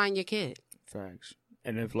you gonna find your kid? Facts.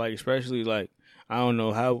 And if especially I don't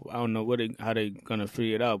know how they gonna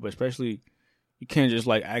figure it out, but especially you can't just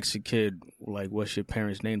ask a kid what's your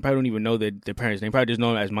parents' name. Probably don't even know their parents' name. Probably just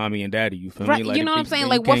know them as mommy and daddy. You feel right. me? You know what I'm saying?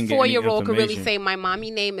 Like, what 4-year-old could really say my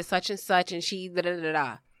mommy name is such and such and she da da da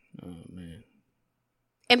da. Oh man.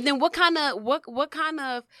 And then what kind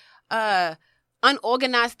of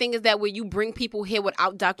unorganized thing is that where you bring people here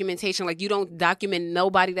without documentation? Like, you don't document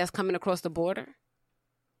nobody that's coming across the border?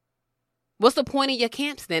 What's the point of your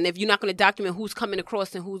camps then if you're not going to document who's coming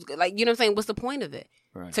across and who's, you know what I'm saying? What's the point of it?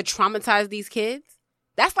 Right. To traumatize these kids?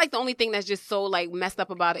 That's the only thing that's just so messed up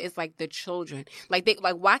about it is the children.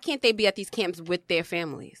 Why can't they be at these camps with their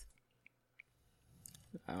families?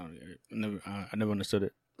 I never understood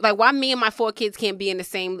it. Why me and my 4 kids can't be in the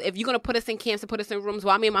same... If you're going to put us in camps and put us in rooms,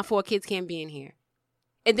 why me and my 4 kids can't be in here?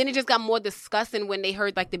 And then it just got more disgusting when they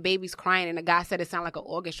heard, the babies crying and the guy said it sounded like an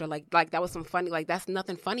orchestra. Like that was some funny... that's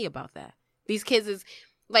nothing funny about that. These kids is...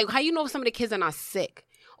 how you know some of the kids are not sick?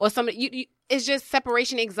 Or some... it's just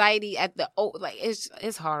separation anxiety at the...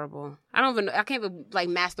 it's horrible. I can't even,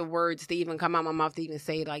 master words to even come out my mouth to even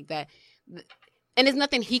say it like that. And there's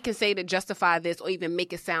nothing he can say to justify this or even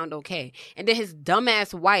make it sound okay. And then his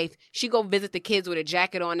dumbass wife, she go visit the kids with a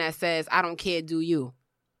jacket on that says, I don't care, do you?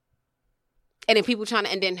 And then people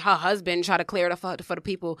and then her husband try to clear it up for the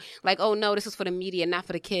people. Oh no, this is for the media, not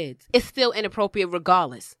for the kids. It's still inappropriate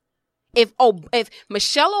regardless. If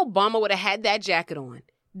Michelle Obama would have had that jacket on,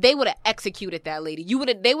 they would have executed that lady. You would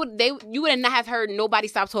have not have heard nobody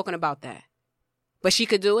stop talking about that. But she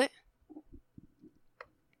could do it.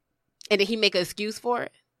 And did he make an excuse for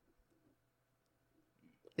it?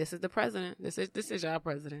 This is the president. This is your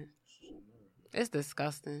president. It's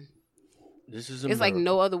disgusting. This is America. It's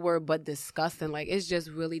no other word but disgusting. It's just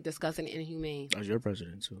really disgusting and inhumane. That's your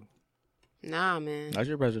president too. Nah, man. That's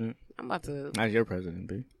your president. I'm about to. That's your president,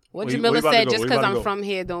 B. What Jamila said, just because I'm from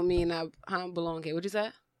here don't mean I don't belong here. What'd you say?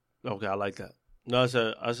 Okay, I like that. No, I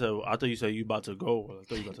thought you said you about to go. I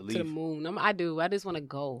thought you about to leave. To the moon. I do. I just want to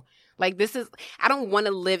go. I don't want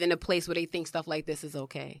to live in a place where they think stuff like this is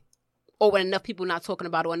okay. Or when enough people not talking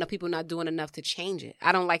about it or enough people not doing enough to change it.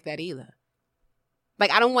 I don't like that either.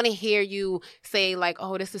 I don't want to hear you say,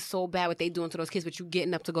 oh, this is so bad what they doing to those kids, but you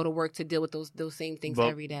getting up to go to work to deal with those same things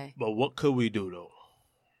every day. But what could we do, though?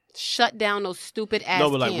 Shut down those stupid ass No,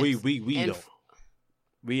 but camps. we don't.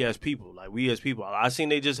 We as people. I seen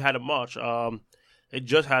they just had a march. They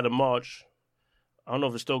just had a march. I don't know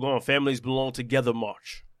if it's still going. Families Belong Together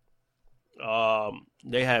march.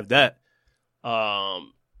 They have that.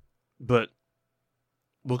 But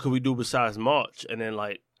what could we do besides march? And then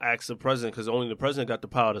ask the president, because only the president got the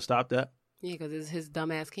power to stop that. Yeah, because it's his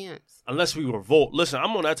dumbass camps. Unless we revolt. Listen,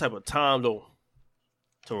 I'm on that type of time though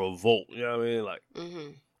to revolt. You know what I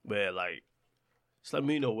mean? Where just let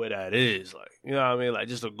me know where that is. You know what I mean?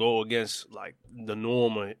 Just to go against the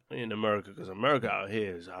norm in America, because America out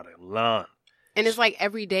here is out of line. And it's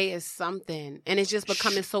every day is something, and it's just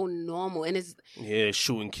becoming so normal. And it's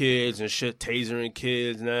shooting kids and shit, tasering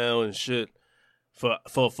kids now and shit for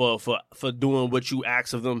doing what you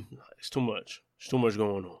ask of them. It's too much. It's too much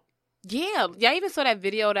going on. Yeah, I even saw that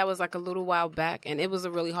video that was a little while back, and it was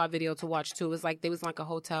a really hard video to watch too. It was they was in a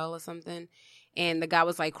hotel or something, and the guy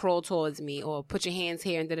was like, crawl towards me or put your hands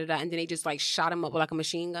here and da-da-da, and then they just like shot him up with like a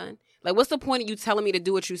machine gun. Like, what's the point of you telling me to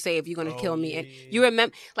do what you say if you're going to kill me? And you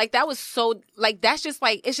remember, like, that was so, like, that's just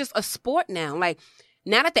like, it's just a sport now. Like,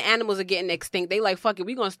 now that the animals are getting extinct, they like, fuck it,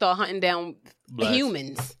 we're going to start hunting down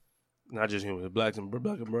humans. Not just humans, black and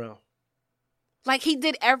brown. Like, he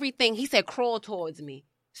did everything. He said, crawl towards me.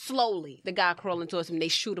 Slowly, the guy crawling towards him, they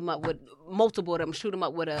shoot him up with, multiple of them shoot him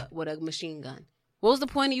up with a machine gun. What was the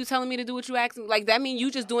point of you telling me to do what you asked me? Like, that mean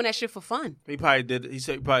you just doing that shit for fun. He probably did. He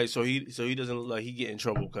said probably so he doesn't look like he get in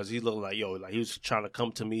trouble because he looked like he was trying to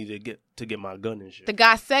come to me to get my gun and shit. The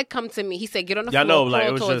guy said, "Come to me." He said, "Get on the floor." Yeah, I know. Like, crawl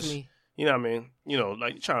it was towards just me. you know what I mean. You know,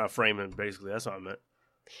 like trying to frame him basically. That's what I meant.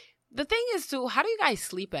 The thing is, too, how do you guys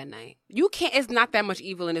sleep at night? You can't. It's not that much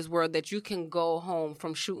evil in this world that you can go home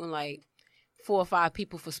from shooting like 4 or 5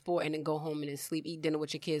 people for sport and then go home and then sleep, eat dinner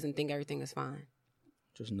with your kids, and think everything is fine.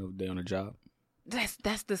 Just another day on the job.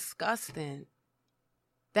 That's disgusting.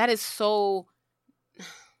 That is so.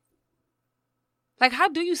 Like, how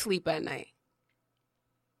do you sleep at night?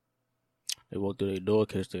 They walk through their door,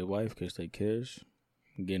 kiss their wife, kiss their kids,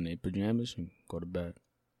 get in their pajamas, and go to bed.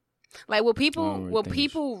 Like, will Things.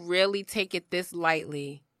 people really take it this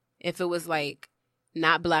lightly if it was like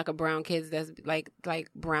not black or brown kids that's like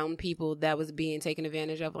brown people that was being taken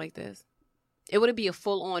advantage of like this? It would be a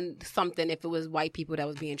full on something if it was white people that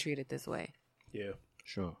was being treated this way. Yeah,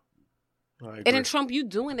 Sure. And then Trump, you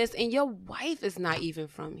doing this, and your wife is not even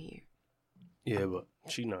from here. Yeah, but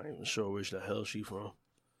she not even sure which the hell she from.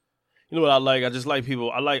 You know what I like? I just like people.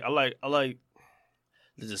 I like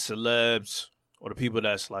the celebs or the people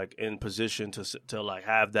that's like in position to like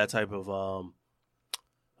have that type of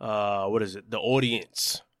what is it? The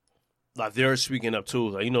audience. Like they're speaking up too.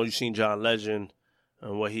 Like, you know, you seen John Legend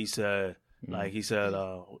and what he said. Like he said,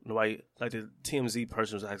 nobody, like the TMZ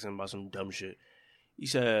person was asking about some dumb shit. He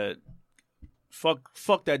said,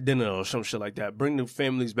 "Fuck that dinner" or some shit like that. Bring the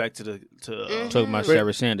families back to Talking about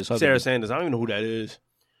Sarah Sanders. Sarah Sanders. I don't even know who that is.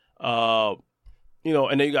 You know,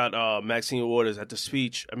 and then you got Maxine Waters at the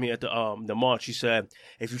speech. I mean, at the march. She said,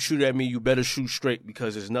 "If you shoot at me, you better shoot straight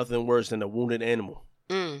because there's nothing worse than a wounded animal."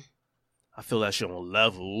 I feel that shit on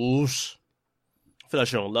levels.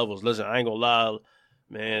 Listen, I ain't gonna lie,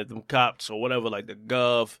 man. Them cops or whatever, like the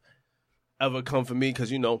gov, ever come for me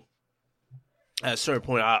because, you know, at a certain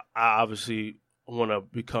point, I obviously want to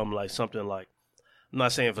become like something like, I'm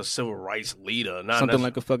not saying for civil rights leader, not Something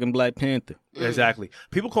like a fucking Black Panther. Exactly.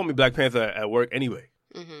 People call me Black Panther at work anyway.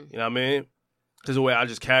 You know what I mean? Because the way I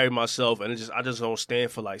just carry myself, and I just don't stand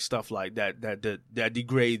for like stuff like that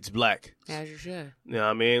degrades black. As you should. You know what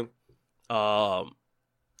I mean?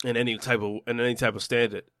 In any type of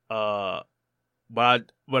standard. But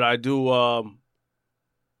I do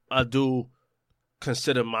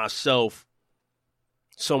consider myself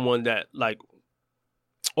someone that like,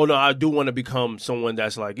 oh no, I do want to become someone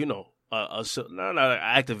that's like, you know, not an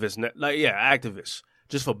activist, activist,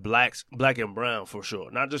 just for black and brown for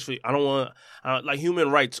sure. Not just for, I don't want like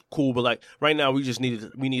human rights, cool, but like right now we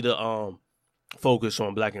need to focus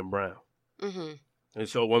on black and brown. And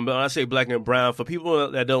so when I say black and brown, for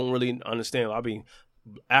people that don't really understand, I mean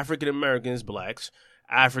African Americans, blacks,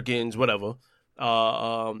 Africans, whatever,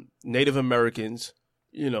 Native Americans,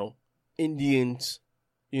 you know, Indians,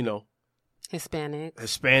 you know,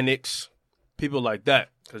 Hispanics, people like that,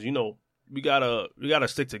 because you know we gotta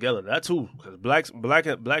stick together. That too, because black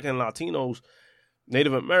and Latinos,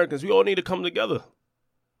 Native Americans, we all need to come together.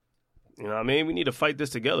 You know what I mean? We need to fight this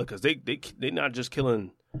together because they not just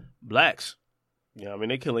killing blacks. You know what I mean?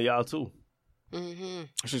 They killing y'all too.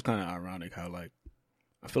 It's just kind of ironic how, like,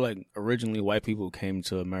 I feel like originally white people came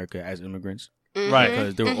to America as immigrants, Right?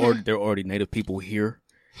 because there were already native people here.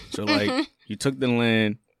 So like, you took the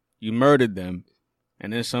land, you murdered them,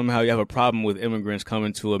 and then somehow you have a problem with immigrants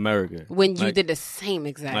coming to America. When you did the same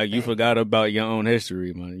exact like thing. you forgot about your own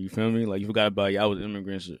history, man. You feel me? Like you forgot about y'all was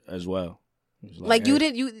immigrants as well. Like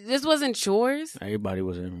this wasn't yours. Everybody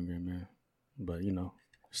was an immigrant, man. But you know,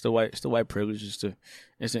 it's the white privilege. It's an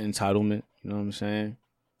entitlement. You know what I'm saying?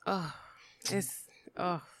 It's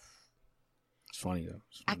funny though.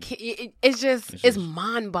 I can't. It's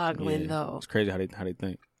mind-boggling though. It's crazy how they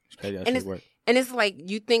think. It's crazy how it works. And it's like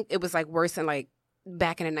you think it was like worse than like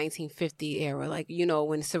back in the 1950 era, like, you know,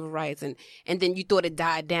 when civil rights and then you thought it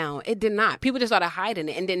died down. It did not. People just started hiding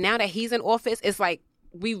it. And then now that he's in office, it's like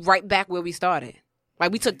we right back where we started.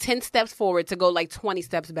 Like we took 10 steps forward to go like 20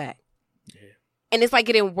 steps back. Yeah. And it's like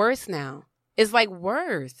getting worse now. It's like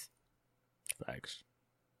worse. Facts.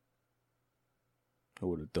 I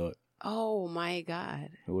would have thought. Oh my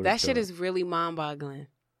God. That shit is really mind-boggling.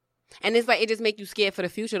 And it's like it just make you scared for the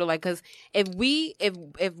future though. Like, cause if we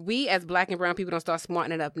as black and brown people don't start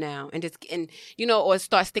smartening up now or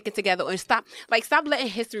start sticking together and stop letting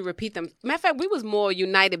history repeat them. Matter of fact, we was more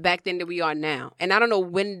united back then than we are now. And I don't know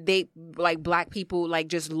when black people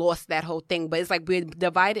just lost that whole thing, but it's like we're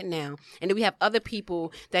divided now. And then we have other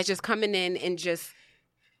people that's just coming in and just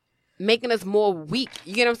making us more weak.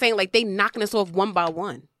 You get what I'm saying? Like they knocking us off 1 by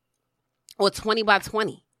 1 or 20 by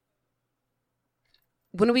 20.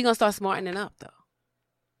 When are we going to start smartening up, though?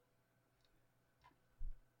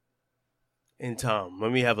 In time,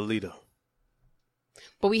 when we have a leader.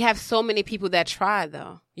 But we have so many people that try,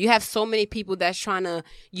 though. You have so many people that's trying to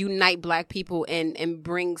unite black people and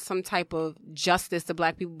bring some type of justice to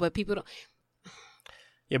black people, but people don't.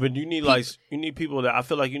 Yeah, but you need people that I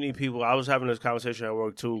feel like you need people. I was having this conversation at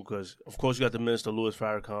work too, because of course you got the minister Louis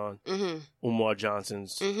Farrakhan, Umar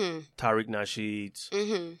Johnson's, Tariq Nasheed's,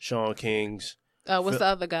 Sean King's. What's the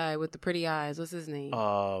other guy with the pretty eyes? What's his name? I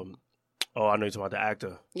know you're talking about the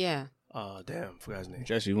actor. Yeah. Damn, forgot his name.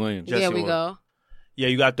 Jesse Williams. There we go. Yeah,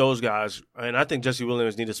 you got those guys, and I think Jesse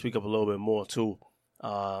Williams need to speak up a little bit more too,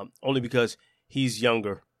 only because he's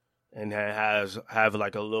younger and have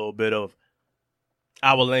like a little bit of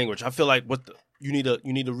our language. I feel like you need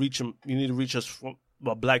to reach him. You need to reach us from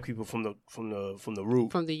black people from the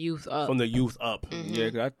root, from the youth up. Mm-hmm.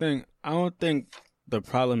 Yeah, I don't think the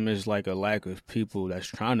problem is like a lack of people that's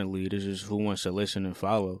trying to lead. It's just who wants to listen and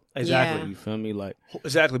follow. Exactly. Yeah. You feel me? Like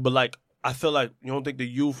exactly, but like I feel like you don't think the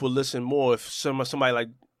youth will listen more if somebody like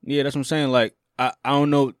that's what I'm saying. Like I don't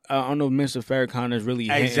know if Mr. Farrakhan is really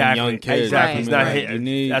hitting young kids. Exactly, Right. he's not Right.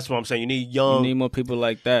 hitting. That's what I'm saying. You need young. You need more people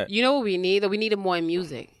like that. You know what we need? We need it more in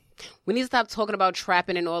music. We need to stop talking about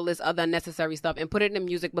trapping and all this other unnecessary stuff and put it in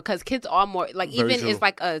music because kids are more like Very even true. it's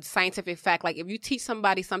like a scientific fact. Like if you teach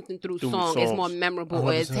somebody something through song, it's more memorable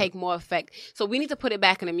or it 100%. take more effect. So we need to put it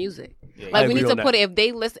back in the music. I Like we agree need to on put that. it if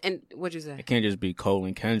they listen. And what'd you say? It can't just be Cole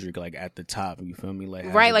and Kendrick like at the top. You feel me? Like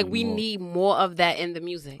Right, have like to be we more. need more of that in the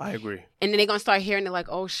music. I agree. And then they're gonna start hearing it like,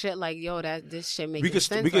 oh shit, like yo, this shit makes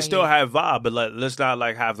sense. We can right still here. have vibe, but like let's not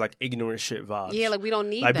like have like ignorant shit vibes. Yeah, like we don't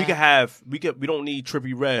need like that. we don't need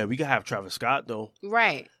Trippie Redd. We could have Travis Scott though.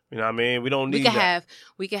 Right. You know what I mean? We don't need We could that.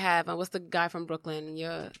 have what's the guy from Brooklyn?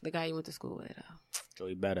 The guy you went to school with.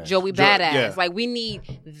 Joey Badass. Joey Badass. yeah. Like we need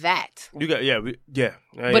that. You got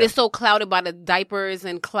But it's so clouded by the diapers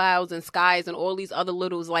and clouds and skies and all these other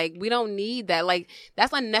littles. Like we don't need that. Like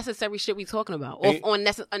that's unnecessary shit we talking about. Or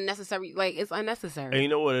unnecessary. Like it's unnecessary. And you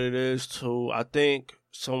know what it is too? I think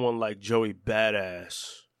someone like Joey Badass,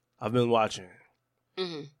 I've been watching.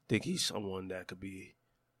 Mm-hmm. Think he's someone that could be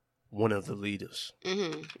one of the leaders.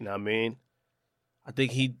 Mm-hmm. You know what I mean? I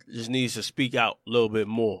think he just needs to speak out a little bit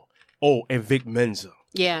more. Oh, and Vic Mensa.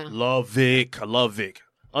 Yeah. Love Vic. I love Vic.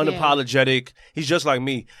 Unapologetic. He's just like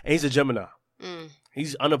me. And he's a Gemini. Mm.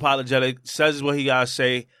 He's unapologetic, says what he got to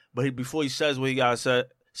say, but before he says what he got to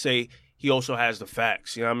say, he also has the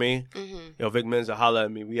facts. You know what I mean? Mm-hmm. Yo, Vic Mensa, holla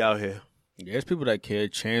at me. We out here. Yeah, there's people that care.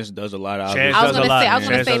 Chance does a lot of Chance I was does a gonna lot, say, man.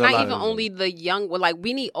 Chance does a not lot. even only the young. Well, like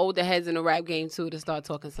we need older heads in the rap game too to start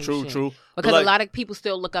talking some shit. True. Because But, a lot of people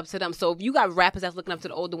still look up to them. So if you got rappers that's looking up to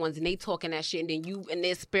the older ones and they talking that shit, and then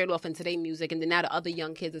they're spared off into their music, and then now the other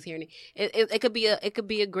young kids is hearing it. It could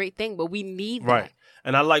be a great thing, but we need Right. that.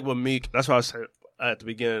 And I like what Meek, that's why I said at the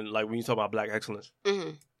beginning, like when you talk about black excellence,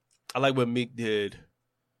 Mm-hmm. I like what Meek did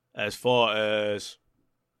as far as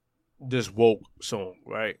this woke song,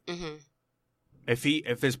 right? Mm-hmm.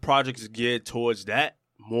 If his project is geared towards that,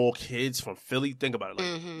 more kids from Philly, think about it.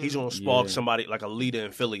 Like Mhm. he's gonna spark Yeah. somebody like a leader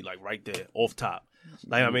in Philly, like right there, off top.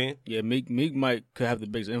 Like I mean, Yeah, Meek could have the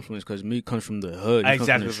biggest influence because Meek comes from the hood. He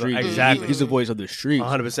Exactly, comes from the street. exactly. He's the voice of the street.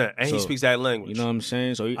 100%, and he So, speaks that language. You know what I'm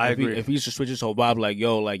saying? So I agree. if he used to switch his whole vibe, like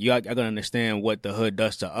yo, like I gotta understand what the hood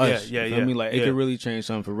does to us. Yeah, you feel yeah, me? Like yeah. it could really change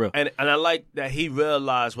something for real. And I like that he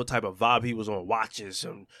realized what type of vibe he was on, watches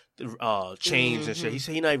and chains and shit. He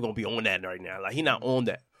said he's not even gonna be on that right now. Like he not on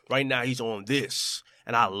that right now. He's on this,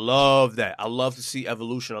 and I love that. I love to see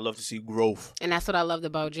evolution. I love to see growth. And that's what I loved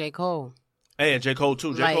about J. Cole. And J. Cole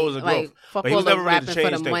too. J. Cole is a growth. Like, fuck But he all was the never ready to rapping for the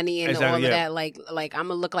change things. money and Exactly, all of yeah. that. Like I'm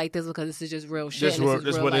gonna look like this because this is just real shit. This and is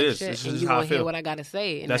this is what real it life is. shit, This and is you how I gonna hear feel. what I gotta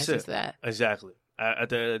say, and That's that's just it. that. Exactly. At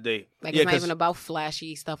the end of the day, Like yeah, it's not 'cause even about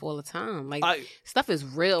flashy stuff all the time. Like I- stuff is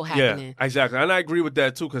real happening. Yeah, exactly. And I agree with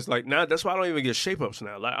that too, because like now that's why I don't even get shape ups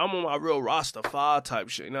now. Like I'm on my real Rastafari type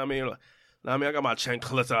shit. You know what I mean? Like, I got my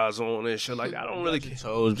chancletas on and shit. Like I don't really care.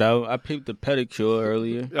 Toes, I peeped the pedicure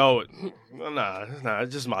earlier. Oh, nah.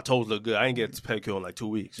 It's just my toes look good. I ain't get the pedicure in like 2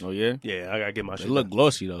 weeks. Oh yeah, Yeah, I gotta get my they shit. look done.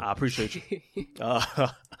 glossy though. I appreciate you.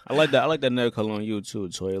 I like that. I like that nail color on you too,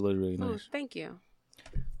 Toy. It looks really Oh, nice. thank you.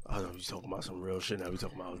 I know you talking about some real shit. Now we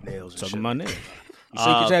talking about nails and Talking shit. about nails. You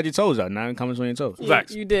said you had your toes out. Now it comes on your toes.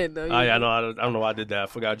 Facts. You did though. I know. I don't know why I did that. I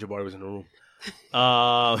forgot Jabari was in the room.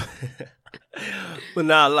 But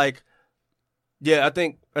now, like, yeah, I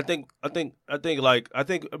think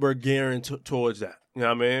we're gearing towards that. You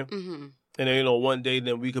know what I mean? Mm-hmm. And then, you know, one day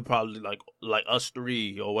then we could probably like us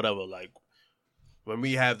three or whatever, like when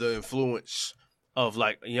we have the influence of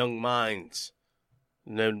like young minds,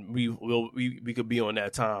 and then we could be on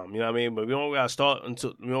that time. You know what I mean? But we don't gotta start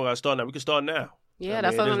now. We can start now. Yeah, I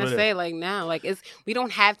that's mean, what I'm it is gonna what say. Like now, like we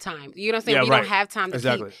don't have time. You know what I'm saying? Yeah, we right. don't have time to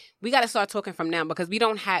Exactly. we got to start talking from now because we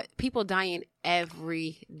don't have people dying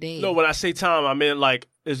every day. No, when I say time, I mean like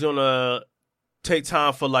it's gonna take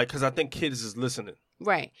time for like because I think kids is listening.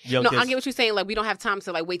 Right. Young No, kids. I get what you're saying. Like we don't have time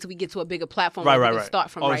to like wait till we get to a bigger platform. Right, where right, we right. can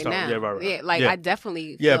start from Oh, right start. now. Yeah, right. Yeah, like Yeah. I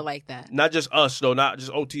definitely Yeah. feel like that. Not just us though, not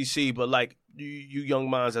just OTC, but like you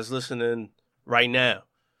young minds that's listening right now.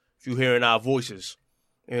 If you hearing our voices,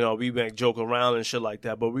 you know, we make joke around and shit like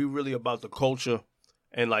that, but we really about the culture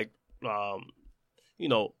and like, you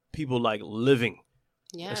know, people like living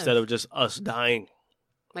Yeah. instead of just us dying.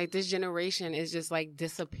 Like this generation is just like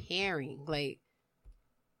disappearing. Like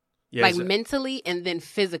Yeah, like it's- mentally and then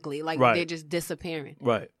physically. Like Right. they're just disappearing.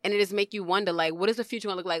 right. And it just make you wonder, like, what is the future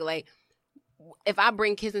gonna look like? Like, if I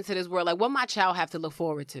bring kids into this world, like, what my child have to look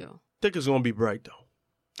forward to? I think it's gonna be bright though.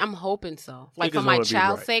 I'm hoping so. Like think for it's my gonna be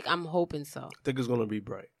child's bright. sake, I'm hoping so. I think it's gonna be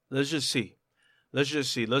bright. Let's just see. Let's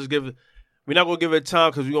give it. We're not gonna give it time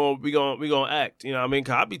because we gonna act. You know what I mean?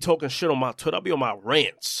 Cause I be talking shit on my Twitter. I be on my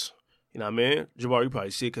rants. You know what I mean? Jabari, you probably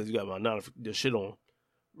see it because you got my the shit on,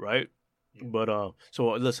 right? But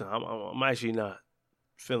so listen, I'm actually not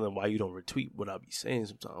feeling why you don't retweet what I be saying.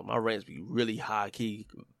 Sometimes my rants be really high key,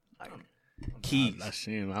 like keys. I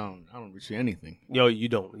see him. I don't reach anything. Yo, you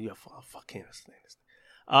don't. Yeah, fuck can't stand this.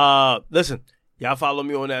 Listen, y'all follow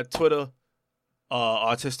me on that Twitter,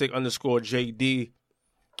 artistic_JD,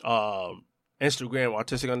 Instagram,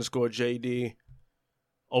 artistic_JD,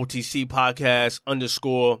 OTC podcast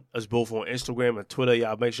 _ us both on Instagram and Twitter.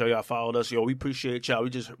 Y'all make sure y'all follow us. Yo, we appreciate y'all. We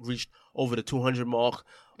just reached over the 200 mark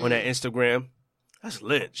on that Instagram. That's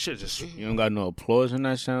lit. Shit just. You don't got no applause in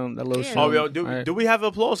that sound. That little Yeah. sound. Oh, yo, do we have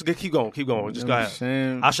applause? Keep going. Just You go know what I'm ahead.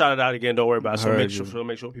 saying? I'll shout it out again. Don't worry about it. So I make heard sure, you.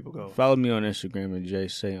 make sure people go. Follow me on Instagram at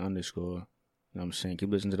JSay_. You know what I'm saying?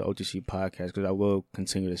 Keep listening to the OTC podcast because I will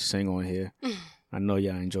continue to sing on here. I know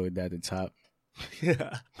y'all enjoyed that at the top.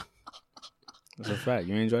 Yeah. That's a fact.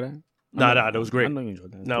 You enjoy that? Nah, that was great. I know you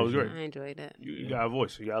enjoyed that. Nah, it was great. I enjoyed it. You got a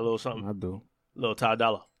voice. You got a little something. I do. Little Ty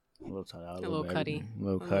Dolla. A little tired. A little Cuddy. A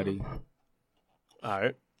little Cuddy. All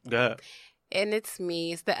right. Go ahead. And it's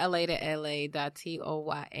me. It's the LA to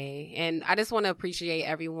LA.TOYA. And I just want to appreciate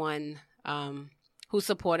everyone who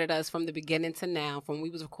supported us from the beginning to now, from we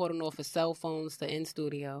was recording off of cell phones to in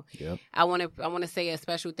studio. Yep. I want to say a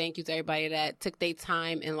special thank you to everybody that took their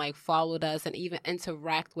time and like followed us and even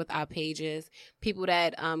interact with our pages. People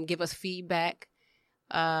that give us feedback.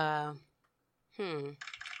 Oh,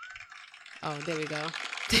 there we go.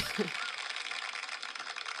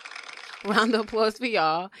 Round of applause for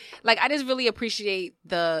y'all. Like I just really appreciate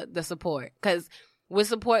the support because with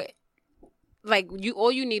support, like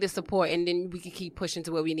all you need is support, and then we can keep pushing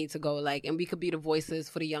to where we need to go. Like, and we could be the voices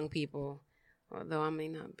for the young people. Although I may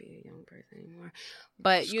not be a young person anymore,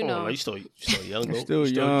 but you know, you still young. You're though. still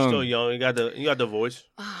You young. still young. You got the voice.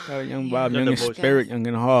 Got a young Yeah. Bob, Got young the in voice. spirit, young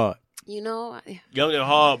in heart. you know, Young and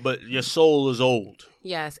hard, but your soul is old.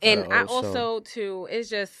 yes, and I also- also too. It's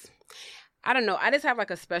just I don't know. I just have like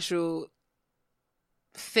a special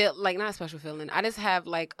feel, like not a special feeling. I just have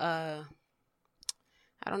like I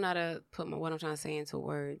don't know how to put what I'm trying to say into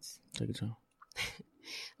words. Take it time.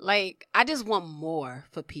 Like I just want more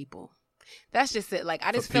for people. That's just it. Like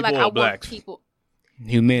I just For feel like people I or want blacks? people,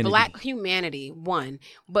 Humanity. black humanity, one,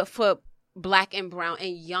 but for black and brown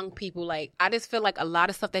and young people, like I just feel like a lot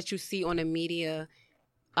of stuff that you see on the media,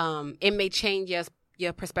 it may change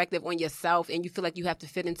your perspective on yourself, and you feel like you have to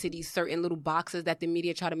fit into these certain little boxes that the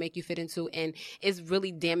media try to make you fit into, and it's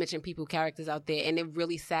really damaging people's characters out there, and it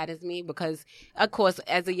really saddens me because, of course,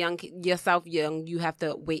 as a young you have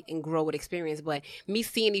to wait and grow with experience, but me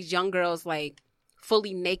seeing these young girls like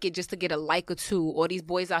fully naked just to get a like or two, or these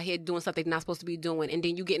boys out here doing stuff they're not supposed to be doing, and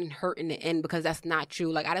then you getting hurt in the end because that's not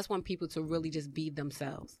true. Like I just want people to really just be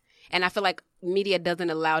themselves. And I feel like media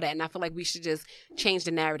doesn't allow that. And I feel like we should just change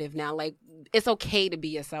the narrative now. Like, it's okay to be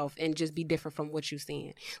yourself and just be different from what you're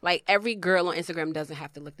seeing. Like, every girl on Instagram doesn't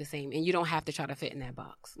have to look the same. And you don't have to try to fit in that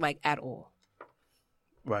box, like, at all.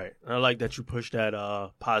 Right. I like that you push that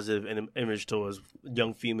positive image towards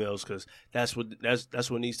young females because that's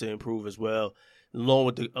what needs to improve as well. along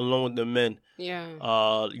with the men.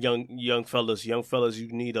 Yeah. Young fellas, you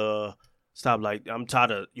need stop. Like, I'm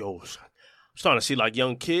tired of I'm starting to see like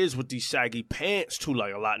young kids with these saggy pants too,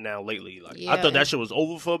 like a lot now lately. Like I thought that shit was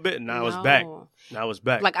over for a bit, and now it's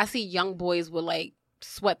back. Like I see young boys with like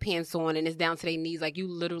sweatpants on and it's down to their knees. Like you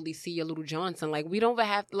literally see your little Johnson. Like we don't even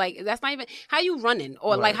have like that's not even how you running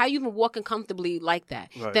or like how you even walking comfortably like that.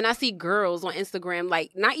 Right. Then I see girls on Instagram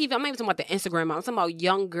like I'm not even talking about the Instagram. I'm talking about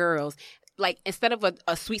young girls. Like instead of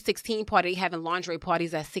a sweet 16 party, having lingerie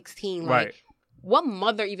parties at 16. Like Right. what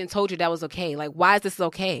mother even told you that was okay? Like why is this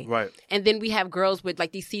okay? Right. And then we have girls with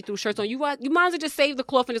like these see-through shirts on. You might as well just save the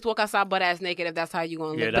cloth and just walk outside butt ass naked if that's how you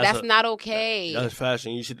gonna live. But that's not okay. That's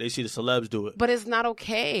fashion. They see the celebs do it. But it's not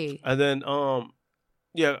okay. And then,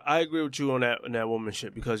 yeah, I agree with you on that woman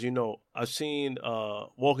shit because I've seen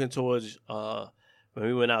walking towards when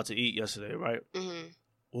we went out to eat yesterday, right? Mm-hmm.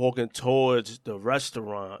 Walking towards the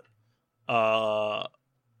restaurant, I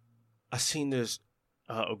seen this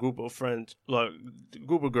a group of friends, like a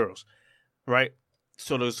group of girls, right?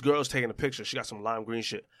 So this girl's taking a picture. She got some lime green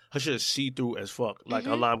shit. Her shit is see through as fuck. Like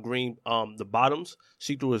her lime green, the bottoms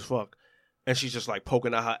see through as fuck. And she's just like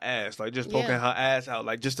poking out her ass, like just poking her ass out,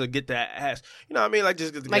 like just to get that ass. You know what I mean? Like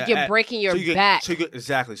just get like that you're ass. breaking your back. back.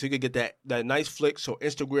 Exactly. So you could get that nice flick. So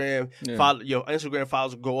Instagram, your Instagram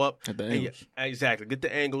files will go up. At the angles. Exactly. Get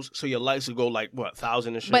the angles so your likes will go like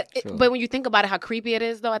 1,000 and shit. But when you think about it, how creepy it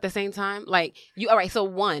is though. At the same time, like all right. So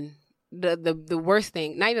the worst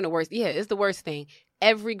thing, not even the worst. Yeah, it's the worst thing.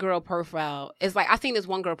 Every girl profile is like I seen this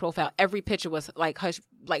one girl profile. Every picture was like her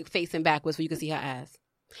like facing backwards so you could see her ass.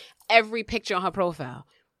 Every picture on her profile.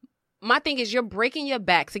 My thing is you're breaking your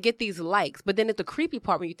back to get these likes, but then it's the creepy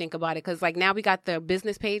part when you think about it because like now we got the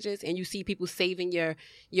business pages and you see people saving your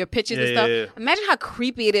pictures and stuff. Yeah. Imagine how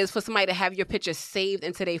creepy it is for somebody to have your picture saved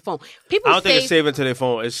into their phone. I don't think it's saved into their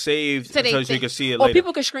phone. It's saved so you can see it later. Or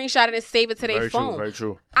people can screenshot it and save it to their phone. Very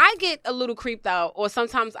true. I get a little creeped out, or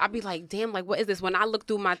sometimes I'll be like, damn, like what is this? When I look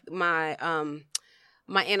through my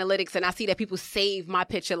analytics and I see that people save my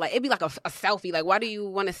picture, like it'd be like a selfie. Like, why do you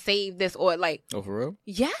want to save this? Or like, oh, for real?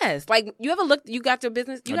 Yes. Like, you ever looked? You got your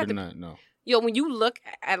business? I did not. No. Yo, when you look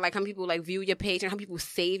at like how people like view your page and how people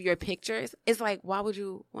save your pictures, it's like, why would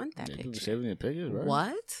you want that picture? People saving their pictures, right?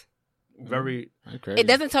 What? Very. It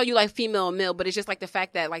doesn't tell you like female or male, but it's just like the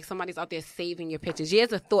fact that like somebody's out there saving your pictures. Yeah,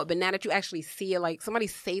 it's a thought, but now that you actually see it, like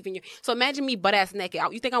somebody's saving your. So imagine me butt ass naked.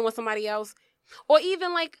 You think I want somebody else, or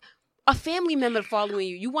even like a family member following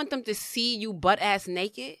you? You want them to see you butt ass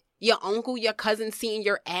naked? Your uncle, your cousin seeing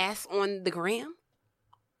your ass on the gram?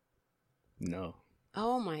 No.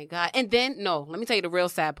 Oh my God. And then, no, let me tell you the real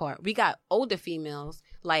sad part. We got older females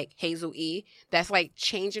like Hazel E. that's like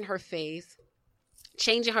changing her face.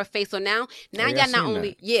 So now y'all not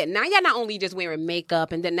only now y'all not only just wearing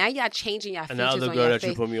makeup, and then now y'all changing y'all features on your face. And now the girl that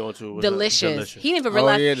you put me on to was Delicious. He didn't even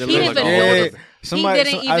realize. He didn't even know. Somebody, he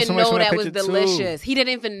didn't even know that was picture delicious. too. He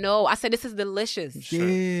didn't even know. I said this is delicious.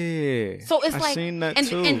 Yeah. So it's like, seen that and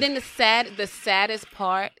too. and then the saddest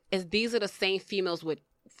part is these are the same females with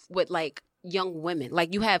like young women.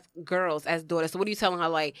 Like you have girls as daughters. So what are you telling her?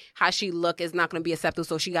 Like how she look is not going to be acceptable.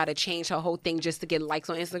 So she got to change her whole thing just to get likes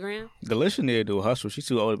on Instagram. Delicious need to do a hustle. She's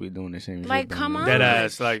too old to be doing the same. Like, come on. That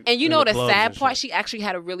ass, like. And you know the sad part? She actually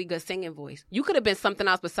had a really good singing voice. You could have been something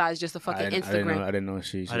else besides just a fucking Instagram. I didn't know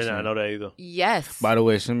she. I did not know that either. Yes. By the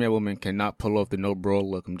way, some of y'all women cannot pull off the no bro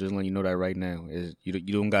look. I'm just letting you know that right now. You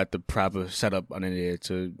don't got the proper setup under there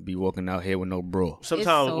to be walking out here with no bro. Sometimes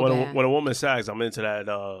so when a woman sags, I'm into that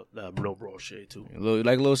no bro shit too.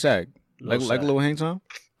 Like a little sag. Like a little hang time.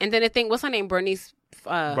 And then the thing, what's her name? Bernice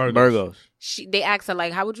Burgos. They asked her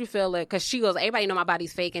like, how would you feel? Because she goes, everybody know my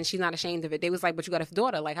body's fake and she's not ashamed of it. They was like, but you got a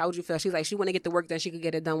daughter. Like, how would you feel? She's like, she want to get the work done. She could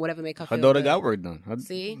get it done. Whatever make her feel. Her daughter good. got work done.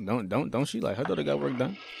 See? Don't she like her daughter got work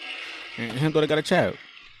done? And her daughter got a child.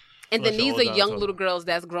 And then these are young little girls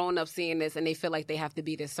that's growing up seeing this and they feel like they have to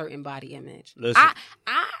be this certain body image. Listen.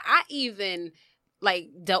 I even like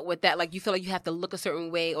dealt with that. Like you feel like you have to look a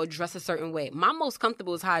certain way or dress a certain way. My most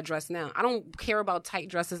comfortable is how I dress now. I don't care about tight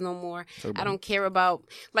dresses no more. I don't care about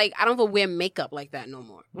I don't even wear makeup like that no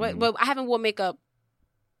more. Mm-hmm. But I haven't worn makeup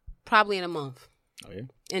probably in a month. Oh yeah.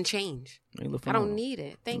 And change. I don't need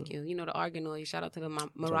it. Thank you. You know the argan oil. Shout out to the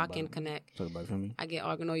Moroccan Connect. Talk about it for me. I get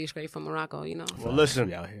argan oil straight from Morocco. You know. Well, listen.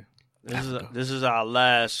 We out here. This is our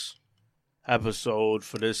last episode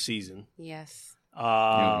for this season. Yes. You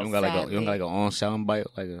don't got like a on sound bite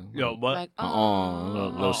like a what? Like, a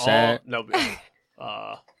little sad. No.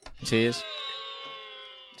 Cheers.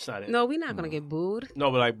 It's not it. No, we're not gonna get booed.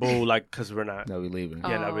 No, but like boo, like because we're not. That we leaving.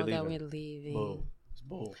 Yeah, that we're That leaving. we're leaving. Boo.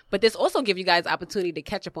 But this also gives you guys opportunity to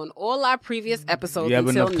catch up on all our previous episodes You have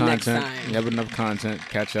until enough next content. time. You have enough content.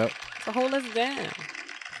 Catch up. So hold us down.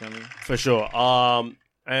 Feel me? For sure.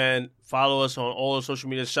 And follow us on all the social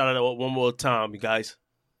media. Shout out one more time, you guys.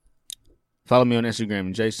 Follow me on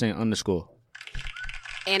Instagram, JSaint_.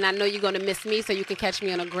 And I know you're going to miss me, so you can catch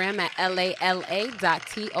me on a gram at LALA.TOYA.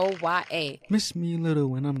 Miss me a little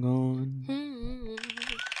when I'm gone.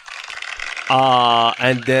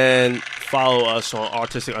 And then follow us on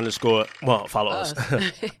artistic_. Well, follow us.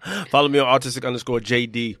 Follow me on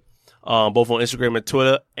artistic_JD. Both on Instagram and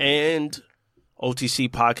Twitter. And OTC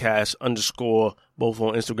podcast _, both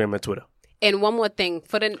on Instagram and Twitter. And one more thing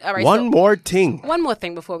for the all right. One more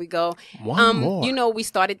thing before we go. One more. You know, we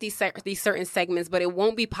started these certain segments, but it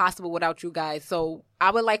won't be possible without you guys. So I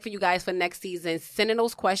would like for you guys for next season, send in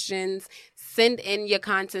those questions, send in your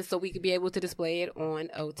content so we could be able to display it on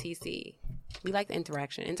OTC. We like the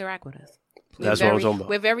interaction. Interact with us. That's what I'm talking about.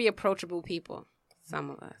 We're very approachable people. Some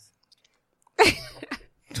of us.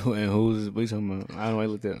 And who's we talking about? I don't know.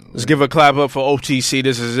 Look at. Let's give a clap up for OTC.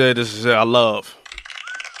 This is it. I love.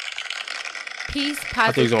 Peace,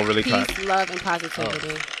 thought he was gonna really clap. peace, love, and positivity.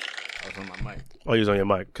 I was on my mic. Oh, you was on your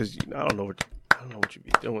mic because I don't know what you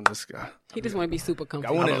be doing. This guy. He just want to be super I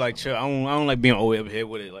comfortable. want to like chill. I don't like being all the way up here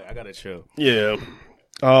with it. Like I gotta chill. Yeah.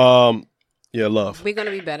 Yeah, love. We're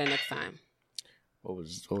gonna be better next time. What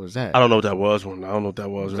was that? I don't know what that was. I don't know what that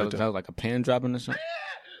was. Was Right that there. like a pan dropping or something?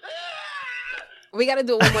 We gotta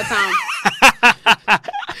do it one more time.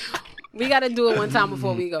 We gotta do it one time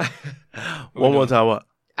before we go. One more time. What?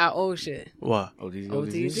 Our old shit. What?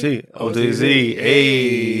 OTZ. See, OTZ.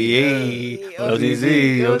 Hey,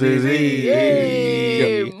 OTZ.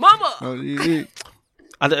 Hey, mama.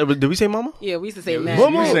 Did we say mama? Yeah, we used to say mad.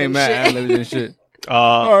 You say and Matt shit. ad-libbing and shit.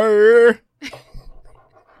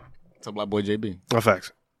 It's a black boy JB.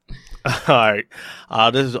 Facts. All right.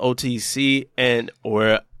 This is OTC, and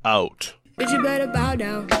we're out. Bitch, you better bow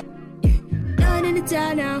down. Yeah. None in the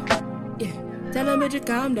town now. Yeah. Tell them bitch to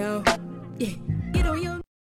calm down. Yeah. Get on your